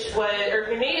language was, or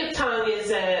her native tongue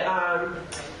is a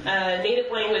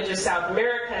native language of South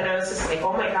America, and I was just like,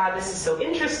 oh my God, this is so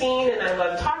interesting, and I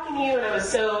love talking to you, and I was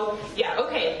so, yeah,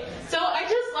 okay. So I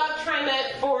just love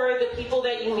TriMet for the people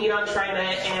that you meet on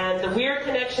TriMet, and the weird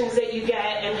connections that you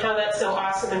get, and how that's so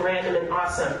awesome and random and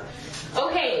awesome.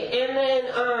 Okay, and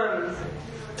then,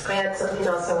 I had something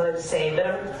else I wanted to say, but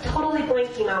I'm totally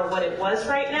blanking on what it was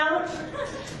right now,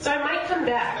 so I might come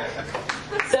back.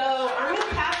 So I'm going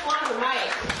to pass along the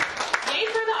mic. Yay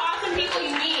for the awesome people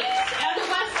you meet on the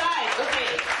west side.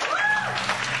 Okay.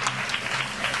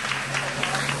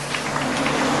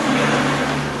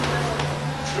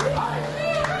 Hi.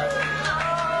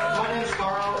 My name's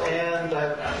Carl, and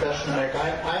I'm a professional maker.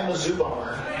 I'm a zoo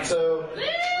bomber. So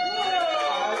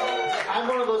I'm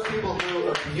one of those people who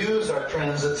abuse our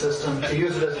transit system to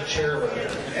use it as a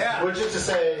chairlift. Yeah. Which is to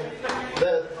say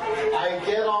that I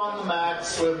get on the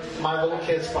MAX with my little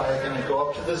kid's bike and I go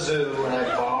up to the zoo and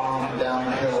I bomb down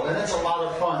the hill, and it's a lot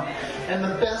of fun. And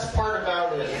the best part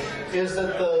about it is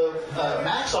that the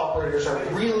MAX operators are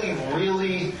really,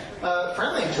 really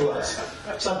friendly to us.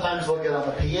 Sometimes they'll get on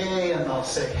the PA and they'll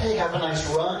say, hey, have a nice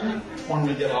run when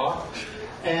we get off.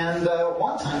 And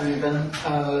one time even,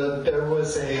 there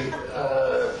was a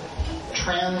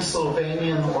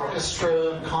Transylvanian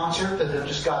orchestra concert that had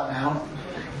just gotten out.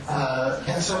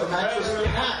 And so the MAX was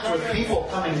packed with people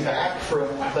coming back from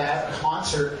that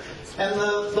concert. And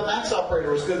the MAX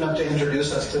operator was good enough to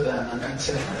introduce us to them and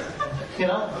say,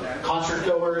 concert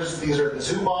goers. These are the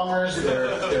zoo bombers.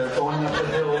 They're going up the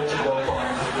hill to go bomb,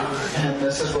 and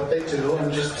this is what they do.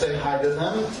 And just say hi to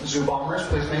them, zoo bombers.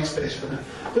 Please make space for them.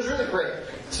 It was really great.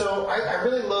 So I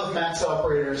really love Max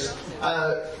operators.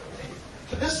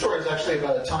 This story is actually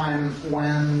about a time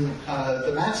when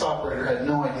the Max operator had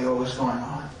no idea what was going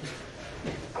on.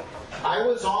 I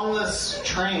was on this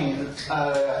train,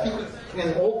 I think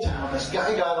in Old Town. This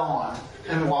guy got on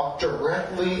and walked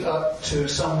directly up to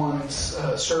someone's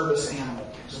service animal,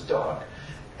 it was a dog,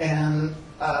 and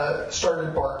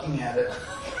started barking at it.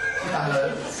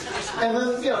 And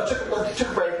then, took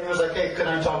a break and was like, "Hey, can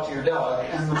I talk to your dog?"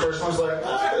 And the person was like,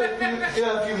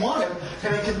 if you want him.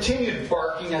 And he continued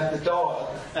barking at the dog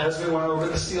as we went over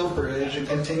the steel bridge and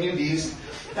continued east.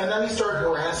 And then he started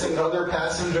harassing other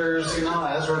passengers,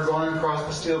 as we're going across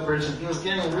the steel bridge, and he was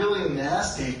getting really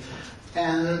nasty.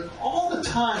 And all the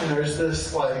time there's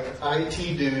this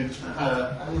IT dude,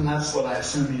 that's what I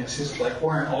assume he is. He's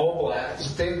wearing all black, this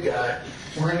big guy,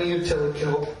 wearing a utility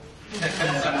kilt.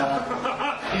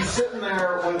 And he's sitting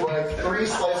there with 3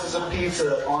 slices of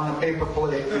pizza on a paper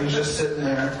plate, and he's just sitting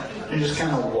there and just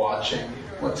kind of watching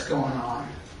what's going on.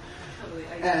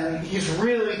 And he's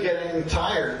really getting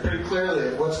tired, pretty clearly,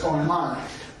 of what's going on.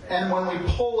 And when we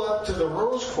pull up to the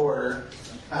Rose Quarter,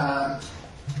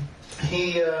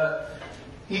 he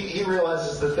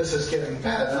realizes that this is getting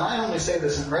bad. And I only say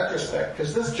this in retrospect,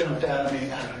 because this jumped out of me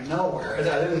out of nowhere. I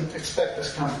didn't expect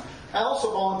this coming. I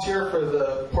also volunteer for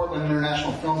the Portland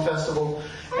International Film Festival,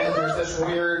 and there's this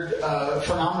weird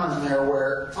phenomenon there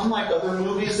where, unlike other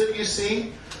movies that you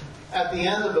see, at the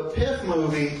end of a PIF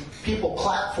movie, people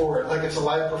clap for it like it's a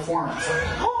live performance.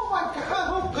 Oh my God,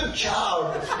 oh, good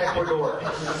job, Ecuador.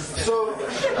 So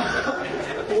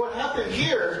what happened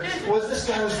here was this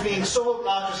guy was being so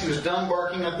obnoxious. He was done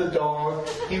barking at the dog.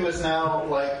 He was now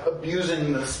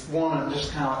abusing this woman,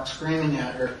 just kind of screaming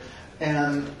at her.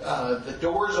 And the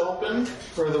doors opened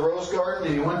for the Rose Garden,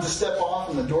 and he went to step off,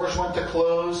 and the doors went to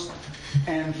close,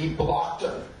 and he blocked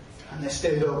them, and they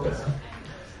stayed open.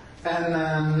 And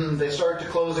then they started to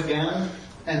close again,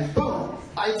 and boom,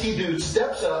 IT dude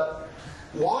steps up,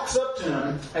 walks up to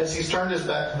him as he's turned his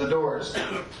back to the doors,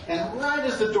 and right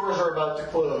as the doors are about to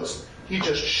close, he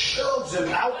just shoves him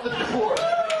out the door.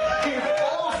 He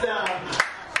falls down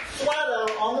flat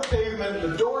out on the pavement,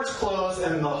 the doors close,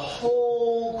 and the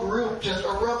whole group just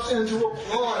erupts into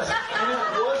applause. And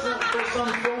it wasn't for some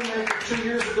filmmaker 2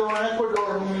 years ago in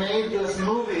Ecuador who made this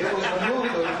movie. It was the movie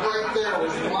that was right there, it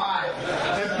was live.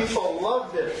 And people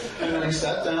loved it. And then he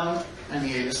sat down and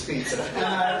he ate his pizza. And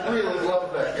I really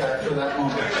loved that guy for that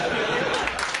moment.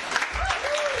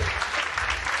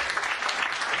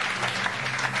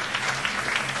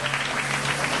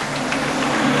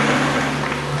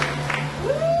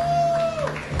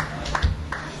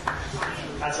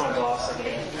 That's my boss.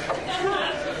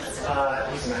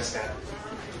 He's a nice guy.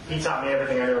 He taught me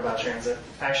everything I knew about transit.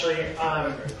 Actually,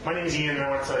 my name is Ian, and I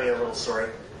want to tell you a little story.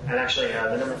 And actually,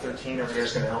 the number 13 over here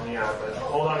is going to help me out. But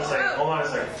hold on a second.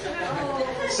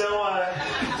 So,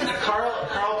 Carl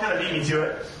kind of beat me to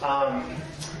it.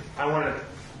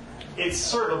 It's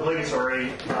sort of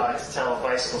obligatory to tell a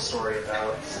bicycle story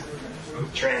about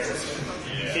transit.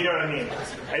 You know what I mean?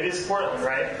 It is Portland,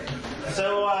 right?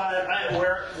 So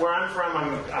where I'm from,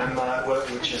 I'm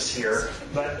which is here,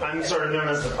 but I'm sort of known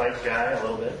as the bike guy a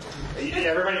little bit.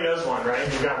 Everybody knows one, right?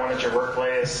 You've got one at your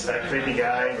workplace. That creepy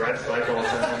guy who rides the bike all the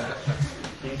time.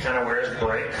 He kind of wears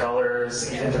bright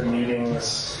colors, even to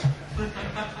meetings.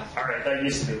 All right, that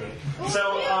used to be me.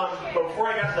 So, but before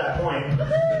I got to that point.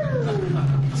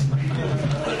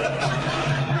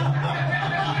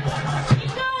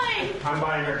 I'm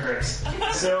buying her drinks.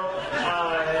 So,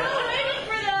 waiting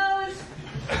for those.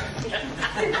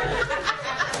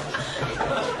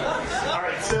 All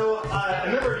right. So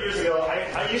a number of years ago,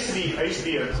 I used to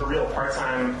be a real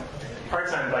part-time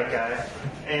bike guy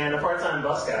and a part-time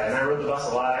bus guy, and I rode the bus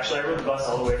a lot. Actually, I rode the bus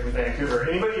all the way from Vancouver.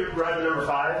 Anybody ride the number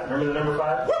 5? Remember the number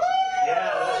 5?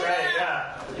 Yeah, that's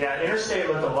right. Yeah. Interstate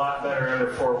looked a lot better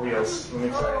under 4 wheels. Let me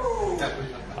tell you.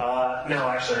 No,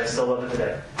 actually, I still love it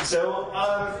today. So,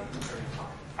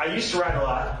 I used to ride a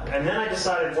lot, and then I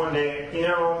decided one day,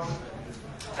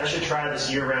 I should try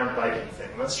this year-round biking thing.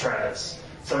 Let's try this.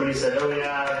 Somebody said, "Oh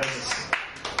yeah,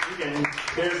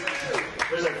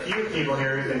 there's a few people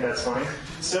here who think that's funny."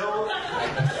 So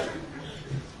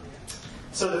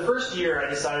the first year, I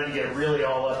decided to get really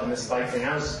all up in this bike thing.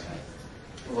 I was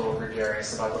a little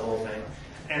gregarious about the whole thing.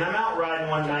 And I'm out riding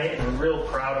one night, and I'm real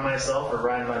proud of myself for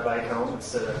riding my bike home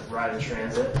instead of riding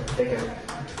transit. Thinking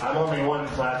I'm only one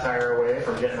flat tire away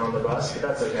from getting on the bus, but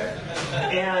that's okay.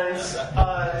 And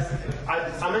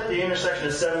I'm at the intersection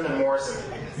of 7th and Morrison.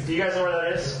 Do you guys know where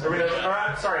that is?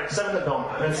 Sorry, 7th and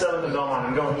Belmont. I'm at 7th and Belmont.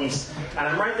 I'm going east. And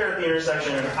I'm right there at the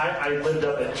intersection. And I lived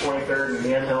up at 23rd and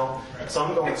Man Hill, so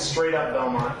I'm going straight up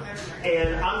Belmont.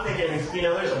 And I'm thinking, you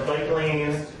know, there's a bike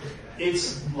lane.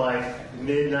 It's like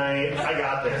midnight. I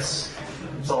got this.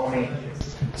 It's all me.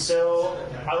 So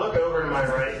I look over to my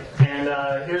right, and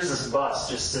here's this bus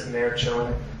just sitting there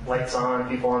chilling. Lights on,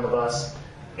 people on the bus.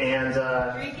 And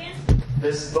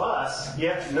this bus,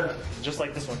 just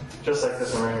like this one. Just like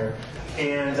this one right here.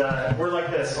 And we're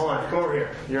like this. Hold on, come over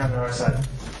here. You're on the other side.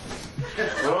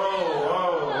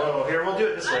 Whoa. Here, we'll do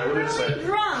it this way. We'll do it this way.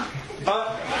 Drunk.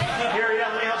 Here,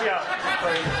 let me help you out.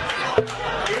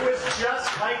 It was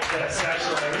just like this,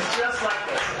 actually. It was just like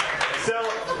this.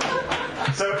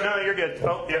 So no, you're good.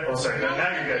 Oh, yeah. Oh, sorry.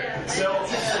 Now you're good.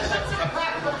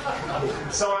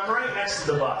 So I'm right next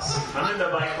to the bus. I'm in the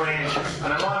bike lane,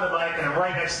 and I'm on the bike, and I'm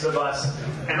right next to the bus.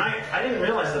 And I didn't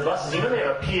realize the buses, you know, they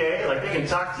have a PA, like they can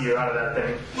talk to you out of that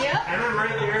thing. Yeah. And I'm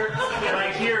right there, and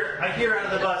I hear out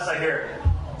of the bus, I hear,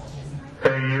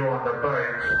 "Hey, you on the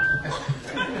bike?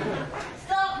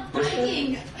 Stop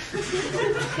biking."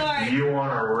 Sorry. You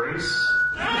want to race?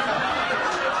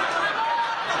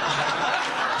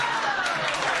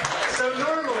 So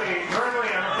normally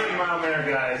I'm a pretty mild-mannered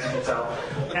guy, as you can tell.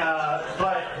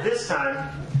 But this time,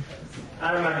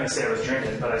 I'm not going to say I was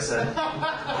drinking, but I said,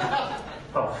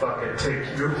 "I'll fucking take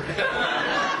you."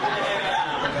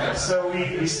 So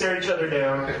we stare each other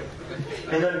down,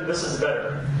 and then this is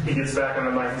better. He gets back on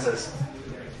the mic and says,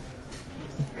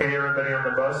 "Hey, everybody on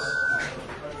the bus,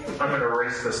 I'm going to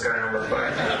race this guy on the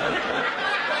bike."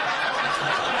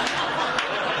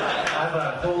 I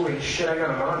thought, holy shit, I got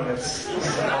a money. This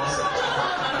is awesome.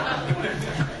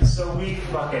 So we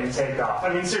fucking take off.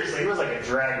 I mean, seriously, it was like a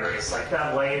drag race. Like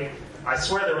that light, I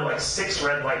swear there were like 6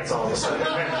 red lights all of a sudden.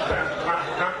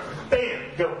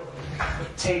 Bam, go.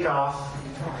 Take off.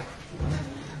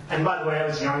 And by the way, I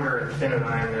was younger and thinner than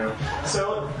I am now.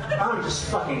 So I'm just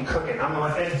fucking cooking. I'm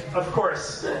like, and of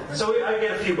course, so I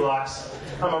get a few blocks.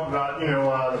 I'm up about,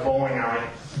 the bowling alley.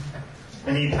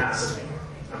 And he passes me.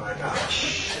 I'm like, oh,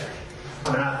 shit.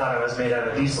 I mean, I thought I was made out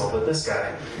of diesel, but this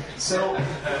guy. So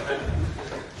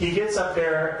he gets up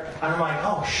there, and I'm like,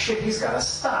 oh, shit, he's got to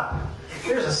stop.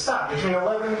 There's a stop between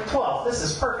 11 and 12. This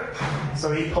is perfect.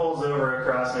 So he pulls over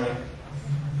across me.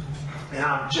 And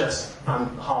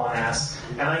I'm hauling ass.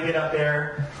 And I get up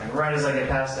there, and right as I get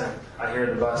past him, I hear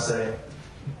the bus say,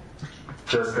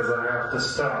 "Just because I have to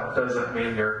stop doesn't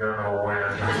mean you're going to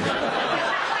win."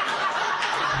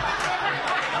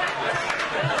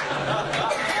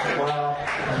 Well,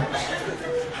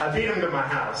 I beat him to my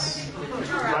house.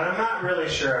 But I'm not really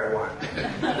sure I won.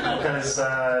 Because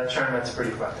tournament's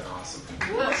pretty fucking awesome.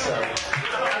 So,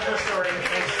 that's my story.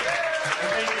 Thanks. And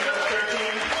thank you, number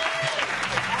 13.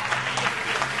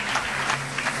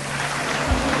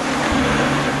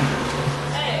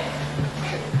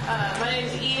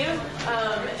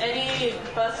 Any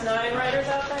Bus 9 riders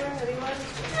out there? Anyone?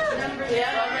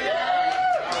 Yeah.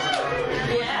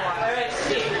 All right,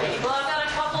 sweet. Well, I've got a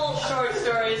couple short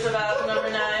stories about number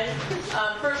 9.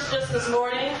 First, just this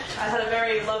morning, I had a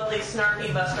very lovely,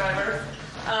 snarky bus driver.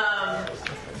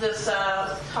 This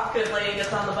talkative lady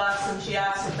gets on the bus and she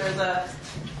asks if there's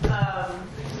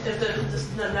if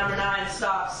the number 9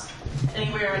 stops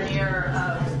anywhere near.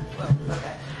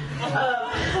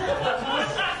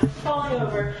 Falling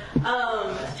over.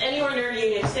 Anywhere near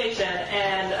Union Station,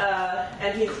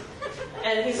 and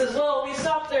he says, "Well, we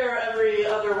stop there every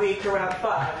other week around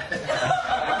 5."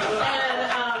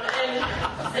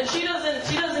 And she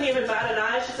doesn't even bat an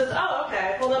eye. She says, "Oh,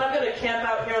 okay. Well, then I'm going to camp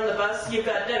out here on the bus. You've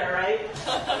got dinner, right?"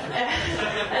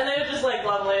 And they were just like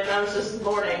lovely, and I was just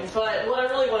boarding. But what I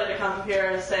really wanted to come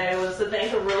here and say was to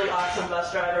thank a really awesome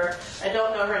bus driver. I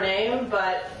don't know her name,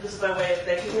 but this is my way of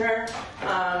thanking her.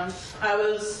 I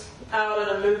was out at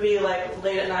a movie like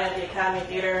late at night at the Academy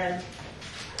Theater, and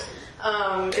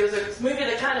it was a movie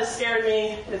that kind of scared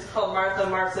me. It's called Martha,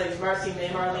 Marcy May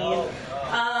Marlene.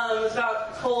 It was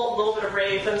about cold, a little bit of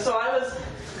rape, and so I was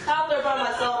out there by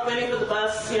myself waiting for the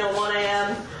bus, 1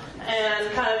 a.m.,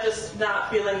 and kind of just not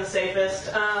feeling the safest.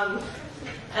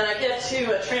 And I get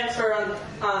to a transfer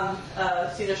on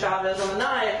Cesar Chavez on the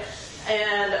 9,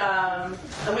 and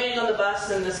I'm waiting on the bus,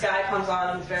 and this guy comes on,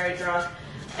 and he's very drunk.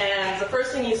 And the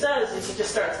first thing he says is he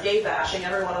just starts gay bashing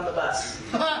everyone on the bus.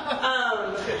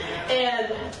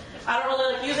 And I don't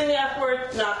really like using the F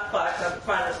word, not fuck, I'm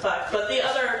fine with fuck, but the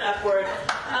other F word.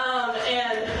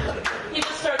 And he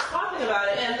just starts talking about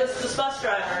it, and this bus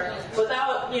driver,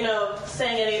 without,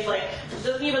 saying anything, like,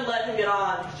 doesn't even let him get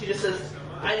on. She just says,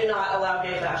 I do not allow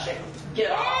gay bashing.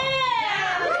 Get off. Yeah.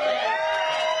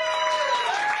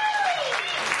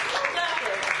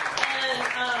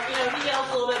 He yells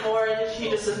a little bit more, and she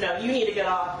just says, no, you need to get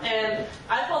off. And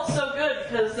I felt so good,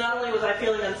 because not only was I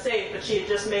feeling unsafe, but she had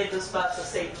just made this bus a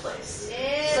safe place.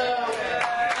 Yeah. So,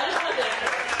 I just wanted to...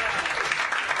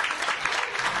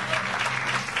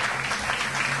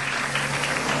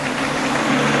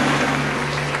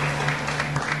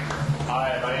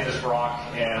 Hi, my name is Brock,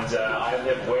 and I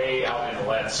live way out in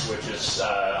Lentz, which is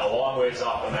a long ways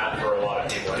off the map for a lot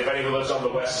of people. Anybody who lives on the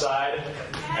west side,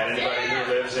 and anybody who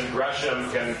lives in Gresham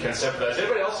can sympathize.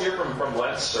 Anybody else here from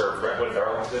Lentz or Brentwood,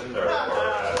 Darlington, or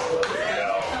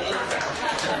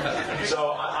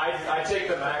So I take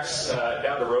the Max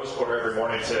down to Rose Quarter every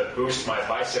morning to boost my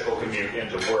bicycle commute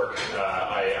into work.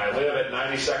 I live at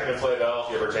 92nd and Flayville,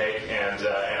 give or take, and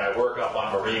I work up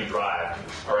on Marine Drive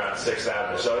around 6th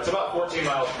Avenue. So it's about 14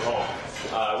 miles from home.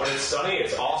 When it's sunny,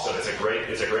 it's awesome. It's a great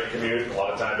commute. A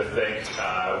lot of time to think.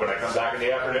 When I come back in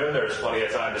the afternoon, there's plenty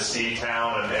of time to see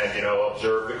town and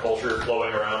observe the culture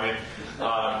flowing around me.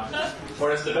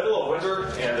 When it's the middle of winter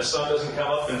and the sun doesn't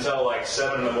come up until like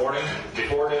 7 in the morning,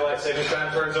 before daylight savings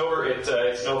time turns over, it's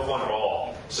no fun at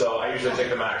all. So I usually take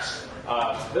the Max.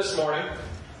 This one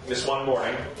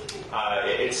morning,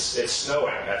 it's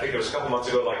snowing. I think it was a couple months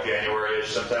ago, like January-ish,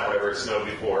 sometime, whenever it snowed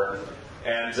before.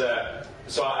 And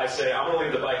so I say, I'm going to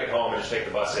leave the bike at home and just take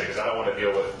the bus in, because I don't want to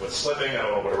deal with slipping. I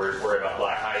don't want to worry about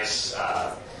black ice.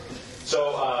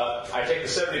 So I take the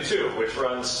 72, which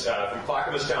runs from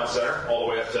Clackamas Town Center all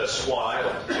the way up to Swan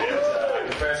Island. And I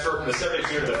can transfer from the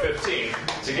 72 to the 15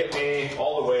 to get me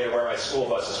all the way to where my school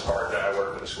bus is parked. I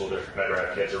work for the school district and I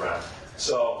drive kids around.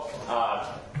 So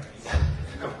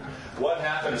what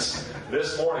happens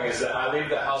this morning is that I leave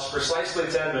the house precisely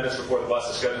 10 minutes before the bus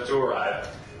is scheduled to arrive.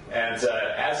 And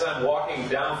as I'm walking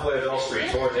down Flayville Street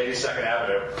towards 82nd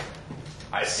Avenue,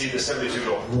 I see the 72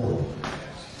 go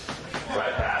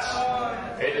right past.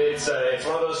 It's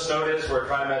one of those snow days where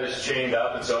TriMet is chained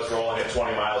up, and so it's rolling at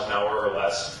 20 miles an hour or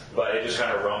less, but it just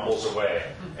kind of rumbles away.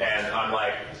 And I'm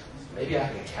like, maybe I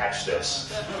can catch this.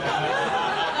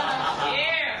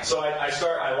 Yeah. So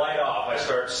I light off. I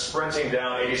start sprinting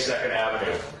down 82nd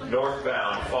Avenue,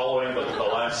 northbound, following the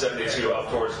line 72 up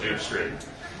towards Duke Street.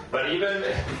 But even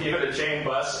a chain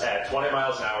bus at 20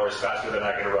 miles an hour is faster than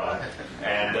I can run.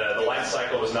 And the light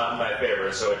cycle was not in my favor,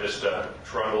 so it just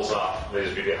trundles off,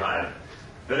 leaves me behind.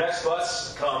 The next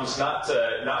bus comes not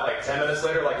like 10 minutes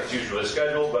later like it's usually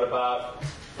scheduled, but about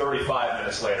 35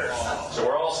 minutes later. So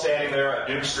we're all standing there at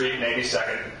Duke Street and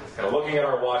 82nd, kind of looking at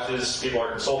our watches. People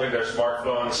are consulting their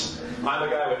smartphones. I'm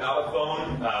a guy without a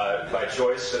phone by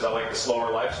choice because I like the slower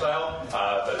lifestyle.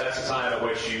 But that's a time at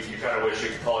which you kind of wish you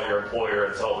could call your employer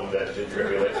and tell them that you're going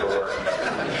to be late for work.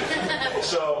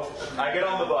 So I get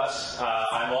on the bus.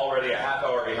 I'm already a half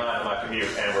hour behind on my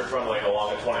commute, and we're trundling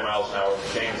along at 20 miles an hour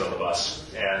with chains on the bus.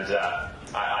 And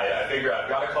I figure I've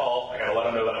got to call. I got to let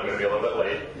them know that I'm going to be a little bit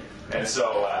late. And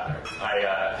so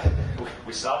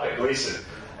we stop at Gleason,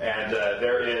 and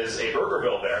there is a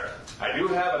Burgerville there. I do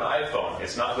have an iPhone.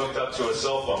 It's not hooked up to a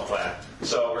cell phone plan.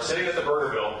 So we're sitting at the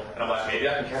Burgerville, and I'm like, maybe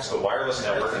I can catch the wireless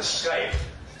network and Skype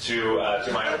to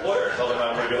my employer and tell them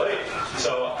I'm going to be late.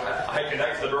 So I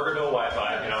connect to the Burgerville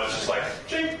Wi-Fi. It's just like,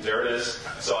 ching, there it is.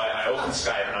 So I open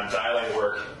Skype, and I'm dialing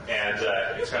work, and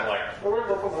it's kind of like,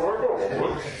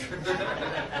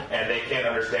 and they can't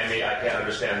understand me, I can't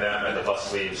understand them, and the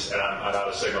bus leaves, and I'm out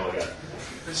of signal again.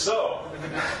 So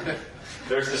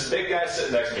there's this big guy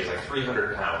sitting next to me. He's like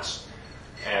 300 pounds.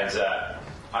 And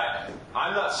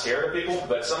I'm not scared of people,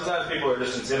 but sometimes people are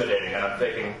just intimidating, and I'm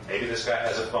thinking, maybe this guy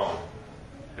has a phone.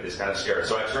 But he's kind of scared.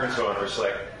 So I turn to him and I'm just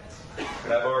like,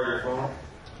 can I borrow your phone?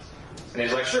 And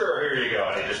he's like, sure, here you go.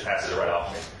 And he just passes it right off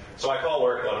to me. So I call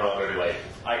work and let him know I'm going to be late.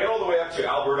 I get all the way up to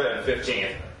Alberta and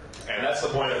 15th, and that's the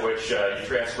point at which you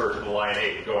transfer to the Line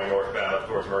 8 going northbound up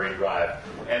towards Marine Drive,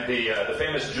 and the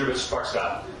famous Jubit's truck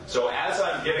stop. So as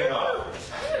I'm getting off,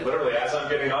 literally as I'm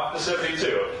getting off the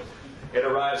 72, it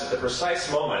arrives at the precise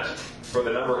moment for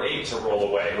the number 8 to roll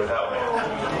away without me.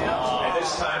 And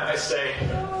this time I say,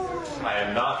 I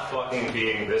am not fucking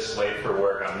being this late for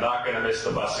work. I'm not going to miss the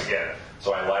bus again.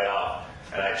 So I light off,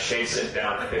 and I chase it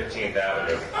down 15th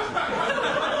Avenue.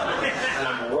 And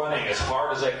I'm running as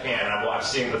hard as I can. I'm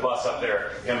seeing the bus up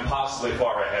there impossibly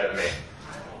far ahead of me.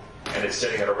 And it's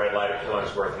sitting at a red light at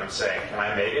Killingsworth, and I'm saying, can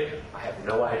I make it? I have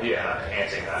no idea, and I'm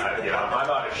panting. I'm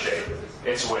out of shape.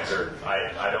 It's winter.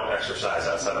 I don't exercise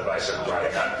outside of bicycle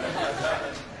riding.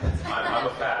 I'm a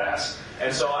fat ass.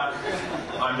 And so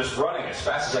I'm just running as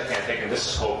fast as I can, thinking this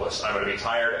is hopeless. I'm going to be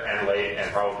tired and late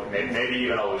and probably, maybe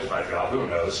even I'll lose my job. Who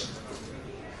knows?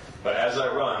 But as I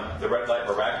run, the red light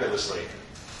miraculously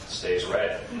stays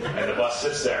red. And the bus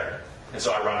sits there. And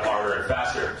so I run harder and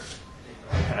faster.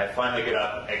 And I finally get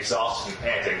up, exhausted and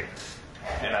panting.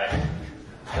 And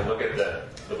I look at the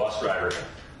bus driver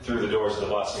through the doors of the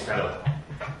bus, and he kind of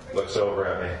looks over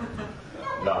at me,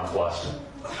 nonplussed.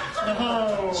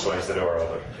 Swings the door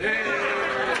open.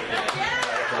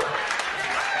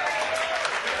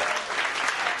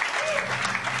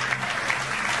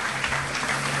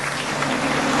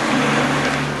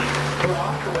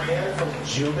 Brock ran from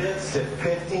Jubitz to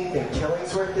 15th and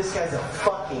Killingsworth. This guy's a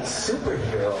fucking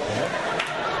superhero, man.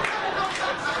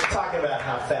 Talking about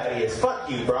how fat he is. Fuck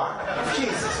you, Brock.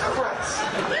 Jesus Christ.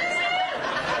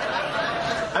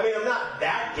 I mean, I'm not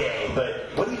that gay, but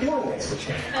what are you doing next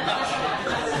weekend?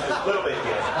 A little bit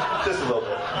gay. Just a little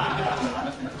bit.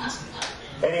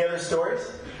 Any other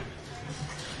stories?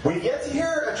 We've yet to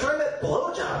hear a TriMet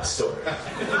blowjob story.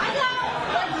 I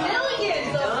got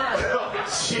millions of them. Oh,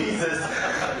 Jesus.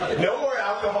 No more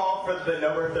alcohol for the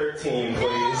number 13,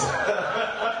 please.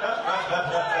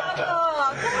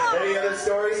 Any other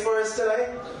stories for us tonight?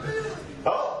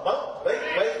 Oh, wait.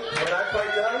 We're not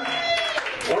quite done.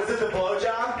 Was it the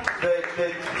blowjob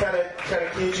that kind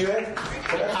of keyed you in?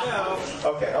 No.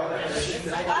 Okay. I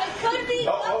could be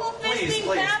double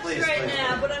fisting taps right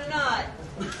now, but I'm not.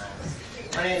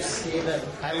 My name's Steven.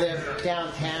 I live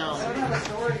downtown.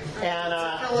 And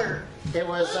it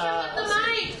was...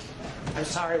 I'm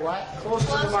sorry, what? Close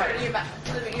to the mic.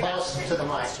 Close to the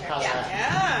mic. How's that?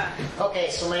 Yeah. Okay,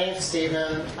 so my name's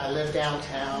Steven. I live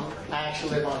downtown. I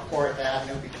actually live on 4th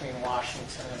Avenue between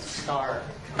Washington and Star,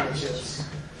 which is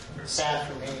sad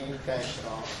for me. You guys should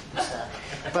all be sad.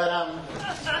 But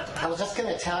I was just going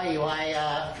to tell you,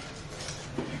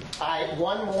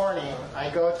 one morning, I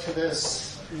go to this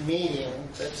meeting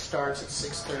that starts at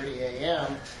 6:30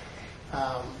 a.m.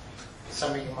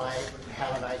 Some of you might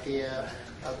have an idea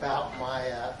about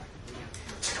my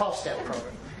 12-step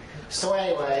program. So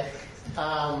anyway,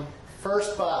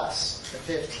 first bus, the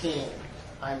 15.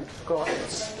 I'm going.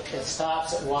 It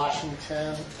stops at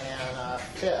Washington and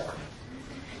 5th,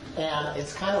 and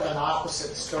it's kind of an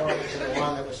opposite story to the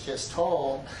one that was just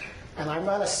told. And I'm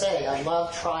going to say I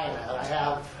love TriMet. I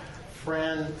have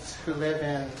friends who live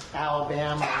in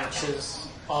Alabama, which is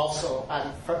also,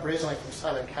 I'm originally from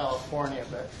Southern California,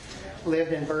 but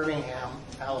lived in Birmingham,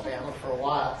 Alabama for a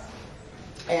while.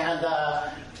 And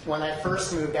when I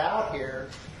first moved out here,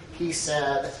 he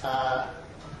said,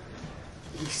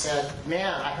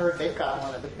 man, I heard they've got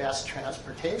one of the best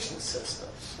transportation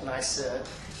systems. And I said,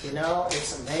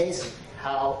 it's amazing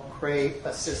how great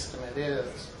a system it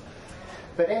is.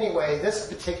 But anyway, this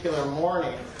particular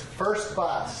morning, the first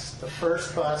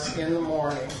bus in the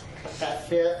morning at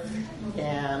 5th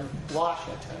and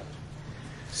Washington.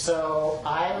 So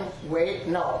I'm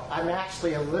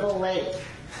actually a little late.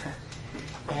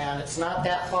 And it's not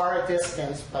that far a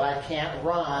distance, but I can't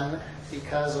run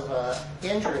because of an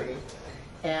injury.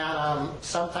 And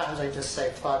sometimes I just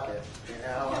say, fuck it,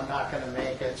 I'm not going to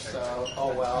make it, so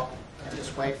oh well. And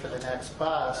just wait for the next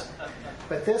bus.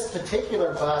 But this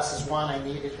particular bus is one I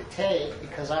needed to take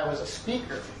because I was a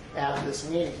speaker at this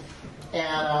meeting.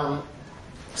 And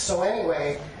so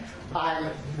anyway, I'm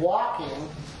walking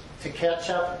to catch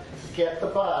up, get the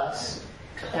bus,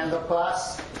 and the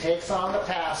bus takes on the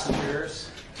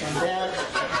passengers, and then...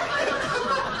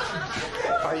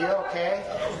 Are you okay?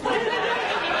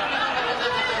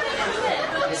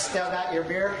 You still got your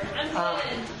beer?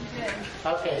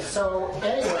 Okay, so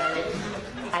anyway,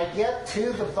 I get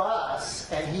to the bus,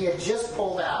 and he had just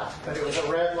pulled out, but it was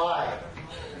a red light.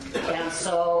 And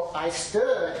so I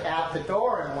stood at the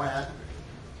door and went,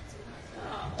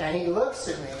 and he looks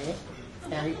at me,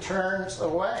 and he turns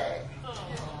away.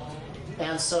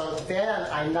 And so then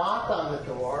I knock on the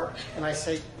door, and I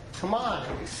say, come on,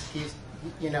 he's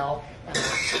and I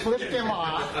flipped him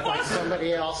off, like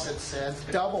somebody else had said,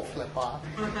 double flip off.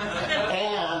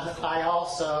 And I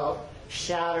also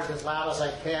shouted as loud as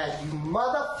I could, you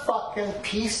motherfucking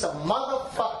piece of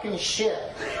motherfucking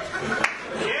shit.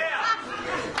 Yeah!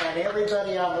 And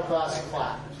everybody on the bus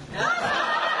clapped.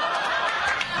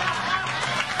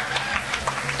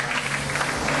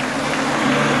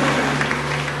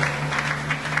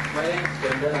 My name's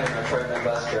Brendan. I'm a TriMet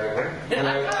bus driver, and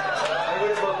I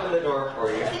would have opened the door for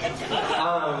you.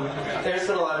 There's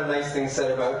been a lot of nice things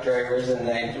said about drivers, and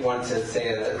I wanted to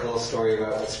say a little story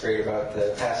about what's great about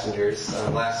the passengers.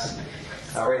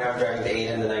 Right now I'm driving the 8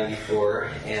 and the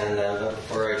 94, and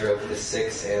before I drove the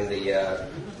 6 and the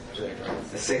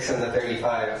the 6 and the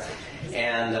 35.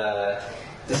 And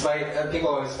despite people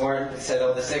always said,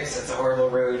 "Oh, the 6, it's a horrible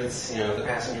route. It's the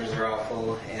passengers are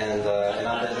awful." And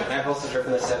I've also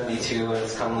driven the 72, and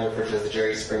it's commonly referred to as the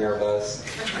Jerry Springer bus.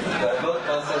 But both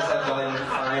buses have gone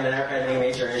fine and never had any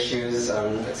major issues,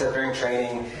 except during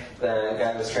training. The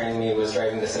guy who was training me was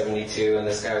driving the 72, and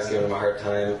this guy was giving him a hard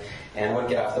time. And wouldn't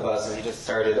get off the bus, and he just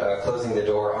started closing the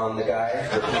door on the guy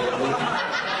repeatedly.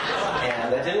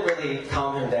 And that didn't really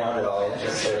calm him down at all. It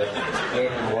just sort of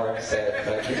made him more upset.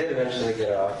 But he did eventually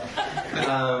get off.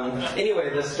 Anyway,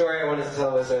 the story I wanted to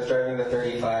tell was I was driving the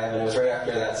 35, and it was right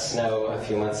after that snow a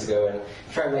few months ago. And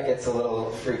TriMet gets a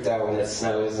little freaked out when it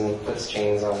snows and puts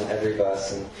chains on every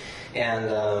bus. And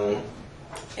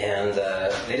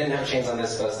they didn't have chains on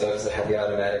this bus though, because it had the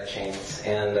automatic chains.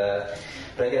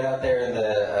 But I get out there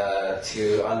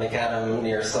on McAdam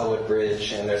near Selwood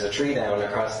Bridge, and there's a tree down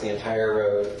across the entire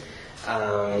road.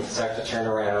 So I have to turn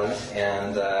around,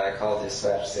 and I call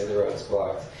dispatch, say the road's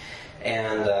blocked,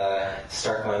 and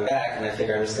start going back. And I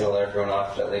figure I'm just going to let everyone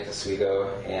off at Lake Oswego.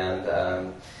 And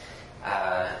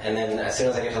then as soon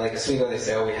as I get to Lake Oswego, they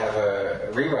say, "Oh, we have a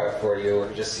reroute for you.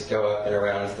 Just go up and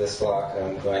around this block,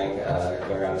 going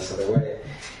around this other way."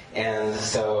 And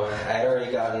so I had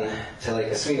already gotten to Lake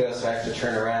Oswego, so I have to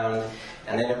turn around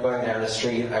and end up going down a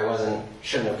street I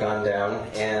shouldn't have gone down,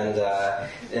 and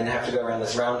then have to go around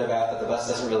this roundabout that the bus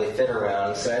doesn't really fit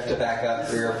around. So I have to back up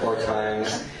 3 or 4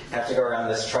 times, have to go around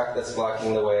this truck that's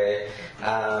blocking the way,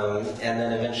 and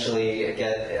then eventually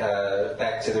get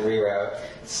back to the reroute.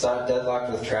 Stop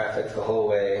deadlocked with traffic the whole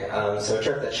way. So a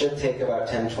trip that should take about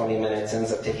 10-20 minutes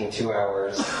ends up taking 2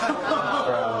 hours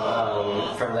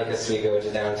from Lake Oswego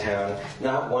to downtown.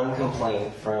 Not one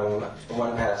complaint from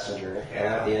one passenger. And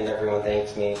at the end, everyone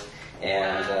thanked me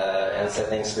and said,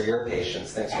 "Thanks for your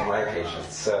patience. Thanks for my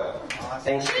patience." So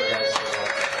thanks for guys for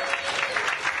that.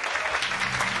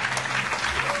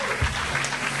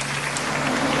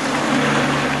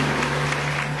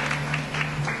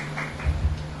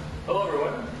 Hello,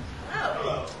 everyone.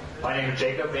 Hello. My name is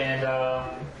Jacob, and I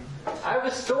have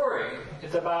a story.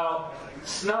 It's about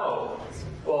snow.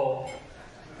 Well,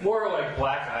 more like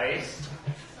black ice.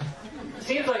 It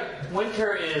seems like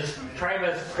winter is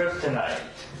TriMet's kryptonite.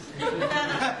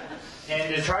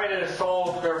 And to try to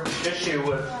solve their issue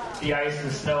with the ice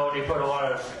and snow, they put a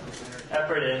lot of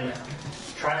effort in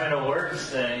TriMet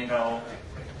alerts and,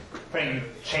 putting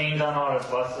chains on all the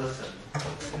buses.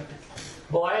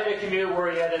 Well, I had a commute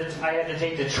where I had to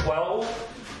take the 12.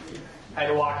 I had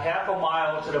to walk half a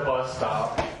mile to the bus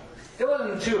stop. It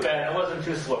wasn't too bad. It wasn't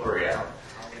too slippery out.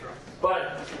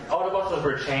 But all the buses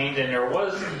were chained, and there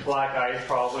was black ice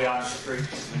probably on the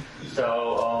streets.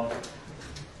 So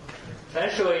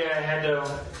eventually I had to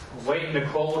wait in the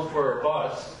cold for a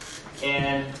bus.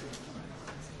 And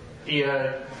the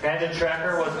transit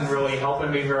tracker wasn't really helping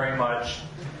me very much.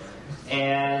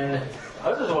 And I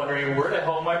was just wondering, where the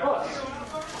hell is my bus?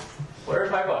 Where's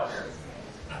my bus?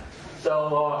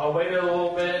 So I waited a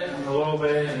little bit,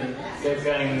 and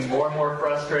getting more and more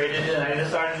frustrated, and I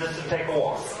decided just to take a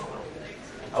walk.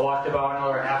 I walked about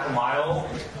another half a mile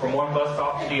from one bus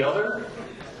stop to the other,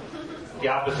 the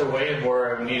opposite way of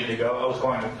where I needed to go. I was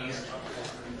going east.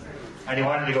 I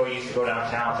wanted to go east to go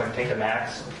downtown so I could take the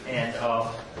Max. And I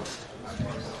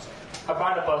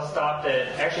found a bus stop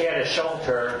that actually had a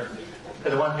shelter,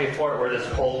 because the ones before it were just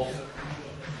poles.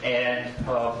 And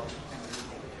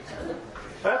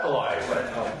that's a lie, but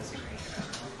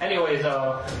anyways,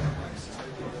 the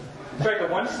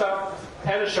one stop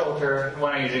had a shelter,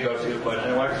 one I usually go to, but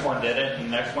the next one didn't, and the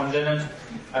next one didn't.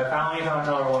 I finally found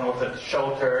another one with a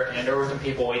shelter, and there were some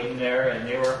people waiting there, and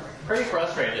they were pretty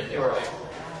frustrated. They were like,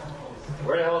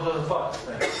 "Where the hell is this bus?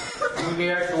 I'm going to be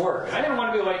back to work." I didn't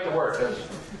want to be late to work, because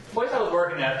the place I was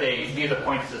working at, they use a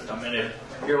point system, and if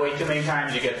you're late too many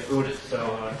times, you get booted, so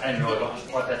I didn't really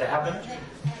want that to happen.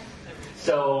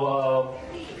 So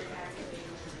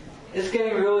it's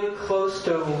getting really close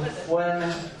to when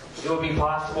it would be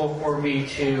possible for me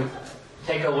to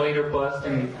take a later bus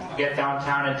and get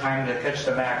downtown in time to catch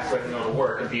the Max so I can go to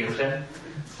work in Beaverton.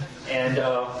 And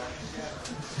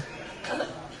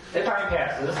the time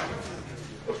passes.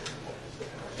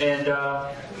 And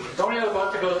the only other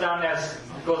bus that goes down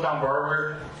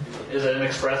Barber is an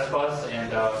express bus,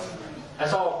 and I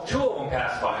saw 2 of them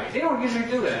pass by. They don't usually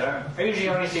do that. I usually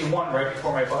only see one right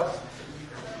before my bus.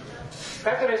 The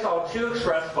fact that I saw 2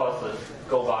 express buses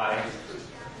go by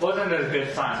wasn't a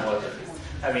good sign, was it?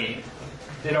 I mean,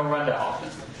 they don't run that often.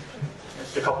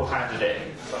 It's a couple times a day.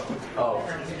 So,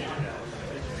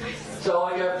 So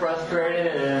I got frustrated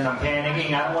and I'm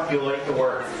panicking. I don't want to be late to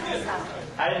work.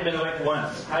 I hadn't been late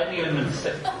once. I hadn't even been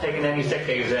taking any sick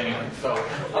days anyway. So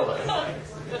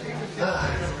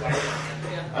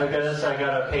I guess I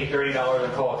gotta pay $30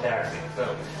 and call a taxi.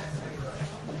 So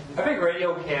I think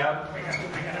radio cab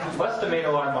must have made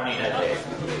a lot of money that day.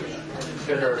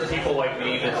 Because there are people like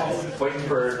me just waiting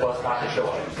for the bus stop to show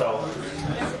up. So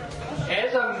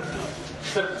as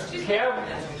the cab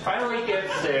finally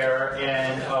gets there,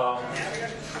 and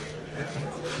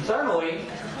suddenly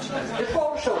this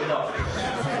bulb shows up,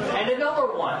 and another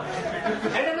one,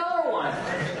 and another one.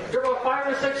 There were 5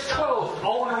 or 6 12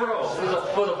 all in a row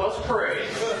for the bus parade.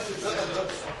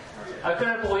 I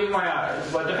couldn't believe my eyes,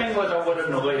 but the thing was I would have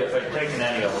been late if I'd taken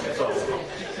any of them. So,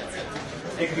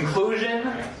 in conclusion,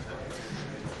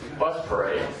 bus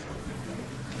parade.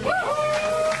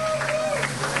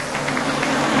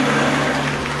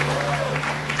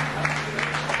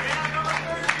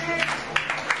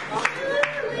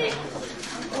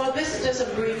 Well, this is just a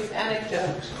brief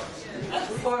anecdote.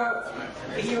 For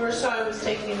a year or so, I was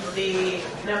taking the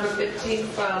number 15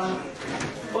 from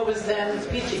what was then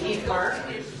PGE Park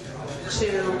to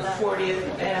 40th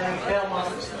and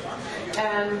Belmont,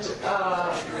 and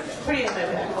pretty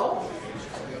uneventful.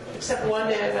 Except one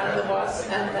day I got on the bus,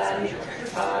 and then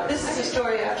this is a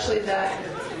story actually that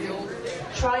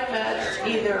TriMet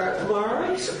either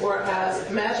learns or has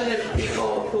imaginative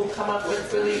people who come up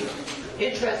with really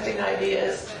interesting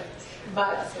ideas,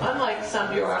 but unlike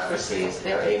some bureaucracies,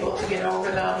 they're able to get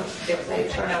over them if they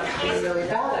turn out to be really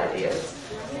bad ideas.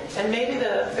 And maybe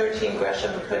the 13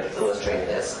 Gresham could illustrate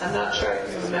this. I'm not sure I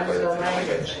can remember the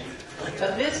language.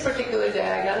 But this particular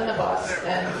day, I got on the bus,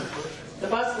 and the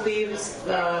bus leaves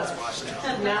the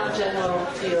now General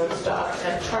Field stop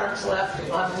and turns left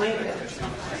on Lincoln.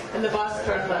 And the bus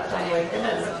turned left on Lincoln,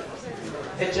 and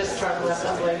it just turned left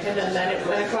on Lincoln, and then it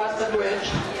went across the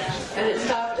bridge, and it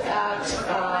stopped at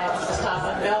a stop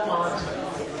on Belmont.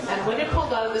 And when it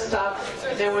pulled out of the stop,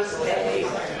 there was a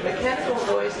mechanical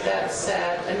voice that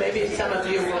said, and maybe some of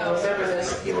you will remember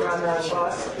this if you were on that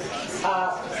bus,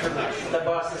 the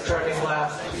bus is turning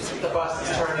left, the bus is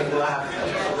turning left,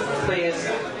 please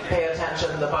pay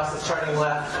attention, the bus is turning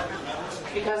left.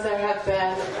 Because there had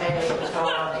been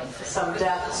some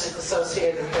deaths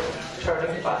associated with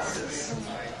turning buses.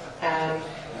 And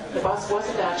the bus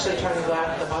wasn't actually turning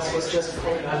left, the bus was just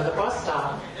pulling out of the bus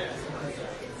stop.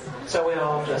 So we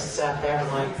all just sat there and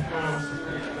like,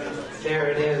 there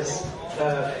it is,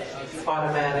 the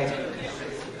automatic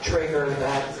trigger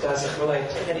that doesn't relate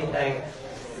to anything.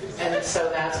 And so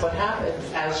that's what happened.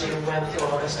 As you went through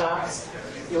all the stops,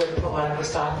 you would pull out of the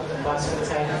stop and the bus would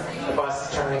say, the bus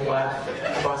is turning left,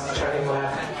 the bus is turning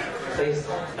left. Please,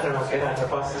 I don't know, get on the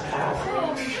bus's path.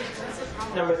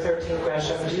 Number 13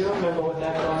 Gresham, do you remember what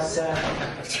that bus said?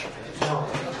 No.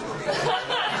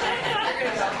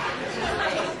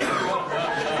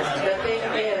 The thing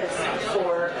is,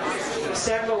 for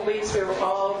several weeks we were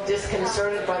all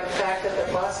disconcerted by the fact that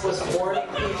the bus was warning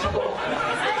people.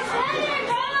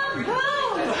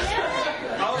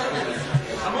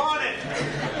 I'm on it!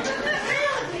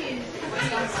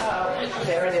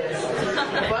 There it is.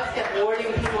 The bus kept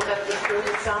warning people that it was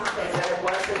doing something that it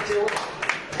wasn't doing.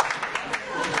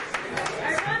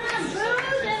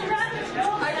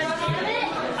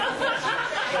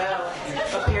 Well,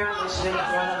 apparently she didn't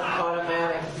run on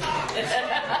automatic.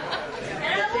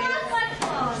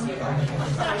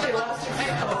 She lost her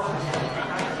phone.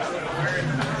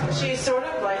 She's sort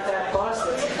of like that bus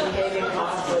that's behaving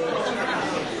awfully.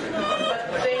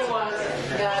 But the thing was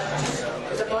that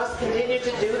the bus continued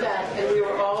to do that, and we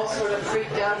were all sort of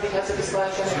freaked out because it was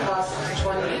like going to cost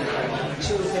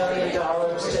 $22 million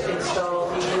to install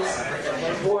these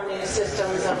warning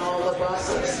systems on all the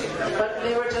buses. But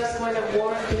they were just going to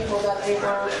warn people that they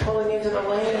were pulling into the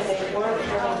lane and they weren't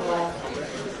turning left.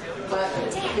 But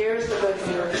here's the good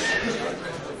news.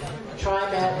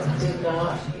 TriMet did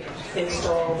not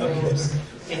install those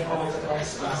in all the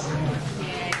buses.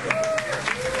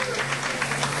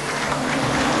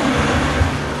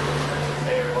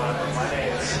 Hey everyone, my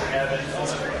name is Evan,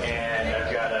 and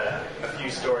I've got a few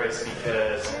stories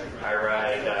because I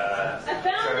ride. I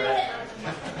found it!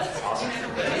 Awesome.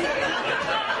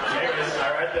 Anyways, I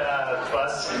ride the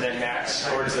bus and then Max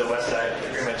towards the west side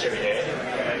pretty much every day,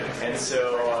 and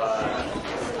so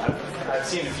I've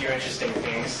seen a few interesting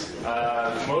things.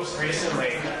 Most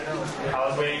recently, I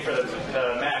was waiting for the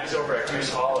Max over at Goose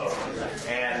Hollow,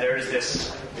 and there's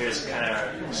this kind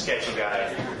of sketchy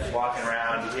guy walking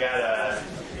around. He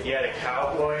had a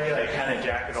cowboy like kind of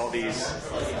jacket, all these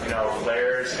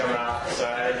layers coming off the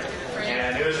side,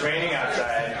 and it was raining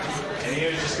outside, and he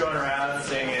was just going around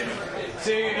singing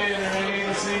singing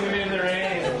in the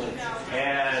rain.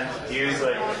 And he was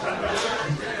like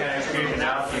kind of creeping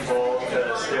out people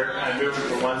because they're kind of moving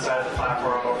from one side of the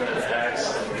platform over to the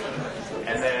next.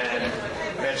 And then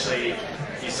eventually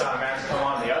he saw Max come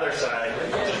on the other side,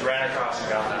 just ran across and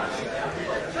got Max.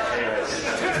 Anyways,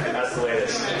 that's the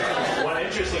latest. One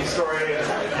interesting story,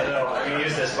 although I can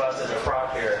use this bus as a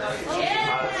prop here.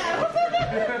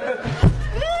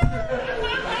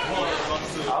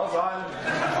 I was on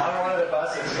one of the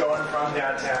buses going from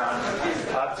downtown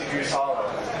up to Goose Hollow,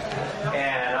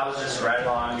 and I was just riding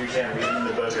along, usually I'm reading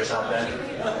the book or something,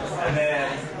 and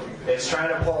then it's trying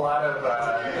to pull out of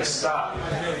the stop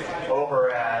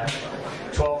over at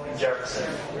 12th and Jefferson.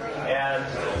 And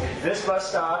this bus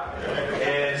stop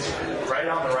is right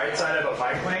on the right side of a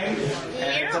bike lane,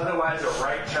 and it's otherwise a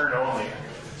right turn only.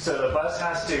 So the bus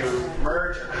has to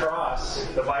merge across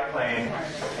the bike lane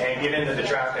and get into the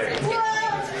traffic. Whoa,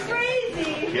 that's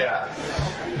crazy! Yeah.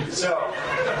 So,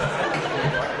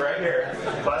 right here,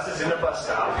 the bus is in the bus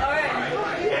stop.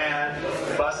 And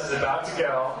the bus is about to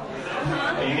go.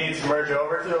 And you need to merge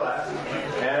over to the left.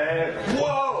 And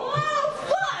whoa! Whoa,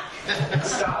 fuck!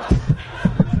 Stop.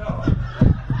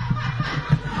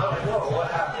 Oh, whoa,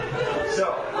 what happened?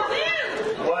 So,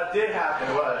 what did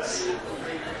happen was,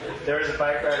 there was a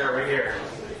bike rider over here.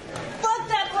 Fuck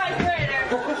that bike rider!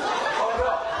 Oh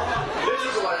no, this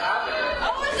is what happened.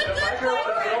 Oh, it's a good bike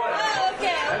rider! Oh,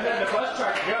 okay. And then the bus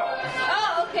tried to go.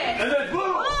 Oh, okay. And then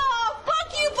boom! Oh, fuck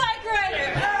you, bike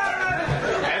rider!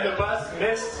 And the bus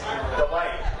missed the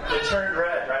light. It turned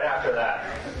red right after that.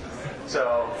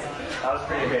 So, that was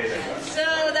pretty amazing. So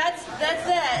that's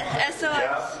it. SOS.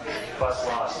 Yeah, bus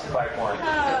lost, bike won.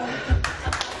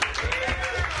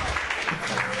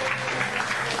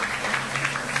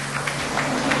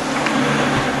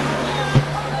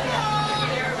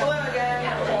 Hello again.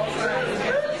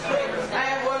 I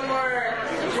have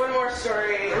one more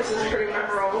story. This is pretty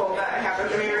memorable that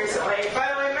happened to me recently. By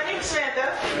the way, my name's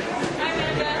Samantha. Hi,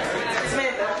 Amanda.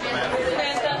 Samantha.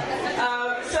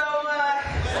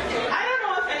 I don't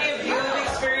know if any of you have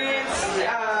experienced,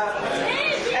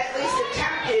 at least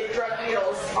attempted drug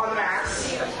needles on the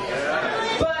max.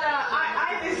 But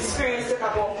I've experienced a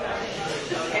couple.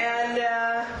 And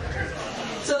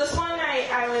so this one night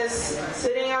I was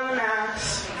sitting on the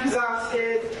max,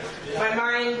 exhausted. My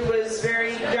mind was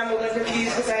very jumbled and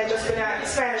confused because I had just been at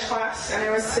Spanish class, and I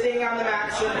was sitting on the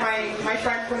max with my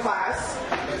friend from class.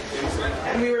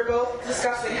 And we were both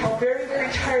discussing how very,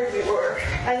 very tired we were.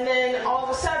 And then all of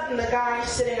a sudden, the guy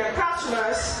sitting across from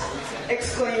us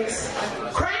exclaims,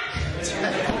 "Crack!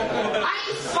 I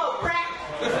used to smoke crack.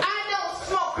 I don't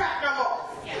smoke crack no more."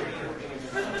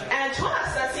 And to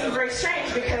us, that seemed very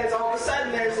strange because all of a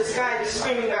sudden, there's this guy just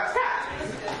screaming about crack.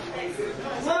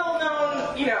 Little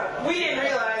known, we didn't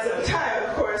realize at the time,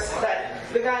 of course, that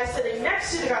the guy sitting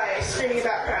next to the guy screaming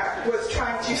about crack was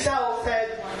trying to sell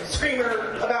said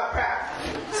screamer about crack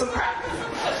some crack.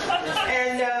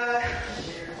 And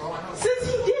since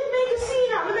he did make a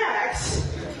scene on the max,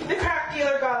 the crack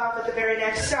dealer got off at the very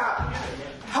next stop.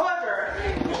 However,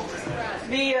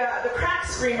 the crack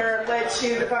screamer led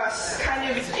to the bus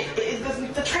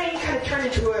the train kind of turned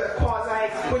into a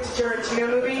quasi-Quentin Tarantino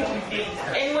movie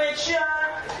in which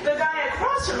the guy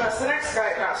across from us, the next guy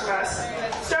across from us,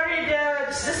 started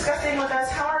discussing with us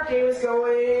how our day was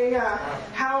going,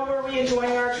 how were we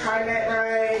enjoying our TriMet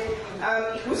ride.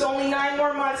 It was only 9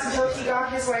 more months until he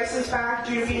got his license back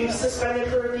due to being suspended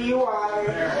for a DUI.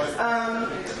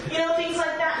 Things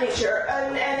like that nature.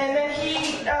 And then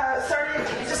he started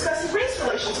discussing race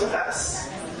relations with us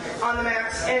on the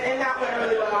max, and that went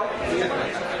really well.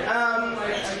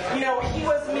 He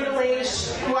was a middle-aged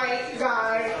white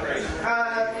guy,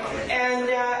 and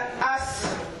us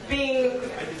being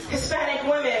Hispanic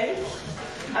women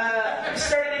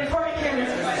started informing him,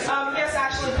 yes,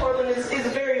 actually Portland is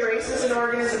very racist, and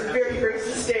Oregon is a very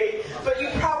racist state, but you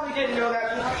probably didn't know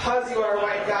that because you are a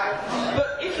white guy.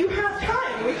 But if you have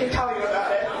time, we can tell you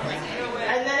about it.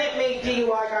 And then it made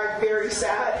DUI guy very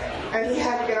sad, and he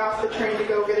had to get off the train to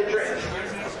go get a drink.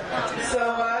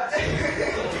 So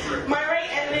my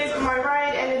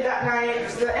ride ended that night,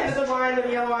 the end of the line, the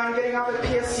yellow line, getting off at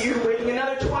PSU, waiting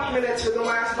another 20 minutes for the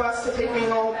last bus to take me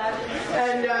home.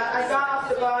 And I got off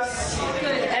the bus,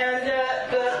 and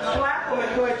the black woman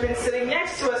who had been sitting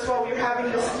next to us while we were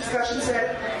having this discussion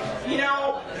said,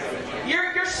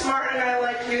 you're smart and I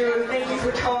like you, and thank you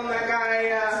for telling that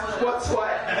guy what's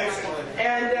what.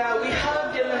 And we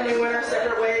hugged and then we went our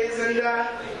separate ways. And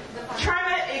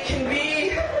TriMet, it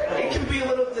can be a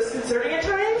little disconcerting at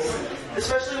times,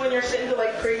 especially when you're sitting to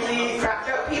crazy cracked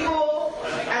out people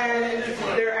and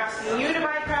they're asking you to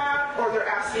buy crack, or they're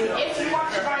asking if you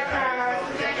want to buy crack.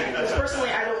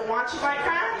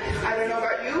 I don't know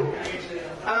about you,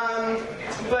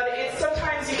 but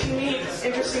sometimes you can meet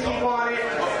interesting people on it,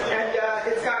 and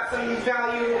it's got some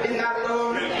value in that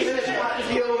alone, even if you have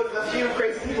to deal with a few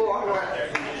crazy people along the way.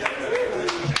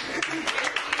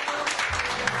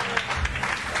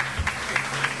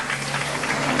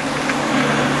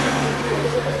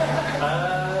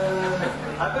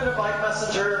 I've been a bike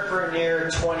messenger for near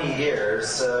 20 years,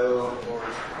 so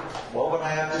what would I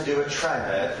have to do at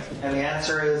TriMet? And the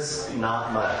answer is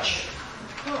not much.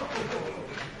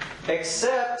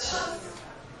 Except,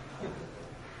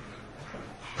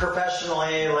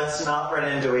 professionally, let's not run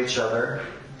into each other.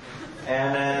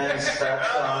 And it's gone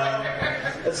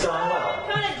well.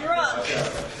 I'm kind of drunk.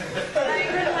 I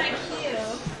heard my cue.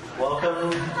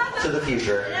 Welcome to the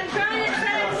future. And I'm trying to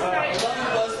transfer.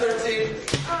 Buzz 13.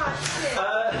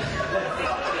 Oh,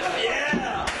 shit.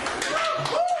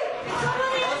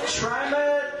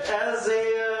 TriMet, as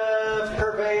a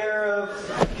purveyor of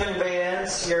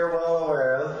conveyance, you're well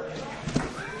aware of.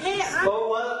 But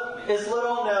what is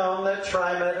little known that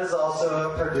TriMet is also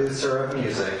a producer of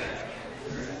music.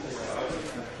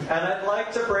 And I'd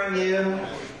like to bring you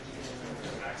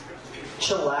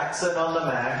Chillaxin' on the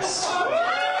Max.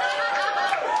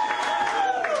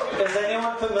 Is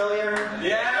anyone familiar?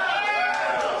 Yeah!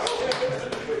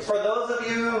 For those of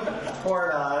you who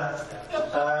are not,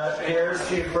 here's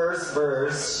the first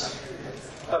verse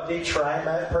of the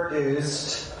TriMet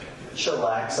produced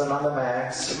Chillaxin' on the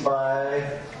Max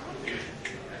by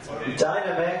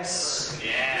Dynamix,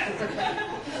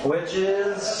 which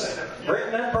is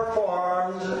written and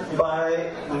performed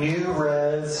by New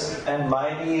Rez and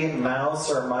Mighty Mouse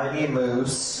or Mighty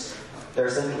Moose.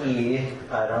 There's an E,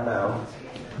 I don't know.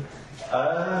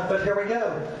 But here we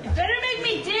go. You better make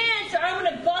me dance or I'm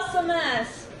gonna bust some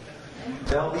ass.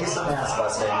 There'll be some ass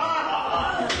busting.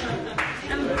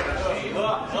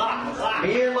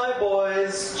 Me and my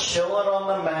boys chilling on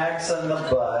the Max and the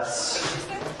bus.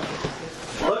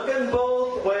 Looking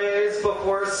both ways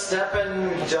before stepping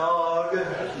dog.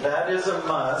 That is a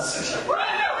must.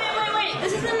 Wait.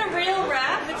 This isn't a real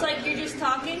rap. It's like you're just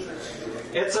talking.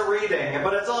 It's a reading,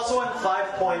 but it's also in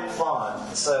 5-point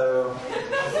font. So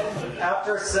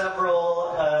after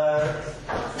several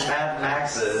Mad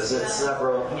Maxes, it's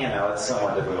several, it's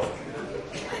somewhat to boot.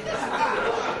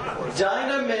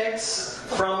 Dynamix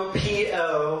from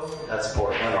PO, that's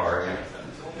Portland, Oregon.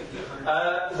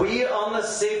 We on the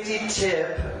safety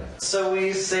tip, so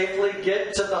we safely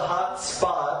get to the hot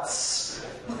spots,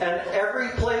 and every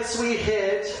place we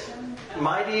hit,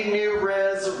 Mighty New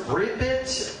Rez rip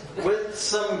it with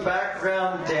some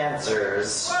background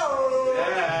dancers.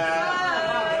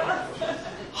 Yeah.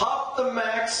 Hop the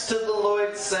Max to the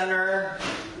Lloyd Center? ?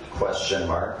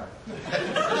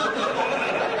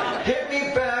 Hit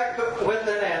me back with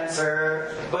an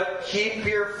answer, but keep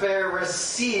your fare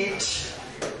receipt.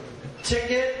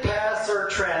 Ticket, pass, or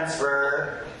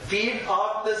transfer. Feet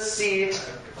off the seat,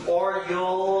 or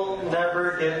you'll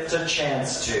never get the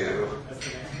chance to.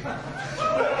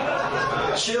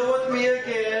 Chill with me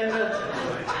again.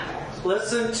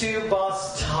 Listen to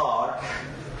boss talk.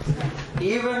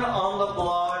 Even on the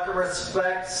block,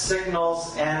 respect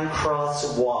signals and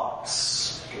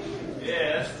crosswalks.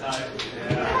 Yeah, that's time.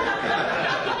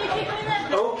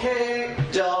 Okay,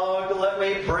 dog, let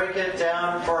me break it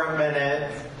down for a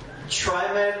minute.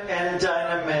 TriMet and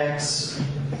Dynamix,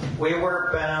 we were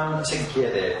bound to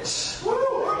get it.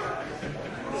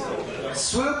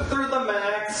 Swoop through the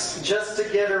Max just to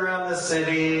get around the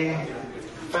city.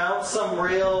 Found some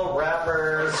real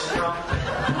rappers from...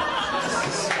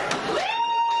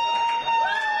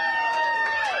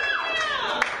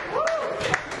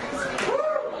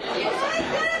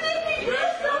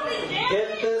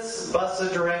 Get this bus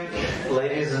a drink,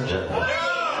 ladies and gentlemen.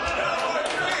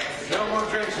 No more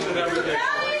drinks for the number day.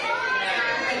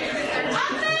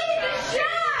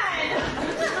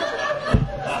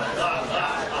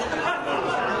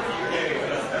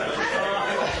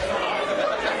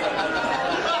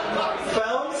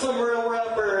 Found some real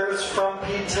rappers from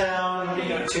P-Town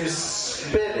to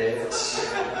spit it.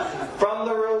 From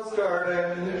the Rose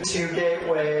Garden to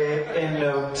Gateway in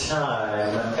no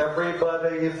time.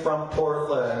 Everybody from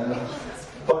Portland,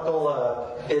 buckle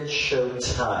up, it's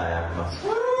showtime.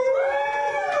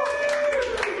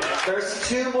 There's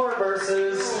 2 more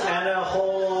verses and a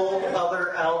whole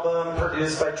other album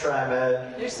produced by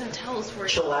TriMet. There's some towels for you.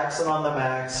 Chillaxin' on the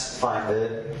Max, find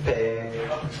it, pay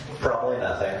probably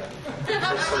nothing.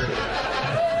 It's free.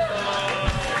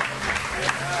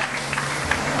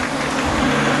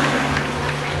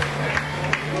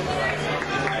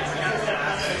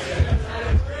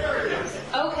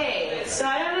 Okay, so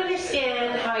I don't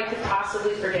understand how I could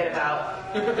possibly forget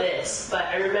about this, but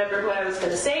I remember remember what I was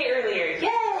going to say earlier. Yay!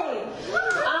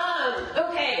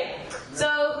 Okay.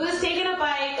 So who's taking a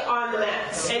bike on the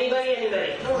Max? Anybody?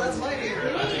 Oh, that's my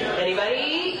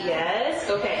Anybody? Yes?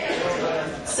 Okay.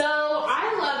 So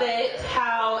I love it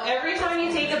how every time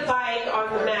you take a bike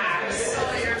on the Max,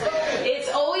 it's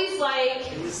always like,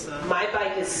 my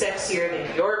bike is sexier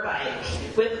than your bike.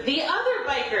 With the other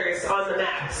bikers on the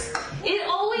Max. It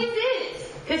always is.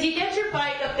 Because you get your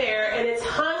bike up there and it's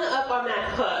hung up on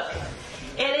that hook.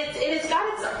 And it's got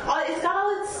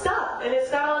all its stuff, and it's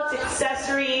got all its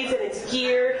accessories and its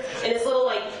gear and its little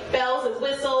like bells and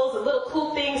whistles and little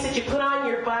cool things that you put on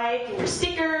your bike and your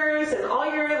stickers and all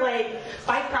your like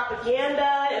bike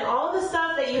propaganda and all the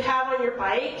stuff that you have on your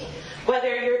bike.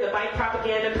 Whether you're the bike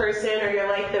propaganda person or you're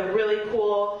like the really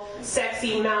cool,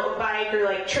 sexy mountain bike or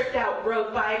like tricked out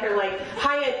road bike or like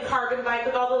high-end carbon bike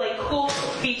with all the like cool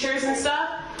features and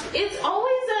stuff, it's always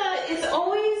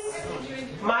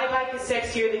my bike is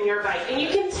sexier than your bike. And you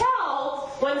can tell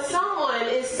when someone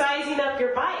is sizing up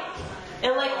your bike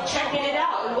and like checking it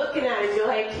out and looking at it. You're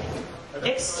like,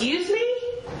 excuse me?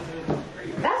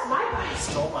 That's my bike.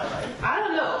 Stole my bike. I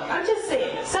don't know. I'm just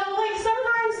saying. So like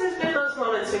sometimes there's been those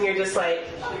moments when you're just like,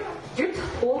 you're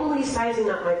totally sizing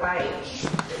up my bike.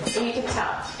 And you can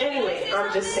tell. Anyway,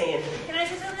 I'm just saying. Can I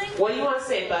say something? What do you want to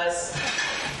say, Buzz?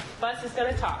 Buzz is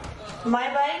going to talk.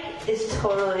 My bike is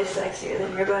totally sexier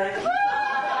than your bike.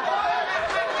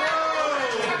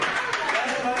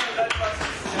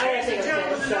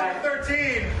 Sorry.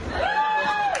 13.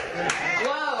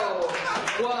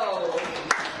 Whoa.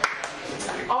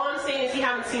 All I'm saying is you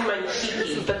haven't seen my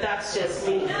cheeky, but that's just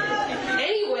me.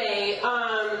 Anyway,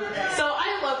 so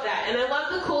I love that. And I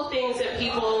love the cool things that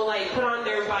people like put on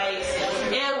their bikes.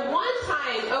 And one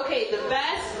time, okay, the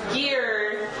best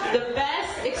gear, the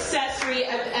best accessory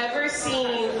I've ever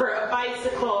seen for a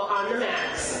bicycle on the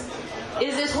Max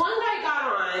is this one guy got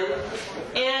on,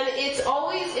 and it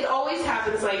always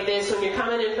happens like this when you're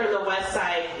coming in from the west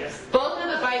side. Both of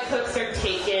the bike hooks are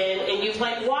taken, and you've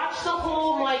like watched the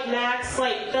whole like Max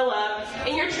like fill up,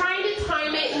 and you're trying to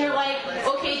time it, and you're like,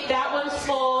 okay, that one's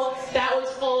full, that one's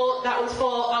full, that one's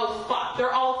full. Oh fuck,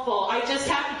 they're all full. I just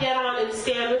have to get on and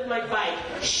stand with my bike.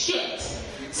 Shit.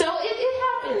 So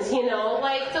it happens, you know.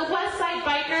 Like the west side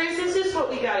bikers, this is what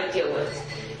we got to deal with.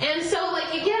 And so,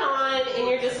 like, you get on, and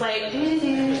you're just like,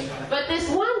 doo-doo. But this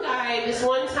one guy, this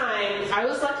one time, I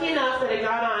was lucky enough that I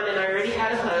got on, and I already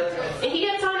had a hook, and he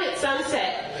gets on at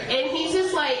sunset, and he's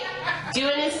just, like,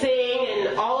 doing his thing,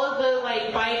 and all of the,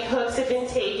 like, bike hooks have been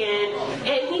taken,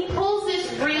 and he pulls this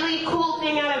really cool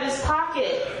thing out of his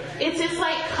pocket. It's this,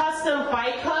 like, custom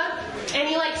bike hook, and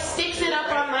he, like, sticks it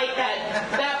up on, like,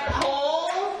 that pole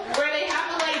where they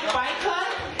have the, like, bike hook,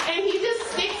 and he just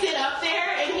sticks it up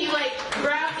there, and he, like,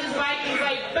 grabs his bike and he's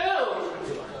like, boom.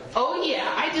 Oh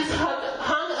yeah, I just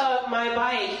hung up my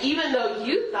bike even though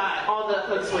you thought all the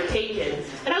hooks were taken.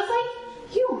 And I was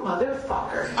like, you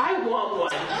motherfucker, I want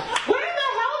one. Where the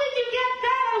hell did you get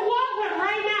that? I want one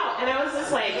right now. And I was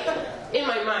just like, in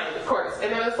my mind, of course.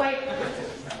 And I was like,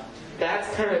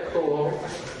 that's kind of cool.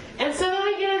 And so then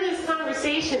I get in this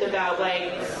conversation about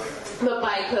like the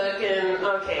bike hook, and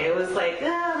okay, it was like,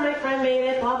 my friend made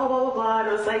it, blah, blah, blah, blah, blah. And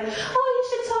I was like, oh, you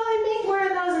should totally make more of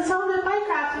those and sell them at Bike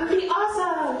Craft. It would be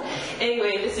awesome.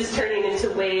 Anyway, this is turning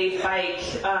into way bike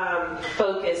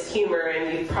focused humor,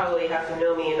 and you probably have to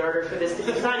know me in order for this to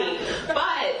be funny.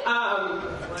 But,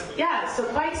 yeah,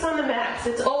 so bikes on the Max.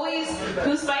 It's always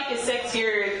whose bike is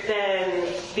sexier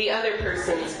than the other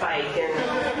person's bike.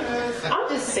 And I'll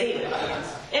just say that.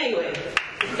 Anyway,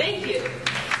 thank you.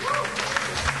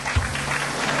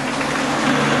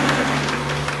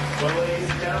 Well, ladies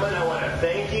and gentlemen, I want to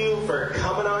thank you for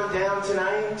coming on down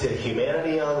tonight to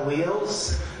Humanity on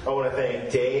Wheels. I want to thank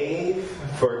Dave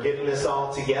for getting this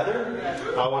all together.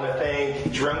 I want to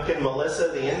thank Drunken Melissa,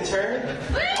 the intern,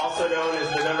 also known as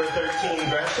the number 13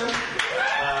 Gresham,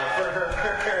 for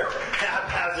her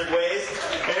haphazard ways.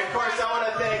 And of course, I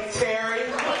want to thank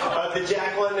Terry of the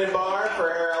Jack London Bar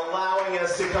for allowing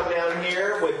us to come down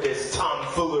here with this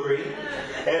tomfoolery,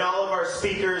 and all of our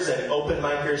speakers and open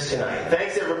micers tonight.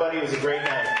 Thanks, everybody. It was a great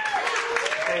night.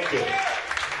 Thank you.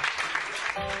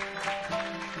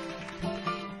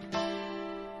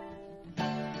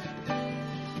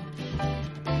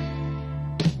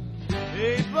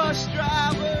 Hey, bus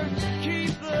driver,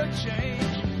 keep the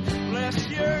change. Bless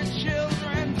your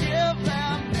children, give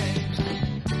them names.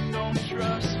 Don't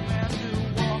trust men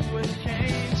who walk with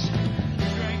canes.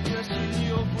 Drink this and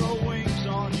you'll grow wings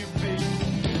on your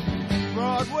feet.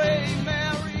 Broadway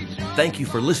Mary John. Thank you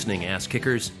for listening, Ass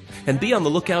Kickers, and be on the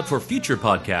lookout for future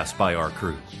podcasts by our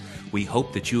crew. We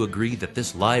hope that you agree that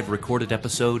this live recorded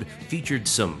episode featured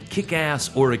some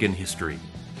kick-ass Oregon history.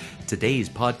 Today's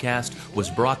podcast was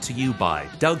brought to you by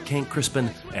Doug Kenck-Crispin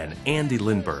and Andy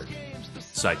Lindberg.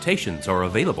 Citations are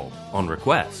available on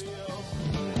request.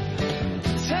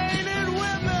 Tainted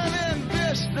women in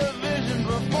this division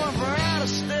perform for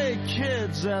out-of-state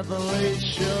kids at the late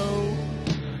show.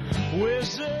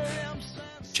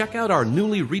 Check out our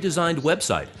newly redesigned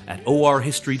website at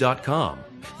orhistory.com.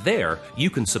 There,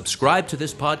 you can subscribe to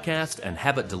this podcast and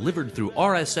have it delivered through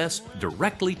RSS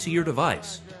directly to your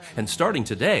device. And starting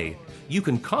today, you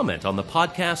can comment on the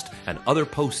podcast and other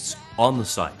posts on the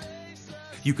site.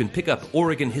 You can pick up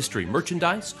Oregon History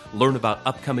merchandise, learn about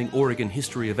upcoming Oregon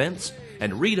history events,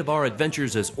 and read of our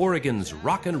adventures as Oregon's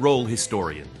rock and roll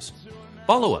historians.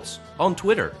 Follow us on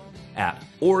Twitter at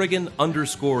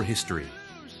Oregon_history.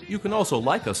 You can also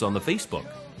like us on the Facebook.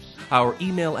 Our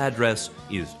email address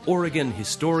is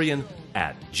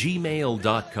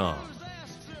OregonHistorian@gmail.com.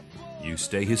 You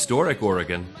stay historic,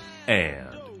 Oregon, and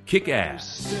kick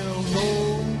ass.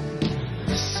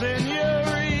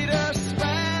 Senorita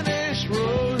Spanish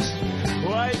Rose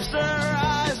wipes her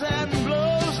eyes and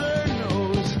blows her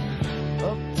nose.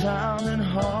 Uptown in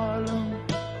Harlem,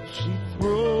 she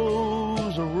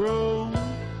throws a rose.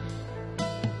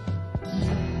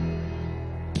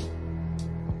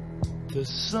 To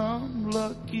some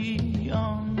lucky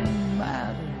young man.